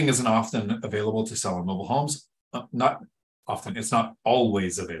 But lending isn't often available to sell on mobile homes. Not often. It's not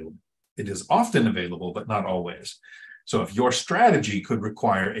always available. It is often available, but not always. So if your strategy could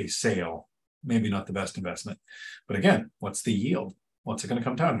require a sale, maybe not the best investment. But again, what's the yield? What's it going to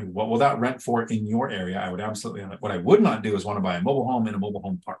come down to? What will that rent for in your area? I would absolutely, what I would not do is want to buy a mobile home in a mobile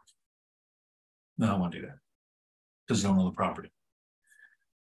home park. No, I don't want to do that because you don't know the property.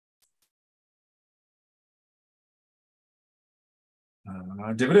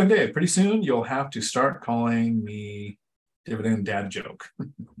 Dividend day. Pretty soon, you'll have to start calling me dividend dad joke.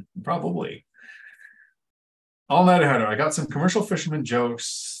 Probably. All night ahead. I got some commercial fisherman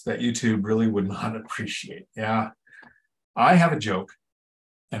jokes that YouTube really would not appreciate. Yeah. I have a joke,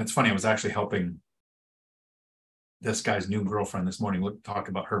 and it's funny. I was actually helping this guy's new girlfriend this morning talk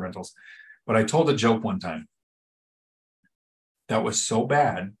about her rentals. But I told a joke one time that was so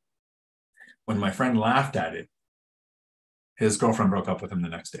bad, when my friend laughed at it, his girlfriend broke up with him the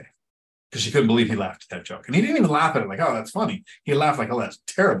next day because she couldn't believe he laughed at that joke. And he didn't even laugh at it like, oh, that's funny. He laughed like, oh, that's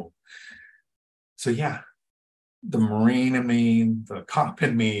terrible. So yeah, the Marine in me, the cop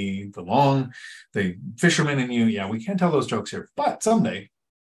in me, the fisherman in you. Yeah, we can't tell those jokes here. But someday,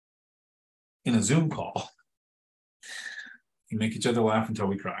 in a Zoom call, we make each other laugh until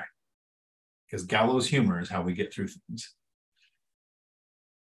we cry. Because gallows humor is how we get through things.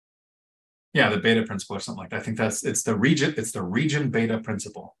 Yeah, the beta principle or something like that. I think it's the region beta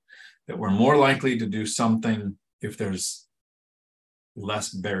principle, that we're more likely to do something if there's less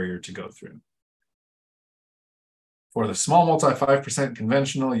barrier to go through. For the small multi 5%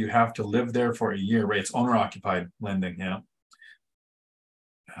 conventional, you have to live there for a year, right? It's owner-occupied lending, yeah.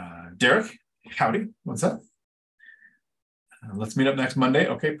 Derek, howdy, what's up? Let's meet up next Monday.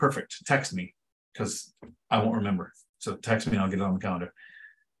 Okay, perfect. Text me, because I won't remember. So text me and I'll get it on the calendar.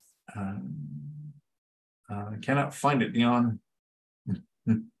 I cannot find it, Dion.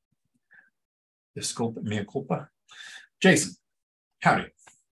 Disculpa, mea culpa. Jason, howdy.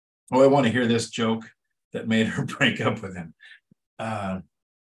 Oh, I want to hear this joke that made her break up with him.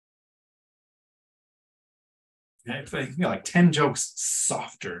 Like 10 jokes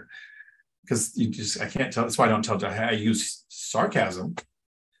softer, because I can't tell. That's why I don't tell. I use sarcasm,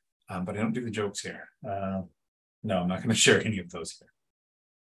 but I don't do the jokes here. No, I'm not going to share any of those here.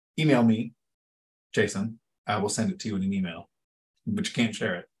 Email me, Jason. I will send it to you in an email, but you can't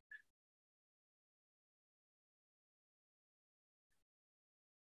share it.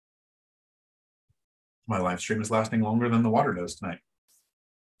 My live stream is lasting longer than the water does tonight.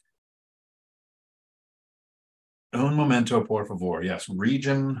 Un momento, por favor. Yes,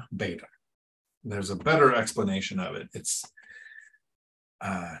 region beta. There's a better explanation of it. It's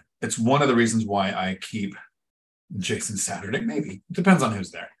one of the reasons why I keep Jason Saturday. Maybe it depends on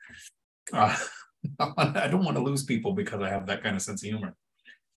who's there. I don't want to lose people because I have that kind of sense of humor.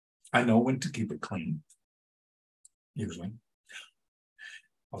 I know when to keep it clean, usually.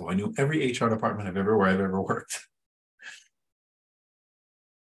 Although I knew every HR department I've ever worked.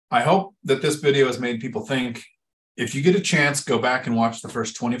 I hope that this video has made people think. If you get a chance, go back and watch the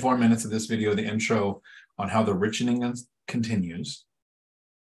first 24 minutes of this video, the intro on how the richening continues,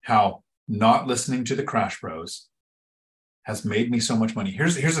 how not listening to the Crash Bros has made me so much money.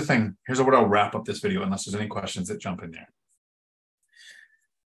 Here's the thing. Here's what I'll wrap up this video, unless there's any questions that jump in there.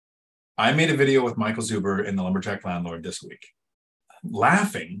 I made a video with Michael Zuber and the Lumberjack Landlord this week,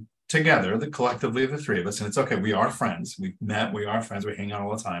 laughing together, collectively the three of us, and it's okay. We are friends. We've met. We are friends. We hang out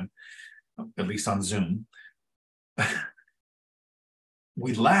all the time, at least on Zoom.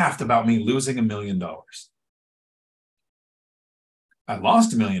 We laughed about me losing $1 million. I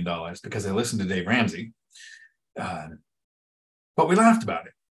lost $1 million because I listened to Dave Ramsey. But we laughed about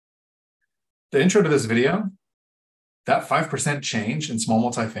it. The intro to this video, that 5% change in small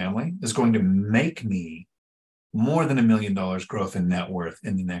multifamily is going to make me more than $1 million growth in net worth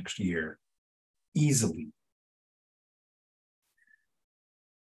in the next year, easily.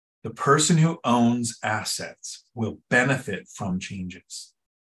 The person who owns assets will benefit from changes.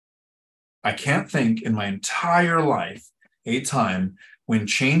 I can't think in my entire life a time when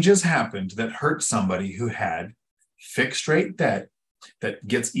changes happened that hurt somebody who had fixed rate debt that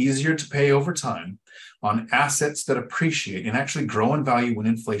gets easier to pay over time on assets that appreciate and actually grow in value when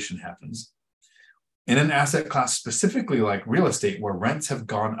inflation happens. In an asset class specifically like real estate, where rents have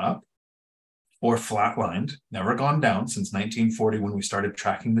gone up or flatlined, never gone down since 1940 when we started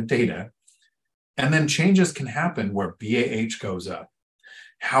tracking the data. And then changes can happen where BAH goes up.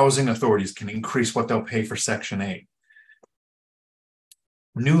 Housing authorities can increase what they'll pay for Section 8.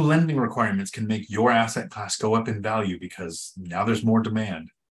 New lending requirements can make your asset class go up in value because now there's more demand.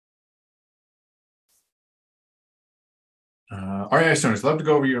 REI owners, love to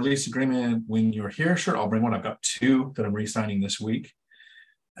go over your lease agreement when you're here. Sure, I'll bring one. I've got 2 that I'm re-signing this week.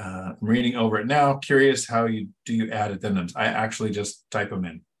 I'm reading over it now. Curious, how you add addendums? I actually just type them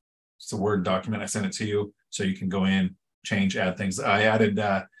in. It's a Word document. I send it to you so you can go in, change, add things. I added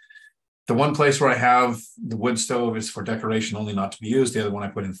the one place where I have the wood stove is for decoration only, not to be used. The other one I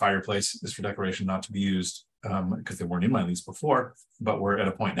put in fireplace is for decoration, not to be used, because they weren't in my lease before. But we're at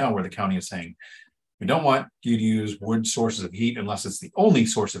a point now where the county is saying, we don't want you to use wood sources of heat unless it's the only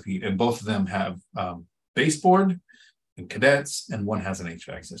source of heat. And both of them have baseboard and cadets, and one has an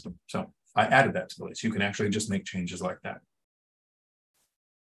HVAC system. So I added that to the list. You can actually just make changes like that.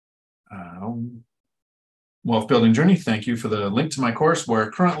 Wealth Building Journey, thank you for the link to my course, where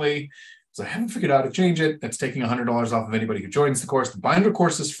currently, because I haven't figured out how to change it, it's taking $100 off of anybody who joins the course. The binder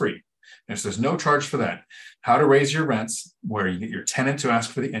course is free. There's no charge for that. How to raise your rents, where you get your tenant to ask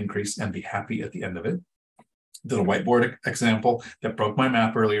for the increase and be happy at the end of it. Did a whiteboard example that broke my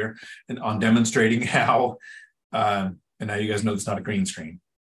map earlier, and on demonstrating how, and now you guys know it's not a green screen.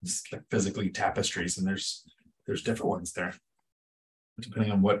 It's like physically tapestries, and there's different ones there,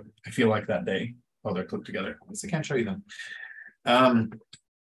 depending on what I feel like that day. Oh, they're clipped together. I guess I can't show you them.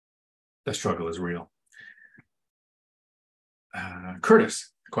 The struggle is real.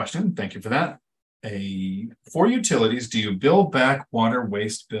 Curtis, question. Thank you for that. For utilities, do you bill back water,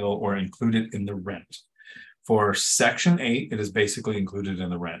 waste bill, or include it in the rent? For Section 8, it is basically included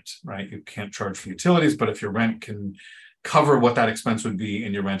in the rent, right? You can't charge for utilities, but if your rent can cover what that expense would be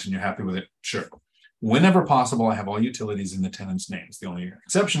in your rent and you're happy with it, sure. Whenever possible, I have all utilities in the tenants' names. The only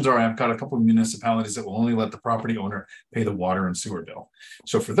exceptions are I've got a couple of municipalities that will only let the property owner pay the water and sewer bill.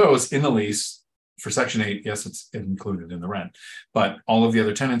 So for those in the lease, for Section 8, yes, it's included in the rent. But all of the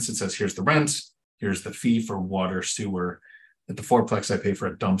other tenants, it says, here's the rent, here's the fee for water, sewer. At the fourplex, I pay for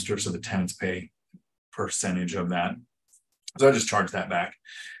a dumpster, so the tenants pay percentage of that. So I just charge that back.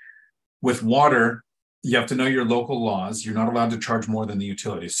 With water, you have to know your local laws. You're not allowed to charge more than the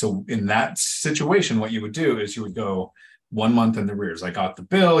utilities. So in that situation, what you would do is you would go 1 month in the arrears. I got the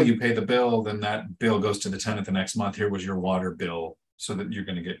bill, you pay the bill, then that bill goes to the tenant the next month. Here was your water bill, so that you're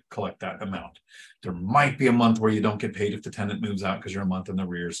going to collect that amount. There might be a month where you don't get paid if the tenant moves out because you're a month in the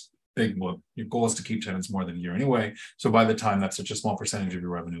arrears. Your goal is to keep tenants more than a year anyway. So by the time that's such a small percentage of your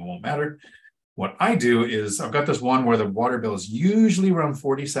revenue, it won't matter. What I do is I've got this one where the water bill is usually around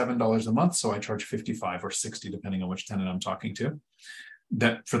 $47 a month. So I charge 55 or 60, depending on which tenant I'm talking to,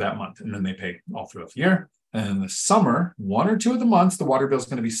 that for that month. And then they pay all throughout the year. And in the summer, 1 or 2 of the months, the water bill is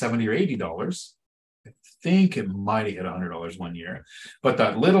going to be $70 or $80. I think it might have hit $100 one year, but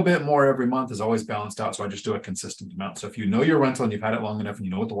that little bit more every month is always balanced out. So I just do a consistent amount. So if you know your rental and you've had it long enough and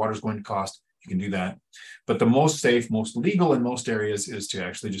you know what the water is going to cost, you can do that. But the most safe, most legal in most areas is to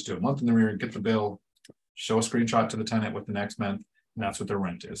actually just do a month in the rear, get the bill, show a screenshot to the tenant with the next month, and that's what their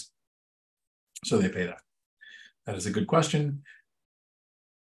rent is. So they pay that. That is a good question.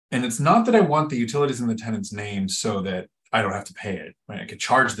 And it's not that I want the utilities in the tenant's name so that I don't have to pay it, right? I could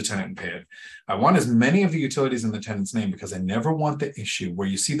charge the tenant and pay it. I want as many of the utilities in the tenant's name because I never want the issue where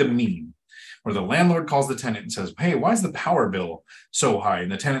you see the meme where the landlord calls the tenant and says, hey, why is the power bill so high?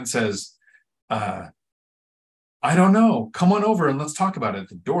 And the tenant says, I don't know. Come on over and let's talk about it.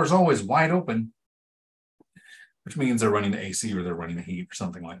 The door's always wide open, which means they're running the AC or they're running the heat or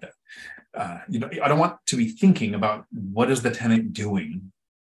something like that. I don't want to be thinking about what is the tenant doing,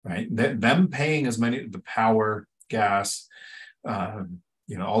 right? Them paying as many, the power, gas,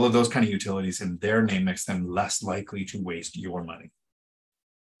 all of those kind of utilities in their name makes them less likely to waste your money.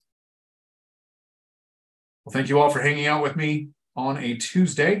 Well, thank you all for hanging out with me on a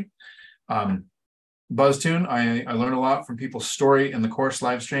Tuesday. BuzzTune, I learned a lot from people's story in the course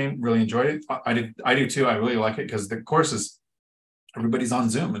live stream. Really enjoyed it. I do too. I really like it because the course is, everybody's on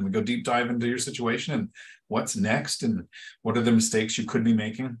Zoom and we go deep dive into your situation and what's next and what are the mistakes you could be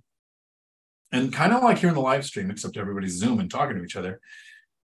making. And kind of like here in the live stream, except everybody's Zoom and talking to each other,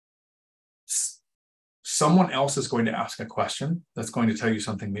 someone else is going to ask a question that's going to tell you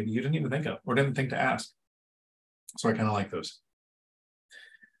something maybe you didn't even think of or didn't think to ask. So I kind of like those.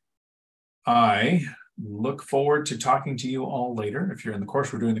 I look forward to talking to you all later. If you're in the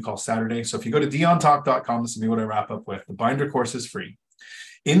course, we're doing the call Saturday. So if you go to DionTalk.com, this will be what I wrap up with. The binder course is free.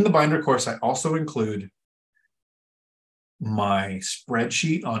 In the binder course, I also include my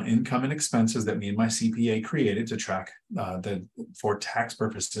spreadsheet on income and expenses that me and my CPA created to track for tax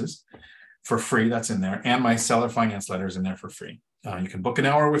purposes for free. That's in there. And my seller finance letter is in there for free. You can book an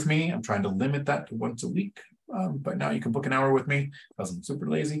hour with me. I'm trying to limit that to once a week. But now you can book an hour with me because I'm super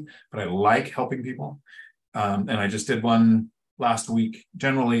lazy, but I like helping people. And I just did one last week.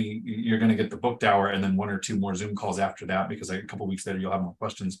 Generally, you're going to get the booked hour and then 1 or 2 more Zoom calls after that because a couple of weeks later, you'll have more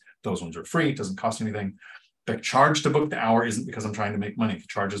questions. Those ones are free. It doesn't cost anything. The charge to book the hour isn't because I'm trying to make money. The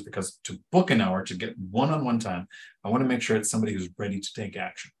charge is because to book an hour, to get one-on-one time, I want to make sure it's somebody who's ready to take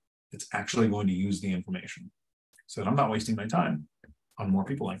action. It's actually going to use the information. So that I'm not wasting my time on more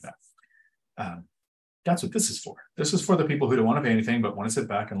people like that. That's what this is for. This is for the people who don't want to pay anything, but want to sit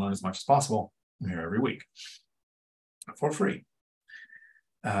back and learn as much as possible. I'm here every week for free.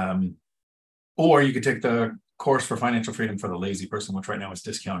 Or you could take the course for financial freedom for the lazy person, which right now is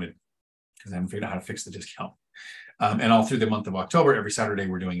discounted because I haven't figured out how to fix the discount. And all through the month of October, every Saturday,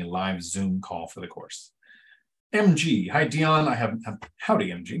 we're doing a live Zoom call for the course. MG, hi Dion.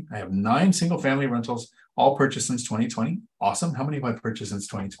 Howdy MG. I have 9 single family rentals, all purchased since 2020. Awesome. How many have I purchased since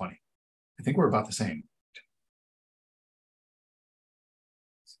 2020? I think we're about the same.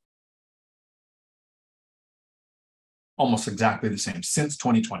 Almost exactly the same since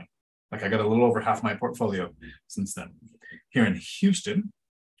 2020. Like I got a little over half my portfolio since then. Here in Houston,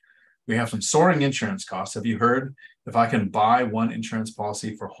 we have some soaring insurance costs. Have you heard if I can buy one insurance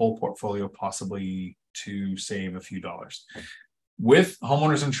policy for whole portfolio, possibly to save a few dollars? With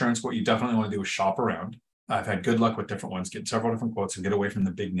homeowners insurance, what you definitely want to do is shop around. I've had good luck with different ones, get several different quotes and get away from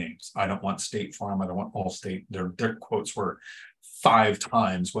the big names. I don't want State Farm. I don't want Allstate. Their quotes were 5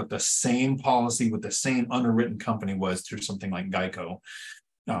 times what the same policy with the same underwritten company was through something like Geico.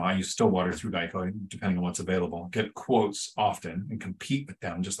 I use Stillwater through Geico, depending on what's available. Get quotes often and compete with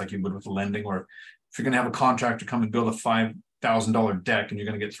them, just like you would with lending. Or if you're going to have a contractor come and build a $5,000 deck and you're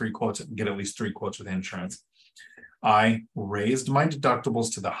going to get 3 quotes, get at least 3 quotes with insurance. I raised my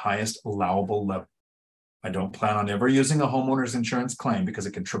deductibles to the highest allowable level. I don't plan on ever using a homeowner's insurance claim because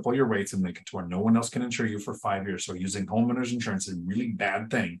it can triple your rates and make it to where no one else can insure you for 5 years. So using homeowner's insurance is a really bad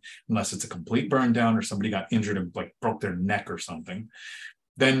thing unless it's a complete burn down or somebody got injured and like broke their neck or something.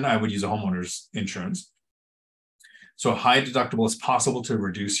 Then I would use a homeowner's insurance. So a high deductible is possible to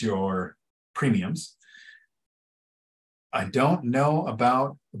reduce your premiums. I don't know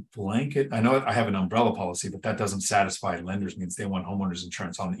about the blanket. I know I have an umbrella policy, but that doesn't satisfy lenders. Means they want homeowners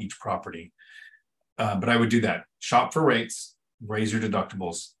insurance on each property. But I would do that. Shop for rates, raise your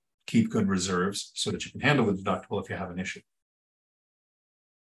deductibles, keep good reserves so that you can handle the deductible if you have an issue.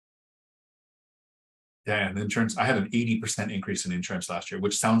 Yeah, and insurance, I had an 80% increase in insurance last year,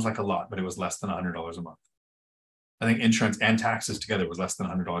 which sounds like a lot, but it was less than $100 a month. I think insurance and taxes together was less than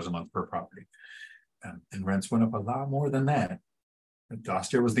 $100 a month per property. And rents went up a lot more than that.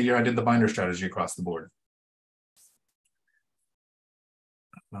 Last year was the year I did the binder strategy across the board.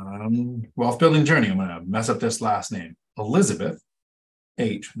 Wealth building journey. I'm going to mess up this last name. Elizabeth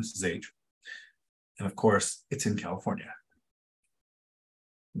H. Mrs. H. And of course, it's in California.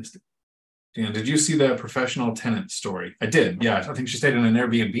 Missed it. Dan, did you see the professional tenant story? I did. Yeah, I think she stayed in an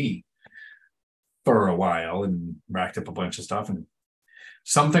Airbnb for a while and racked up a bunch of stuff. And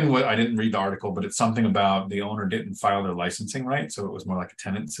something, I didn't read the article, but it's something about the owner didn't file their licensing right. So it was more like a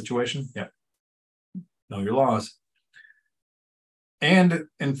tenant situation. Yep. Know your laws. And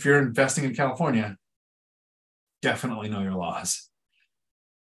if you're investing in California, definitely know your laws.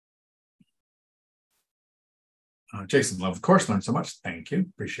 Jason, love the course, learned so much. Thank you.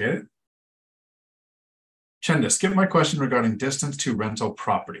 Appreciate it. Chenda, skip my question regarding distance to rental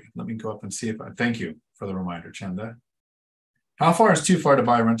property. Let me go up and see if thank you for the reminder, Chenda. How far is too far to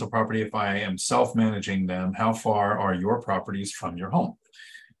buy a rental property if I am self-managing them? How far are your properties from your home?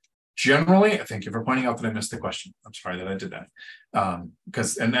 Generally, thank you for pointing out that I missed the question. I'm sorry that I did that.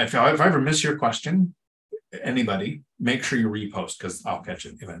 If I ever miss your question, anybody, make sure you repost because I'll catch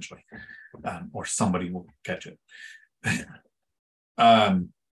it eventually. Or somebody will catch it.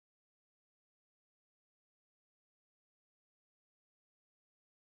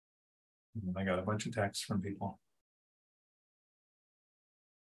 I got a bunch of texts from people.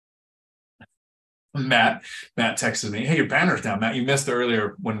 Matt texted me, hey, your banner's down. Matt, you missed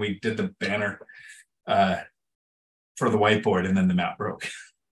earlier when we did the banner for the whiteboard and then the map broke.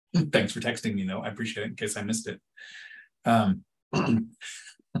 Thanks for texting me, though. I appreciate it in case I missed it.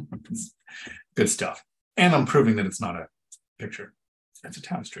 Good stuff. And I'm proving that it's not a picture. It's a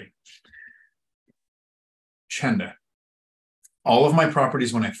tapestry. Chenda. All of my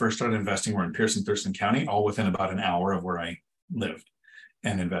properties when I first started investing were in Pierce and Thurston County, all within about an hour of where I lived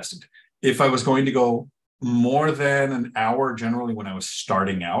and invested. If I was going to go more than an hour, generally when I was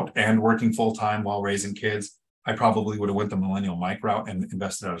starting out and working full-time while raising kids, I probably would have went the millennial Mike route and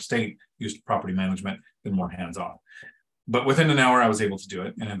invested out of state, used property management, been more hands-on. But within an hour, I was able to do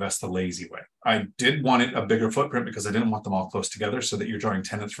it and invest the lazy way. I did want it a bigger footprint because I didn't want them all close together so that you're drawing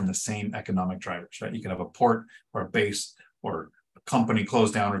tenants from the same economic drivers, right? You can have a port or a base or a company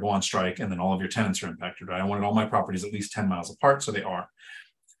close down or go on strike, and then all of your tenants are impacted, right? I wanted all my properties at least 10 miles apart, so they are.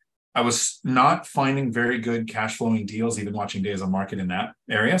 I was not finding very good cash flowing deals, even watching days on market in that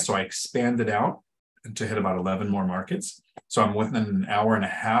area. So I expanded out to hit about 11 more markets. So I'm within an hour and a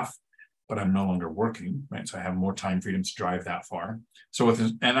half but I'm no longer working, right? So I have more time freedom to drive that far. So with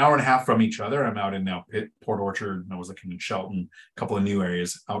an hour and a half from each other, I'm out in now Pitt, Port Orchard, and I was looking in Shelton, a couple of new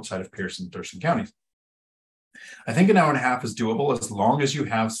areas outside of Pierce and Thurston counties. I think an hour and a half is doable as long as you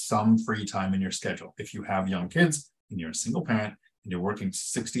have some free time in your schedule. If you have young kids and you're a single parent and you're working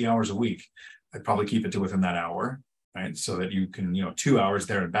 60 hours a week, I'd probably keep it to within that hour, right? So that you can, 2 hours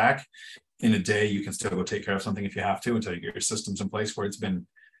there and back in a day, you can still go take care of something if you have to until you get your systems in place where it's been,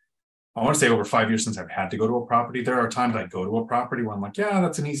 I want to say over 5 years since I've had to go to a property. There are times I go to a property where I'm like, yeah,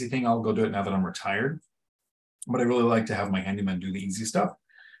 that's an easy thing. I'll go do it now that I'm retired. But I really like to have my handyman do the easy stuff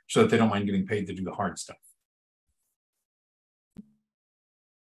so that they don't mind getting paid to do the hard stuff.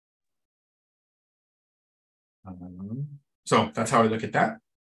 So that's how I look at that,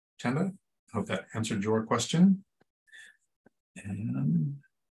 Chandler. I hope that answered your question. And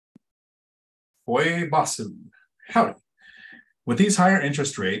Boy Basu, howdy. With these higher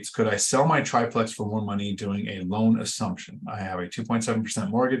interest rates, could I sell my triplex for more money doing a loan assumption? I have a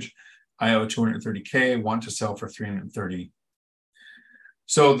 2.7% mortgage. I owe $230K, want to sell for $330.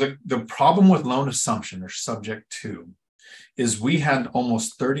 So the problem with loan assumption or subject to is we had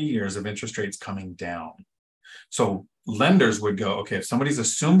almost 30 years of interest rates coming down. So lenders would go, okay, if somebody's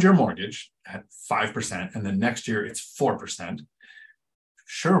assumed your mortgage at 5% and then next year it's 4%,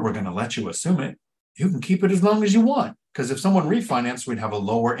 sure, we're going to let you assume it. You can keep it as long as you want. Because if someone refinanced, we'd have a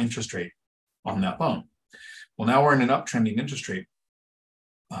lower interest rate on that loan. Well, now we're in an uptrending interest rate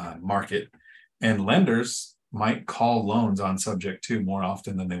market, and lenders might call loans on subject to more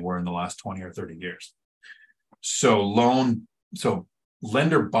often than they were in the last 20 or 30 years. So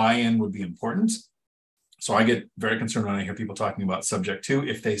lender buy-in would be important. So I get very concerned when I hear people talking about subject to.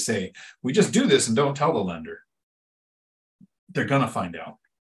 If they say, we just do this and don't tell the lender, they're going to find out.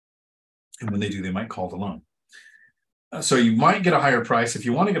 And when they do, they might call the loan. So you might get a higher price. If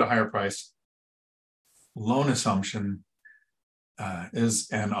you want to get a higher price, loan assumption is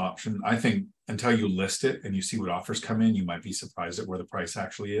an option. I think until you list it and you see what offers come in, you might be surprised at where the price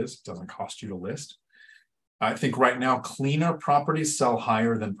actually is. It doesn't cost you to list. I think right now, cleaner properties sell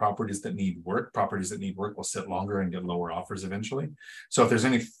higher than properties that need work. Properties that need work will sit longer and get lower offers eventually. So if there's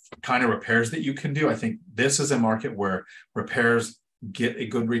any kind of repairs that you can do, I think this is a market where repairs get a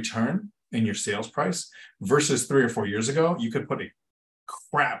good return in your sales price versus 3 or 4 years ago. You could put a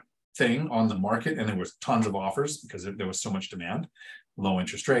crap thing on the market and there was tons of offers because there was so much demand, low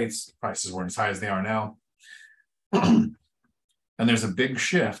interest rates, prices weren't as high as they are now. And there's a big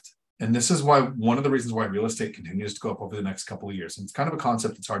shift. And this is why one of the reasons why real estate continues to go up over the next couple of years. And it's kind of a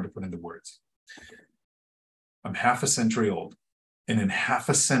concept that's hard to put into words. I'm half a century old. And in half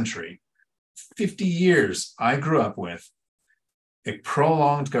a century, 50 years, I grew up with a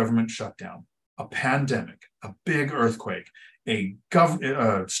prolonged government shutdown, a pandemic, a big earthquake, a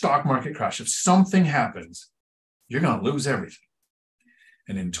stock market crash. If something happens, you're going to lose everything.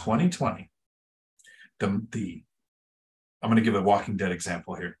 And in 2020, I'm going to give a Walking Dead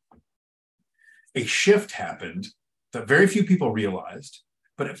example here. A shift happened that very few people realized,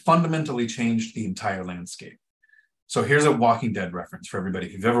 but it fundamentally changed the entire landscape. So here's a Walking Dead reference for everybody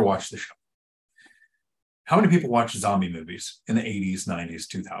if you've ever watched the show. How many people watch zombie movies in the 80s, 90s,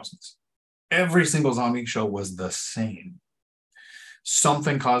 2000s? Every single zombie show was the same.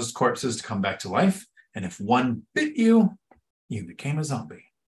 Something caused corpses to come back to life, and if one bit you, you became a zombie.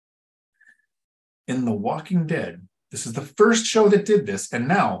 In The Walking Dead, this is the first show that did this, and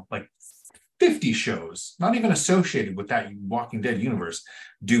now, like 50 shows, not even associated with that Walking Dead universe,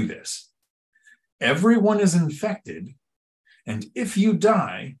 do this. Everyone is infected, and if you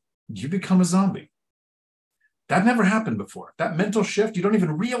die, you become a zombie. That never happened before. That mental shift, you don't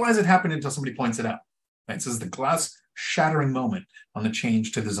even realize it happened until somebody points it out. Right? This is the glass shattering moment on the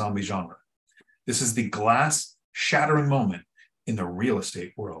change to the zombie genre. This is the glass shattering moment in the real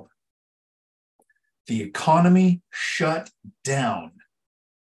estate world. The economy shut down.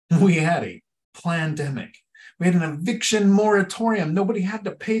 We had a pandemic. We had an eviction moratorium. Nobody had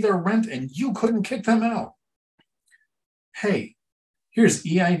to pay their rent and you couldn't kick them out. Hey, here's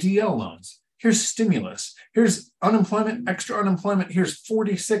EIDL loans. Here's stimulus. Here's unemployment, extra unemployment. Here's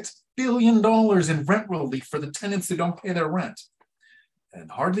 $46 billion in rent relief for the tenants who don't pay their rent.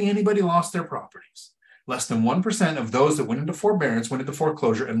 And hardly anybody lost their properties. Less than 1% of those that went into forbearance went into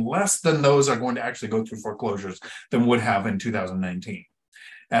foreclosure, and less than those are going to actually go through foreclosures than would have in 2019.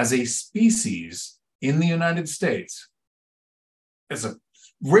 As a species in the United States, as a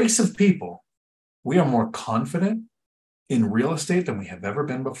race of people, we are more confident in real estate than we have ever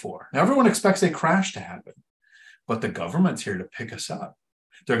been before. Now, everyone expects a crash to happen, but the government's here to pick us up.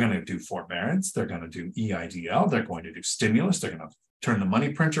 They're going to do forbearance. They're going to do EIDL. They're going to do stimulus. They're going to turn the money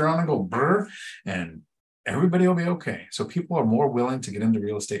printer on and go brr, and everybody will be okay. So people are more willing to get into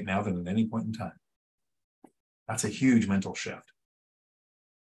real estate now than at any point in time. That's a huge mental shift.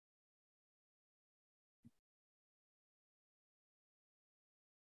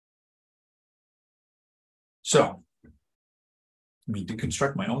 So let me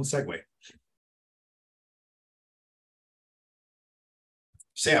deconstruct my own segue.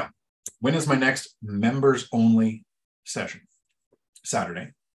 So yeah, when is my next members only session?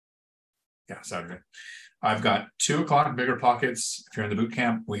 Saturday. Yeah, Saturday. I've got 2 o'clock BiggerPockets. If you're in the boot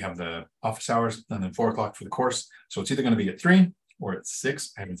camp, we have the office hours, and then 4 o'clock for the course. So it's either going to be at 3 or at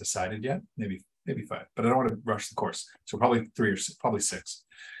 6. I haven't decided yet. Maybe 5, but I don't want to rush the course. So probably 3 or probably 6.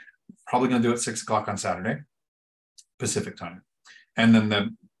 Probably going to do it 6 o'clock on Saturday, Pacific time. And then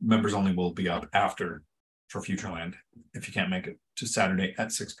the members only will be up after for Futureland if you can't make it to Saturday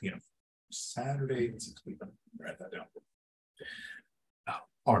at 6 p.m. Saturday at 6 p.m. Write that down. Oh,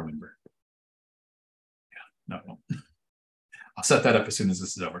 I'll remember. No. I'll set that up as soon as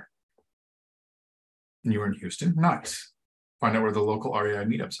this is over. And you were in Houston? Nice. Find out where the local REI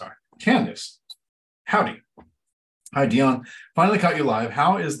meetups are. Candace, howdy. Hi, Dion. Finally caught you live.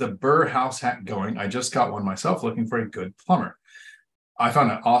 How is the Burr house hack going? I just got one myself looking for a good plumber. I found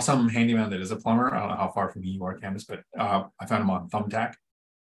an awesome handyman that is a plumber. I don't know how far from you are, Candace, but I found him on Thumbtack.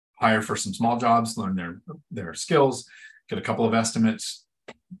 Hire for some small jobs, learn their skills, get a couple of estimates.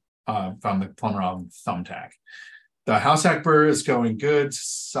 Found the plumber on Thumbtack. The house hack Burr is going good.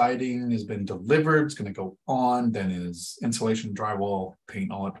 Siding has been delivered. It's going to go on. Then is insulation, drywall,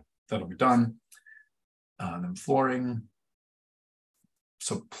 paint, all that'll be done. Then flooring.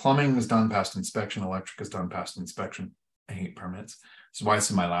 So plumbing is done past inspection. Electric is done past inspection. I hate permits. That's why it's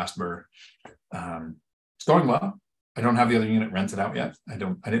in my last Burr. It's going well. I don't have the other unit rented out yet. I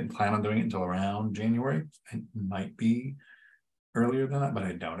didn't plan on doing it until around January. It might be earlier than that, but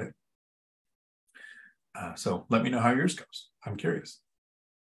I doubt it. So let me know how yours goes. I'm curious.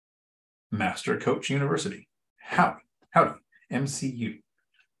 Master Coach University. Howdy, MCU.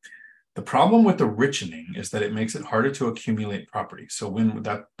 The problem with the richening is that it makes it harder to accumulate property. So when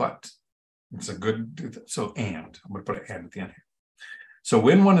that, but it's a good, so and, I'm going to put an and at the end here. So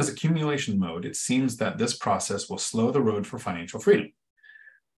when one is accumulation mode, it seems that this process will slow the road for financial freedom.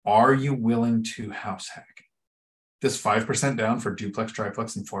 Are you willing to house hack? This 5% down for duplex,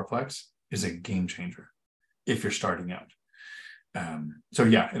 triplex, and fourplex is a game changer if you're starting out. So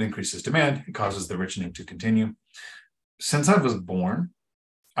yeah, it increases demand. It causes the richening to continue. Since I was born,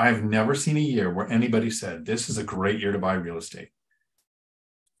 I've never seen a year where anybody said, this is a great year to buy real estate.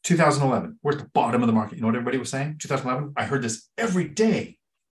 2011, we're at the bottom of the market. You know what everybody was saying? 2011, I heard this every day.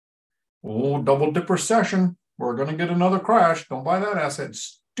 Oh, double dip recession. We're going to get another crash. Don't buy that asset.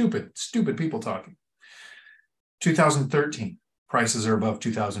 Stupid people talking. 2013, prices are above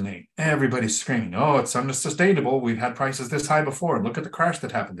 2008. Everybody's screaming, oh, it's unsustainable. We've had prices this high before. And look at the crash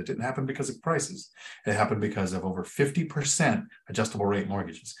that happened. It didn't happen because of prices. It happened because of over 50% adjustable rate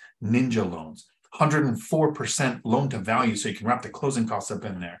mortgages, ninja loans, 104% loan to value, so you can wrap the closing costs up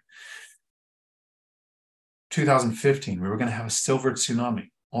in there. 2015, we were going to have a silver tsunami.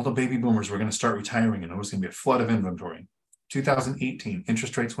 All the baby boomers were going to start retiring, and it was going to be a flood of inventory. 2018,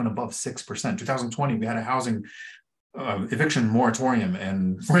 interest rates went above 6%. 2020, we had a housing eviction moratorium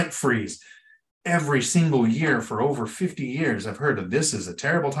and rent freeze. Every single year for over 50 years, I've heard of this is a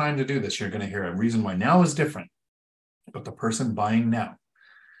terrible time to do this. You're going to hear a reason why now is different. But the person buying now.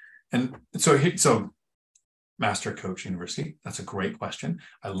 And so Master Coach University, that's a great question.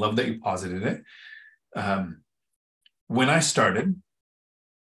 I love that you posited it. When I started,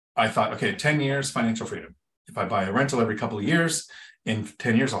 I thought, okay, 10 years, financial freedom. If I buy a rental every couple of years, in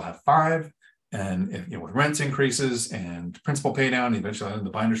 10 years, I'll have 5. And if, with rents increases and principal pay down, eventually in the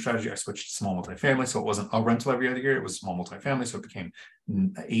binder strategy, I switched to small multifamily. So it wasn't a rental every other year. It was small multifamily. So it became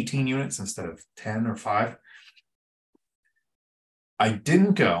 18 units instead of 10 or 5. I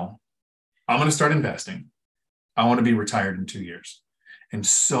didn't go, I'm going to start investing. I want to be retired in 2 years. And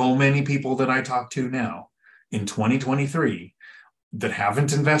so many people that I talk to now in 2023 that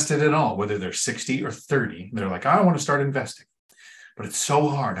haven't invested at all, whether they're 60 or 30, they're like, I want to start investing. But it's so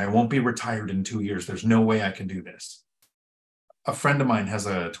hard. I won't be retired in 2 years. There's no way I can do this. A friend of mine has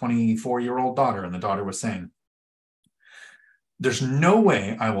a 24-year-old daughter, and the daughter was saying, there's no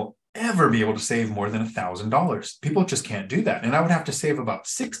way I will ever be able to save more than $1,000. People just can't do that. And I would have to save about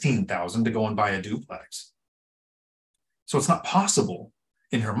 $16,000 to go and buy a duplex. So it's not possible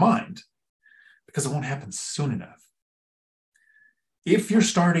in her mind because it won't happen soon enough. If you're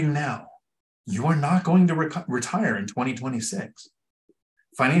starting now, you are not going to retire in 2026.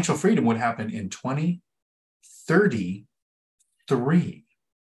 Financial freedom would happen in 2033. 3.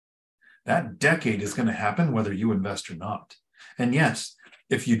 That decade is going to happen whether you invest or not. And yes,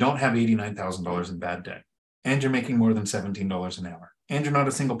 if you don't have $89,000 in bad debt, and you're making more than $17 an hour, and you're not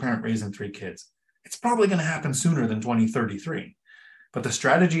a single parent raising 3 kids, it's probably going to happen sooner than 2033. But the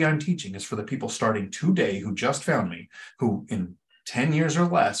strategy I'm teaching is for the people starting today who just found me, who in 10 years or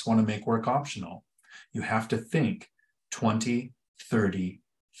less want to make work optional. You have to think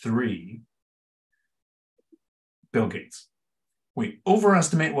 2033 Bill Gates. We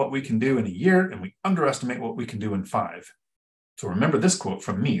overestimate what we can do in a year, and we underestimate what we can do in 5. So remember this quote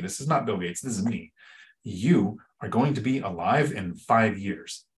from me. This is not Bill Gates. This is me. You are going to be alive in 5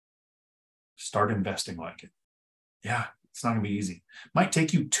 years. Start investing like it. Yeah, it's not going to be easy. Might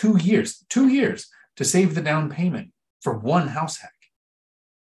take you 2 years to save the down payment for one house hack,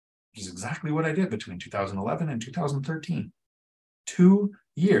 which is exactly what I did between 2011 and 2013. 2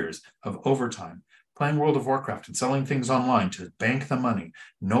 years of overtime, playing World of Warcraft and selling things online to bank the money,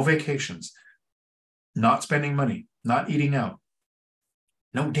 no vacations, not spending money, not eating out,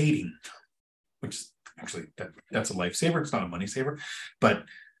 no dating, which actually that's a lifesaver. It's not a money saver, but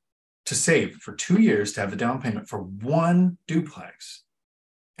to save for 2 years to have the down payment for one duplex,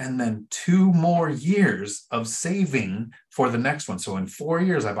 and then 2 more years of saving for the next one. So in 4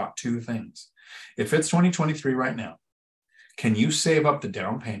 years, I bought 2 things. If it's 2023 right now, can you save up the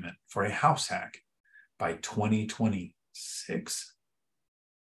down payment for a house hack by 2026?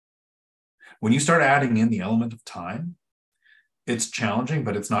 When you start adding in the element of time, it's challenging,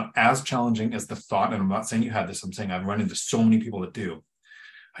 but it's not as challenging as the thought. And I'm not saying you had this. I'm saying I've run into so many people that do.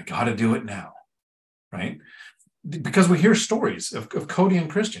 I got to do it now, right? Because we hear stories of Cody and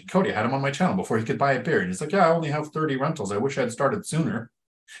Christian. Cody, I had him on my channel before he could buy a beer. And he's like, yeah, I only have 30 rentals. I wish I'd started sooner.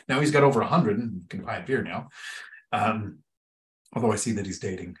 Now he's got over 100 and can buy a beer now. Although I see that he's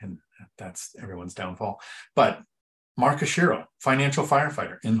dating, and that's everyone's downfall. But Mark Ashiro, financial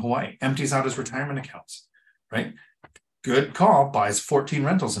firefighter in Hawaii, empties out his retirement accounts, right? Good call, buys 14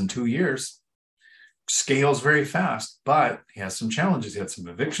 rentals in 2 years, scales very fast, but he has some challenges. He had some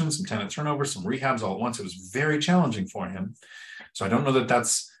evictions, some tenant turnover, some rehabs all at once. It was very challenging for him. So I don't know that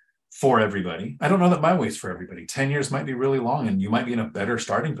that's for everybody. I don't know that my way is for everybody. 10 years might be really long, and you might be in a better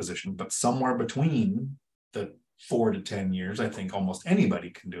starting position, but somewhere between the 4 to 10 years, I think almost anybody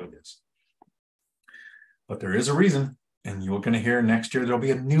can do this. But there is a reason, and you're going to hear next year, there'll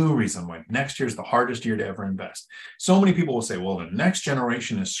be a new reason why next year is the hardest year to ever invest. So many people will say, well, the next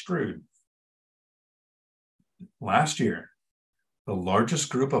generation is screwed. Last year, the largest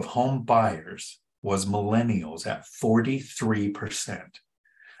group of home buyers was millennials at 43%,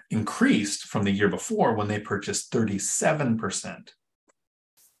 increased from the year before when they purchased 37%.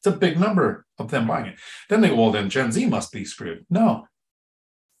 It's a big number of them buying it. Then they go, well, then Gen Z must be screwed. No.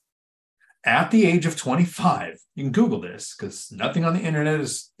 At the age of 25, you can Google this because nothing on the internet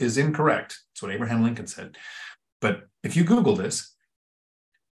is incorrect. That's what Abraham Lincoln said. But if you Google this,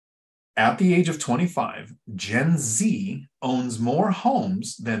 at the age of 25, Gen Z owns more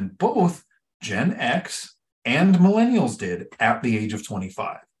homes than both Gen X and millennials did at the age of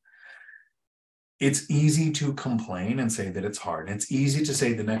 25. It's easy to complain and say that it's hard. It's easy to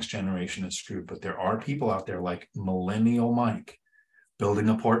say the next generation is screwed, but there are people out there like Millennial Mike building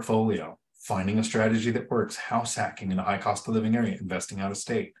a portfolio, finding a strategy that works, house hacking in a high cost of living area, investing out of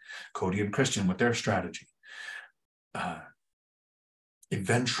state, Cody and Christian with their strategy.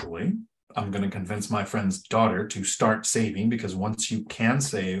 Eventually, I'm going to convince my friend's daughter to start saving, because once you can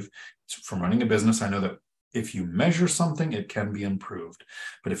save from running a business, I know that if you measure something, it can be improved.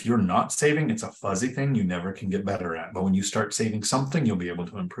 But if you're not saving, it's a fuzzy thing you never can get better at. But when you start saving something, you'll be able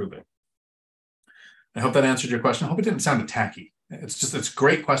to improve it. I hope that answered your question. I hope it didn't sound tacky. It's a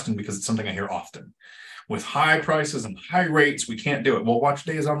great question because it's something I hear often. With high prices and high rates, we can't do it. Well, watch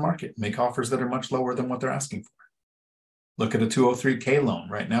days on market. Make offers that are much lower than what they're asking for. Look at a 203K loan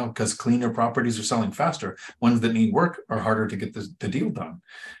right now, because cleaner properties are selling faster. Ones that need work are harder to get the deal done.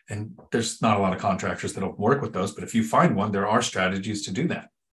 And there's not a lot of contractors that'll work with those, but if you find one, there are strategies to do that.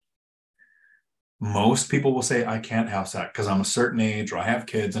 Most people will say, I can't house hack because I'm a certain age or I have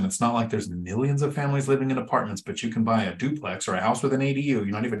kids, and it's not like there's millions of families living in apartments, but you can buy a duplex or a house with an ADU you're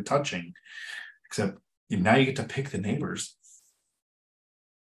not even touching, except now you get to pick the neighbors.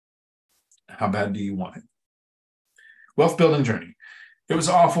 How bad do you want it? Wealth building journey. It was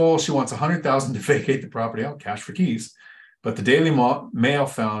awful. She wants $100,000 to vacate the property out, cash for keys. But the Daily Mail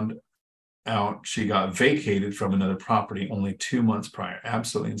found out she got vacated from another property only 2 months prior.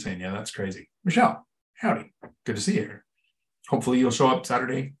 Absolutely insane. Yeah, that's crazy. Michelle, howdy. Good to see you here. Hopefully you'll show up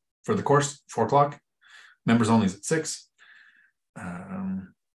Saturday for the course, 4 o'clock. Members only is at 6.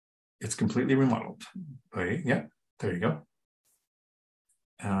 It's completely remodeled. Okay, yeah, there you go.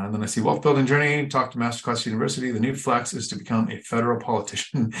 And then I see wealth building journey, talk to Masterclass University. The new flex is to become a federal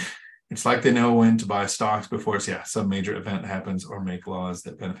politician. It's like they know when to buy stocks before some major event happens or make laws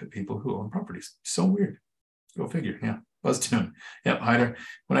that benefit people who own properties. So weird. Go figure. Yeah. BuzzTune. Yep. Hyder.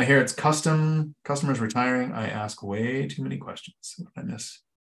 When I hear it's customers retiring, I ask way too many questions. What did I miss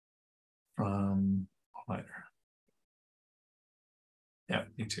from Hyder? Yeah.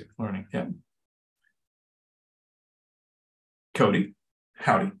 Me too. Learning. Yep. Cody.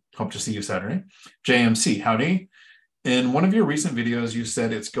 Howdy. Hope to see you Saturday. JMC. Howdy. In one of your recent videos, you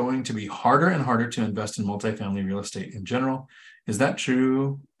said it's going to be harder and harder to invest in multifamily real estate in general. Is that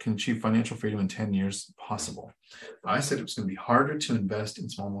true? Can achieve financial freedom in 10 years possible? I said it was going to be harder to invest in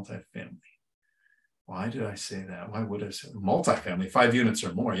small multifamily. Why did I say that? Why would I say multifamily? 5 units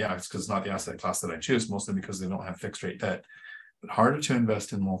or more. Yeah, it's because it's not the asset class that I choose, mostly because they don't have fixed rate debt. But harder to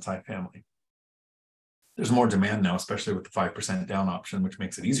invest in multifamily. There's more demand now, especially with the 5% down option, which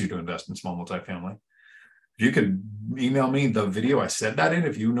makes it easier to invest in small multifamily. If you could email me the video I said that in,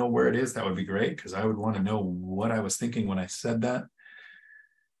 if you know where it is, that would be great, because I would want to know what I was thinking when I said that.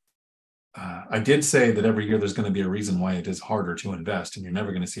 I did say that every year there's going to be a reason why it is harder to invest, and you're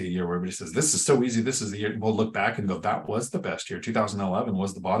never going to see a year where everybody says, this is so easy, this is the year. We'll look back and go, that was the best year. 2011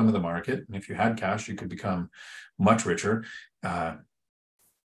 was the bottom of the market, and if you had cash, you could become much richer.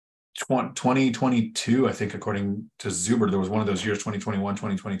 2022, I think, according to Zuber, there was one of those years, 2021,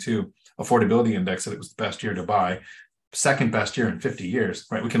 2022, affordability index, that it was the best year to buy, second best year in 50 years,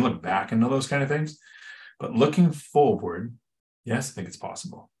 right? We can look back and know those kind of things, but looking forward, yes, I think it's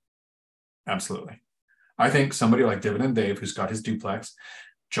possible. Absolutely. I think somebody like Dividend Dave, who's got his duplex,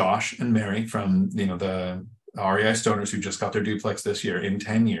 Josh and Mary from, the REI Stoners who just got their duplex this year, in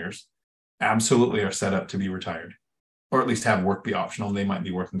 10 years, absolutely are set up to be retired, or at least have work be optional. They might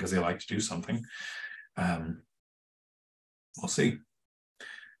be working because they like to do something. We'll see.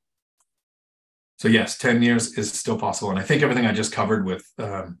 So yes, 10 years is still possible. And I think everything I just covered with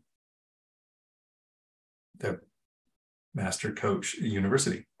the Master Coach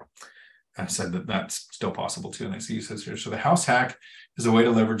University, I said that that's still possible too. And I see you says here, so the house hack is a way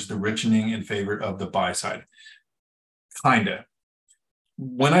to leverage the richening in favor of the buy side. Kinda.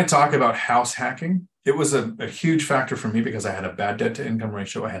 When I talk about house hacking, it was a huge factor for me because I had a bad debt to income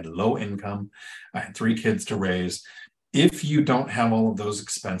ratio. I had low income. I had 3 kids to raise. If you don't have all of those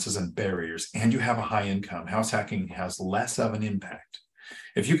expenses and barriers and you have a high income, house hacking has less of an impact.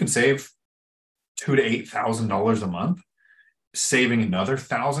 If you can save $2,000 to $8,000 a month, saving another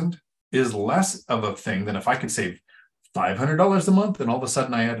 $1,000 is less of a thing than if I could save $500 a month and all of a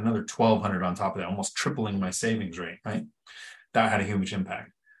sudden I had another $1,200 on top of that, almost tripling my savings rate, right? That had a huge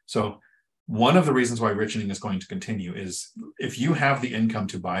impact. So one of the reasons why richening is going to continue is if you have the income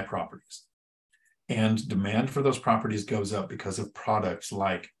to buy properties and demand for those properties goes up because of products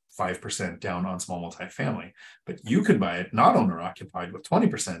like 5% down on small multifamily, but you could buy it not owner occupied with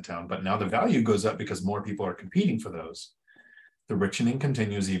 20% down, but now the value goes up because more people are competing for those. The richening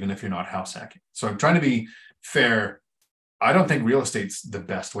continues even if you're not house hacking. So I'm trying to be fair. I don't think real estate's the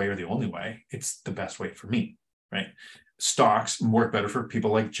best way or the only way. It's the best way for me, right? Stocks work better for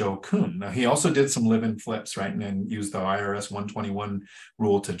people like Joe Kuhn. Now, he also did some live-in flips, right? And then used the IRS 121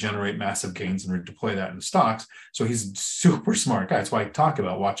 rule to generate massive gains and redeploy that in stocks. So he's a super smart guy. That's why I talk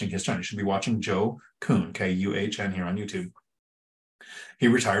about watching his channel. You should be watching Joe Kuhn, Kuhn, here on YouTube. He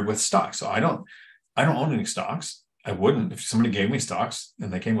retired with stocks. So I don't own any stocks. I wouldn't. If somebody gave me stocks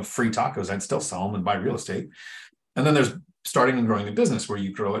and they came with free tacos, I'd still sell them and buy real estate. And then there's starting and growing a business where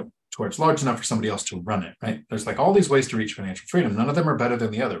you grow it to where it's large enough for somebody else to run it, right? There's like all these ways to reach financial freedom. None of them are better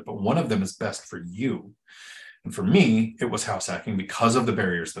than the other, but one of them is best for you. And for me, it was house hacking because of the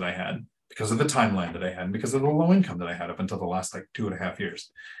barriers that I had, because of the timeline that I had, and because of the low income that I had up until the last 2.5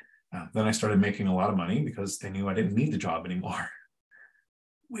 years. Then I started making a lot of money because they knew I didn't need the job anymore.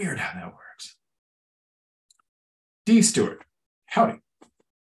 Weird how that works. D. Stewart, howdy.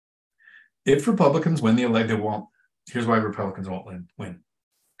 If Republicans win the election, they won't. Here's why Republicans won't win.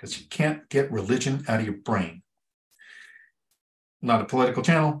 Because you can't get religion out of your brain. Not a political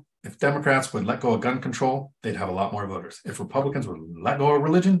channel. If Democrats would let go of gun control, they'd have a lot more voters. If Republicans would let go of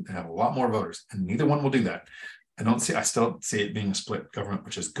religion, they'd have a lot more voters. And neither one will do that. I still see it being a split government,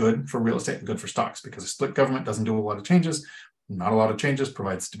 which is good for real estate and good for stocks, because a split government doesn't do a lot of changes. Not a lot of changes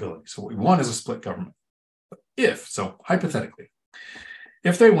provides stability. So what we want is a split government. So hypothetically,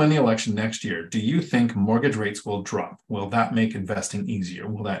 if they win the election next year, do you think mortgage rates will drop? Will that make investing easier?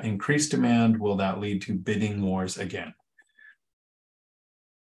 Will that increase demand? Will that lead to bidding wars again?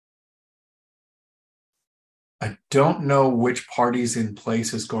 I don't know which party's in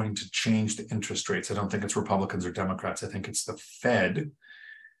place is going to change the interest rates. I don't think it's Republicans or Democrats. I think it's the Fed.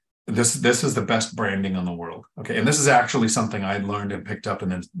 This is the best branding in the world. Okay. And this is actually something I learned and picked up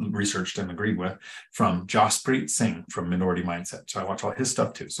and then researched and agreed with from Jaspreet Singh from Minority Mindset. So I watch all his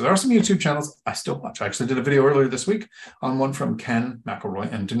stuff too. So there are some YouTube channels I still watch. I actually did a video earlier this week on one from Ken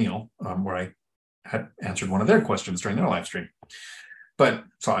McElroy and Daniil, where I had answered one of their questions during their live stream. But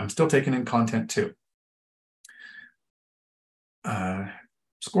so I'm still taking in content too.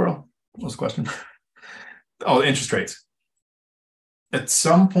 Squirrel, what was the question? Oh, interest rates. At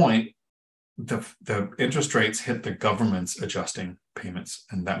some point, the interest rates hit the government's adjusting payments,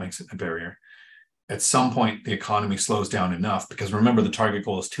 and that makes it a barrier. At some point, the economy slows down enough, because remember, the target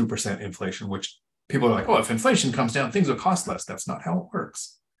goal is 2% inflation, which people are like, oh, if inflation comes down, things will cost less. That's not how it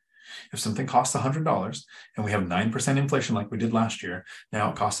works. If something costs $100 and we have 9% inflation like we did last year, now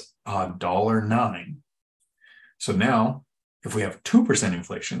it costs $1.09. So now, if we have 2%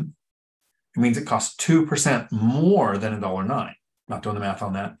 inflation, it means it costs 2% more than $1.09. Not doing the math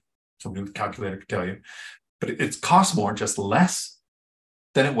on that. Somebody with a calculator could tell you. But it costs more, just less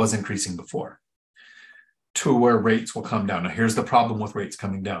than it was increasing before, to where rates will come down. Now, here's the problem with rates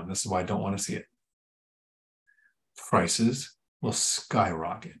coming down. This is why I don't want to see it. Prices will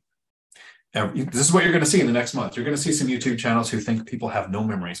skyrocket. This is what you're going to see in the next month. You're going to see some YouTube channels who think people have no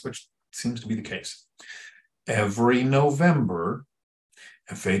memories, which seems to be the case. Every November,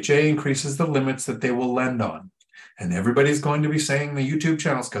 FHA increases the limits that they will lend on. And everybody's going to be saying the YouTube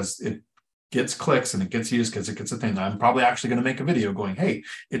channels, because it gets clicks and it gets used because it gets a thing. I'm probably actually going to make a video going, hey,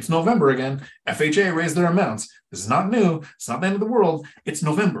 it's November again. FHA raised their amounts. This is not new. It's not the end of the world. It's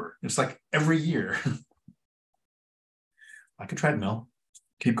November. It's like every year. Like a treadmill.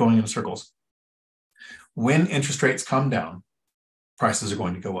 Keep going in circles. When interest rates come down, prices are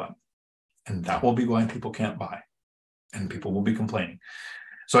going to go up. And that will be why people can't buy. And people will be complaining.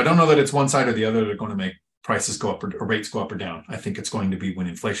 So I don't know that it's one side or the other that are going to make prices go up or rates go up or down. I think it's going to be when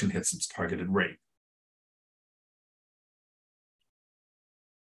inflation hits its targeted rate.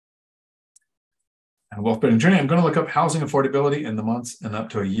 And wealth building journey, I'm going to look up housing affordability in the months and up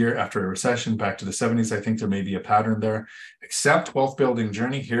to a year after a recession back to the 70s. I think there may be a pattern there. Except wealth building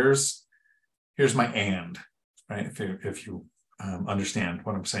journey, here's my and, right? If you understand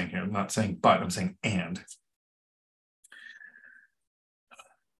what I'm saying here. I'm not saying but, I'm saying and.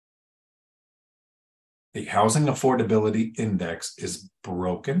 The housing affordability index is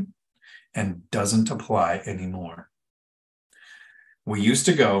broken and doesn't apply anymore. We used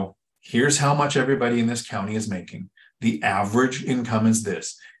to go, here's how much everybody in this county is making. The average income is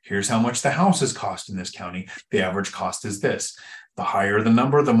this. Here's how much the houses cost in this county. The average cost is this. The higher the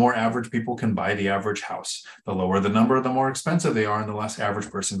number, the more average people can buy the average house. The lower the number, the more expensive they are, and the less average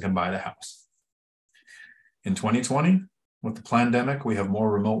person can buy the house. In 2020, with the pandemic, we have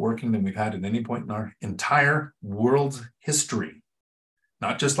more remote working than we've had at any point in our entire world's history.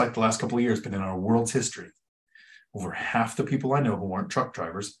 Not just like the last couple of years, but in our world's history. Over half the people I know who aren't truck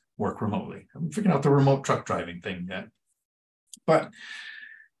drivers work remotely. I haven't figured out the remote truck driving thing yet. But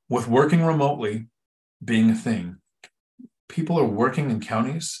with working remotely being a thing, people are working in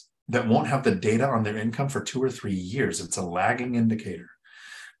counties that won't have the data on their income for 2 or 3 years. It's a lagging indicator.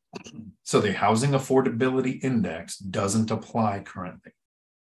 So the housing affordability index doesn't apply currently.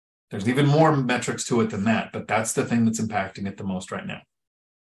 There's even more metrics to it than that, but that's the thing that's impacting it the most right now.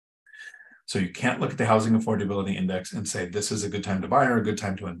 So you can't look at the housing affordability index and say, this is a good time to buy or a good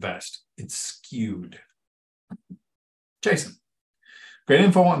time to invest. It's skewed. Jason, great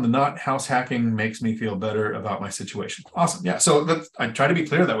info on the not house hacking makes me feel better about my situation. Awesome. Yeah. So I try to be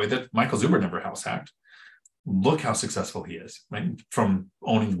clear that way, that Michael Zuber never house hacked. Look how successful he is, right? From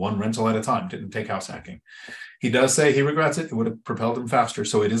owning one rental at a time, didn't take house hacking. He does say he regrets it. It would have propelled him faster.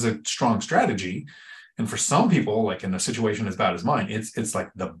 So it is a strong strategy. And for some people, like in a situation as bad as mine, it's like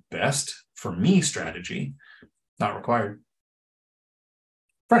the best for me strategy, not required.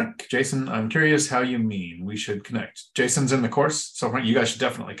 Frank, Jason, I'm curious how you mean we should connect. Jason's in the course, so Frank, you guys should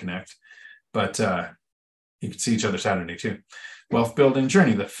definitely connect. But you can see each other Saturday too. Wealth building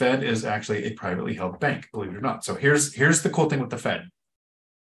journey. The Fed is actually a privately held bank, believe it or not. So here's the cool thing with the Fed.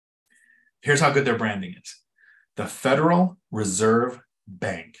 Here's how good their branding is. The Federal Reserve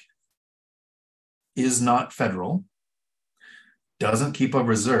Bank is not federal, doesn't keep a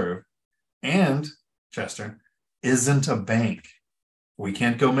reserve, and, Chester, isn't a bank. We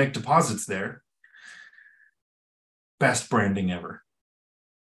can't go make deposits there. Best branding ever.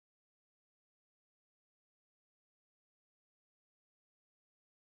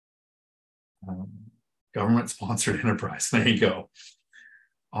 Government-sponsored enterprise. There you go.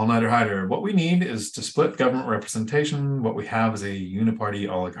 All-nighter hider. What we need is to split government representation. What we have is a uniparty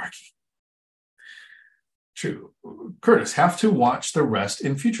oligarchy. True. Curtis, have to watch the rest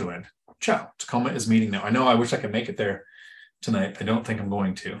in Futureland. Ciao. Tacoma is meeting now. I know. I wish I could make it there tonight. I don't think I'm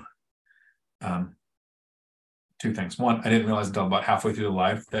going to. Two things. One, I didn't realize until about halfway through the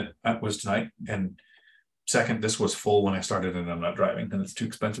live that was tonight. And second, this was full when I started and I'm not driving. And it's too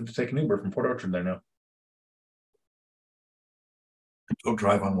expensive to take an Uber from Port Orchard there now. Don't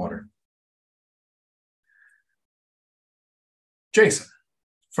drive on water. Jason.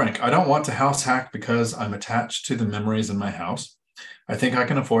 Frank, I don't want to house hack because I'm attached to the memories in my house. I think I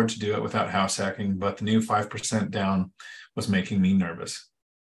can afford to do it without house hacking, but the new 5% down was making me nervous.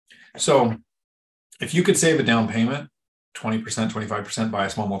 So if you could save a down payment, 20%, 25% buy a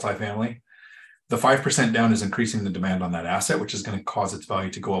small multifamily, the 5% down is increasing the demand on that asset, which is going to cause its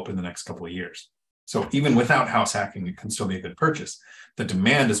value to go up in the next couple of years. So even without house hacking, it can still be a good purchase. The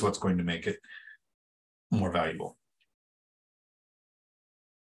demand is what's going to make it more valuable.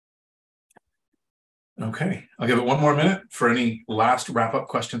 Okay, I'll give it one more minute for any last wrap-up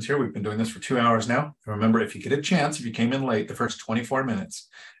questions here. We've been doing this for 2 hours now. Remember, if you get a chance, if you came in late, the first 24 minutes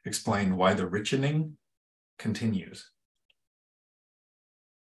explain why the richening continues.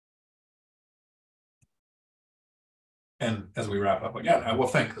 And as we wrap up again, I will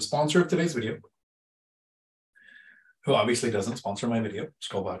thank the sponsor of today's video, who obviously doesn't sponsor my video,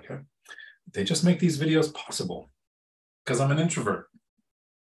 Skull Vodka. They just make these videos possible because I'm an introvert.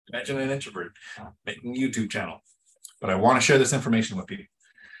 Imagine an introvert making a YouTube channel, but I want to share this information with you.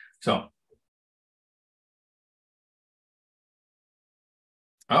 So,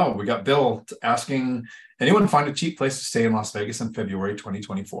 oh, we got Bill asking, anyone find a cheap place to stay in Las Vegas in February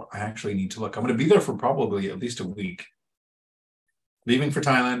 2024? I actually need to look. I'm going to be there for probably at least a week. Leaving for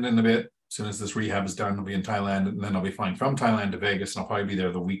Thailand in a bit. As soon as this rehab is done, I'll be in Thailand, and then I'll be flying from Thailand to Vegas, and I'll probably be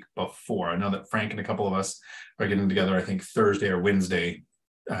there the week before. I know that Frank and a couple of us are getting together, I think Thursday or Wednesday,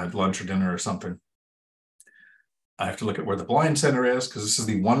 lunch or dinner or something. I have to look at where the blind center is because this is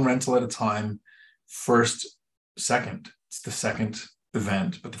the one rental at a time. Second. It's the second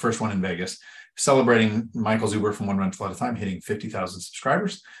event, but the first one in Vegas, celebrating Michael Zuber from One Rental at a Time, hitting 50,000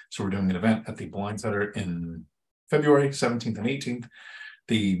 subscribers. So we're doing an event at the Blind Center in February 17th and 18th.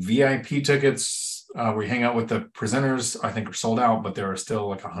 The VIP tickets, we hang out with the presenters, I think are sold out, but there are still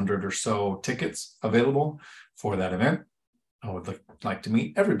like 100 or so tickets available for that event. I would like to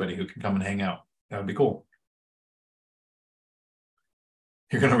meet everybody who can come and hang out. That would be cool.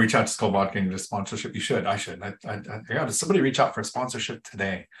 You're going to reach out to Skull Vodka and get a sponsorship. You should. I should. I got somebody reach out for a sponsorship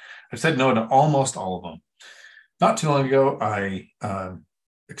today. I've said no to almost all of them. Not too long ago, I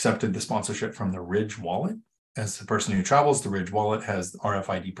accepted the sponsorship from the Ridge Wallet. As the person who travels, the Ridge Wallet has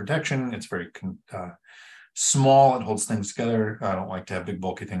RFID protection. It's very small. It holds things together. I don't like to have big,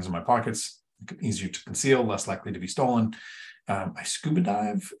 bulky things in my pockets. Easier to conceal, less likely to be stolen. I scuba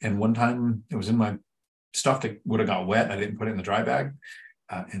dive, and one time it was in my stuff that would have got wet. I didn't put it in the dry bag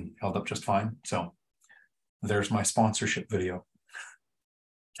and held up just fine. So there's my sponsorship video.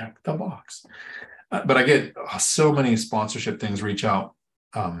 Check the box. But I get so many sponsorship things reach out.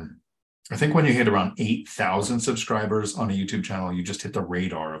 I think when you hit around 8,000 subscribers on a YouTube channel, you just hit the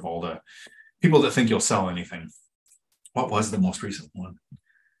radar of all the people that think you'll sell anything. What was the most recent one?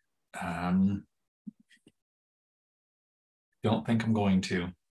 Don't think I'm going to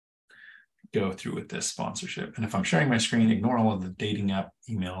go through with this sponsorship. And if I'm sharing my screen, ignore all of the dating app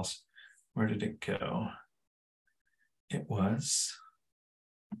emails. Where did it go? It was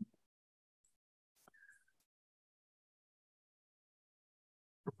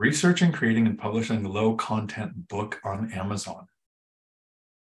researching, creating, and publishing a low content book on Amazon.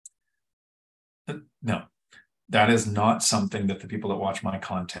 No, that is not something that the people that watch my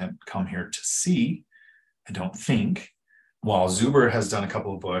content come here to see. I don't think. While Zuber has done a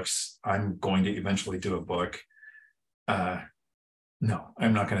couple of books, I'm going to eventually do a book. No,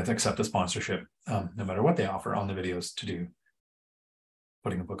 I'm not going to accept a sponsorship, no matter what they offer on the videos to do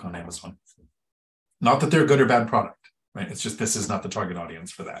putting a book on Amazon. Not that they're a good or bad product, right? It's just this is not the target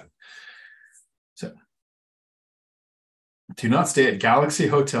audience for that. So do not stay at Galaxy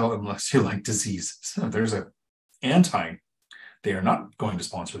Hotel unless you like diseases. So there's a anti. They are not going to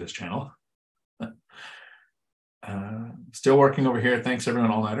sponsor this channel. Still working over here. Thanks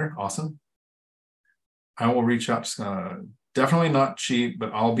everyone, all-nighter. Awesome. I will reach out. Definitely not cheap,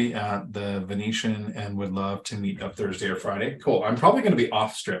 but I'll be at the Venetian and would love to meet up Thursday or Friday. Cool. I'm probably going to be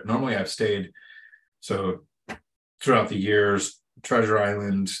off strip. Normally I've stayed. So throughout the years, Treasure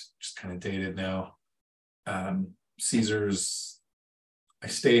Island, just kind of dated now. Caesars. I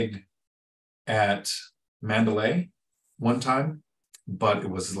stayed at Mandalay one time, but it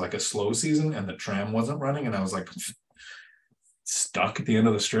was like a slow season and the tram wasn't running, and I was like stuck at the end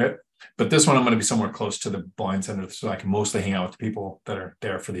of the strip. But this one, I'm going to be somewhere close to the blind center so I can mostly hang out with the people that are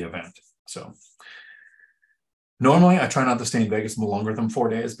there for the event. So normally I try not to stay in Vegas longer than 4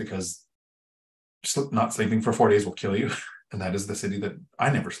 days because not sleeping for 4 days will kill you. And that is the city that I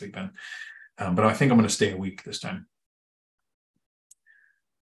never sleep in. But I think I'm going to stay a week this time.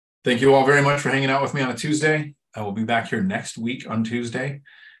 Thank you all very much for hanging out with me on a Tuesday. I will be back here next week on Tuesday.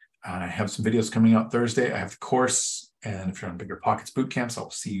 I have some videos coming out Thursday. I have the course. And if you're on BiggerPockets boot camps, I'll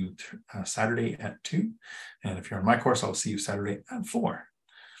see you Saturday at 2. And if you're on my course, I'll see you Saturday at 4.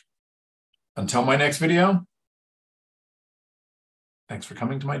 Until my next video, thanks for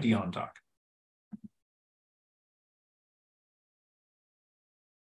coming to my Dion Talk.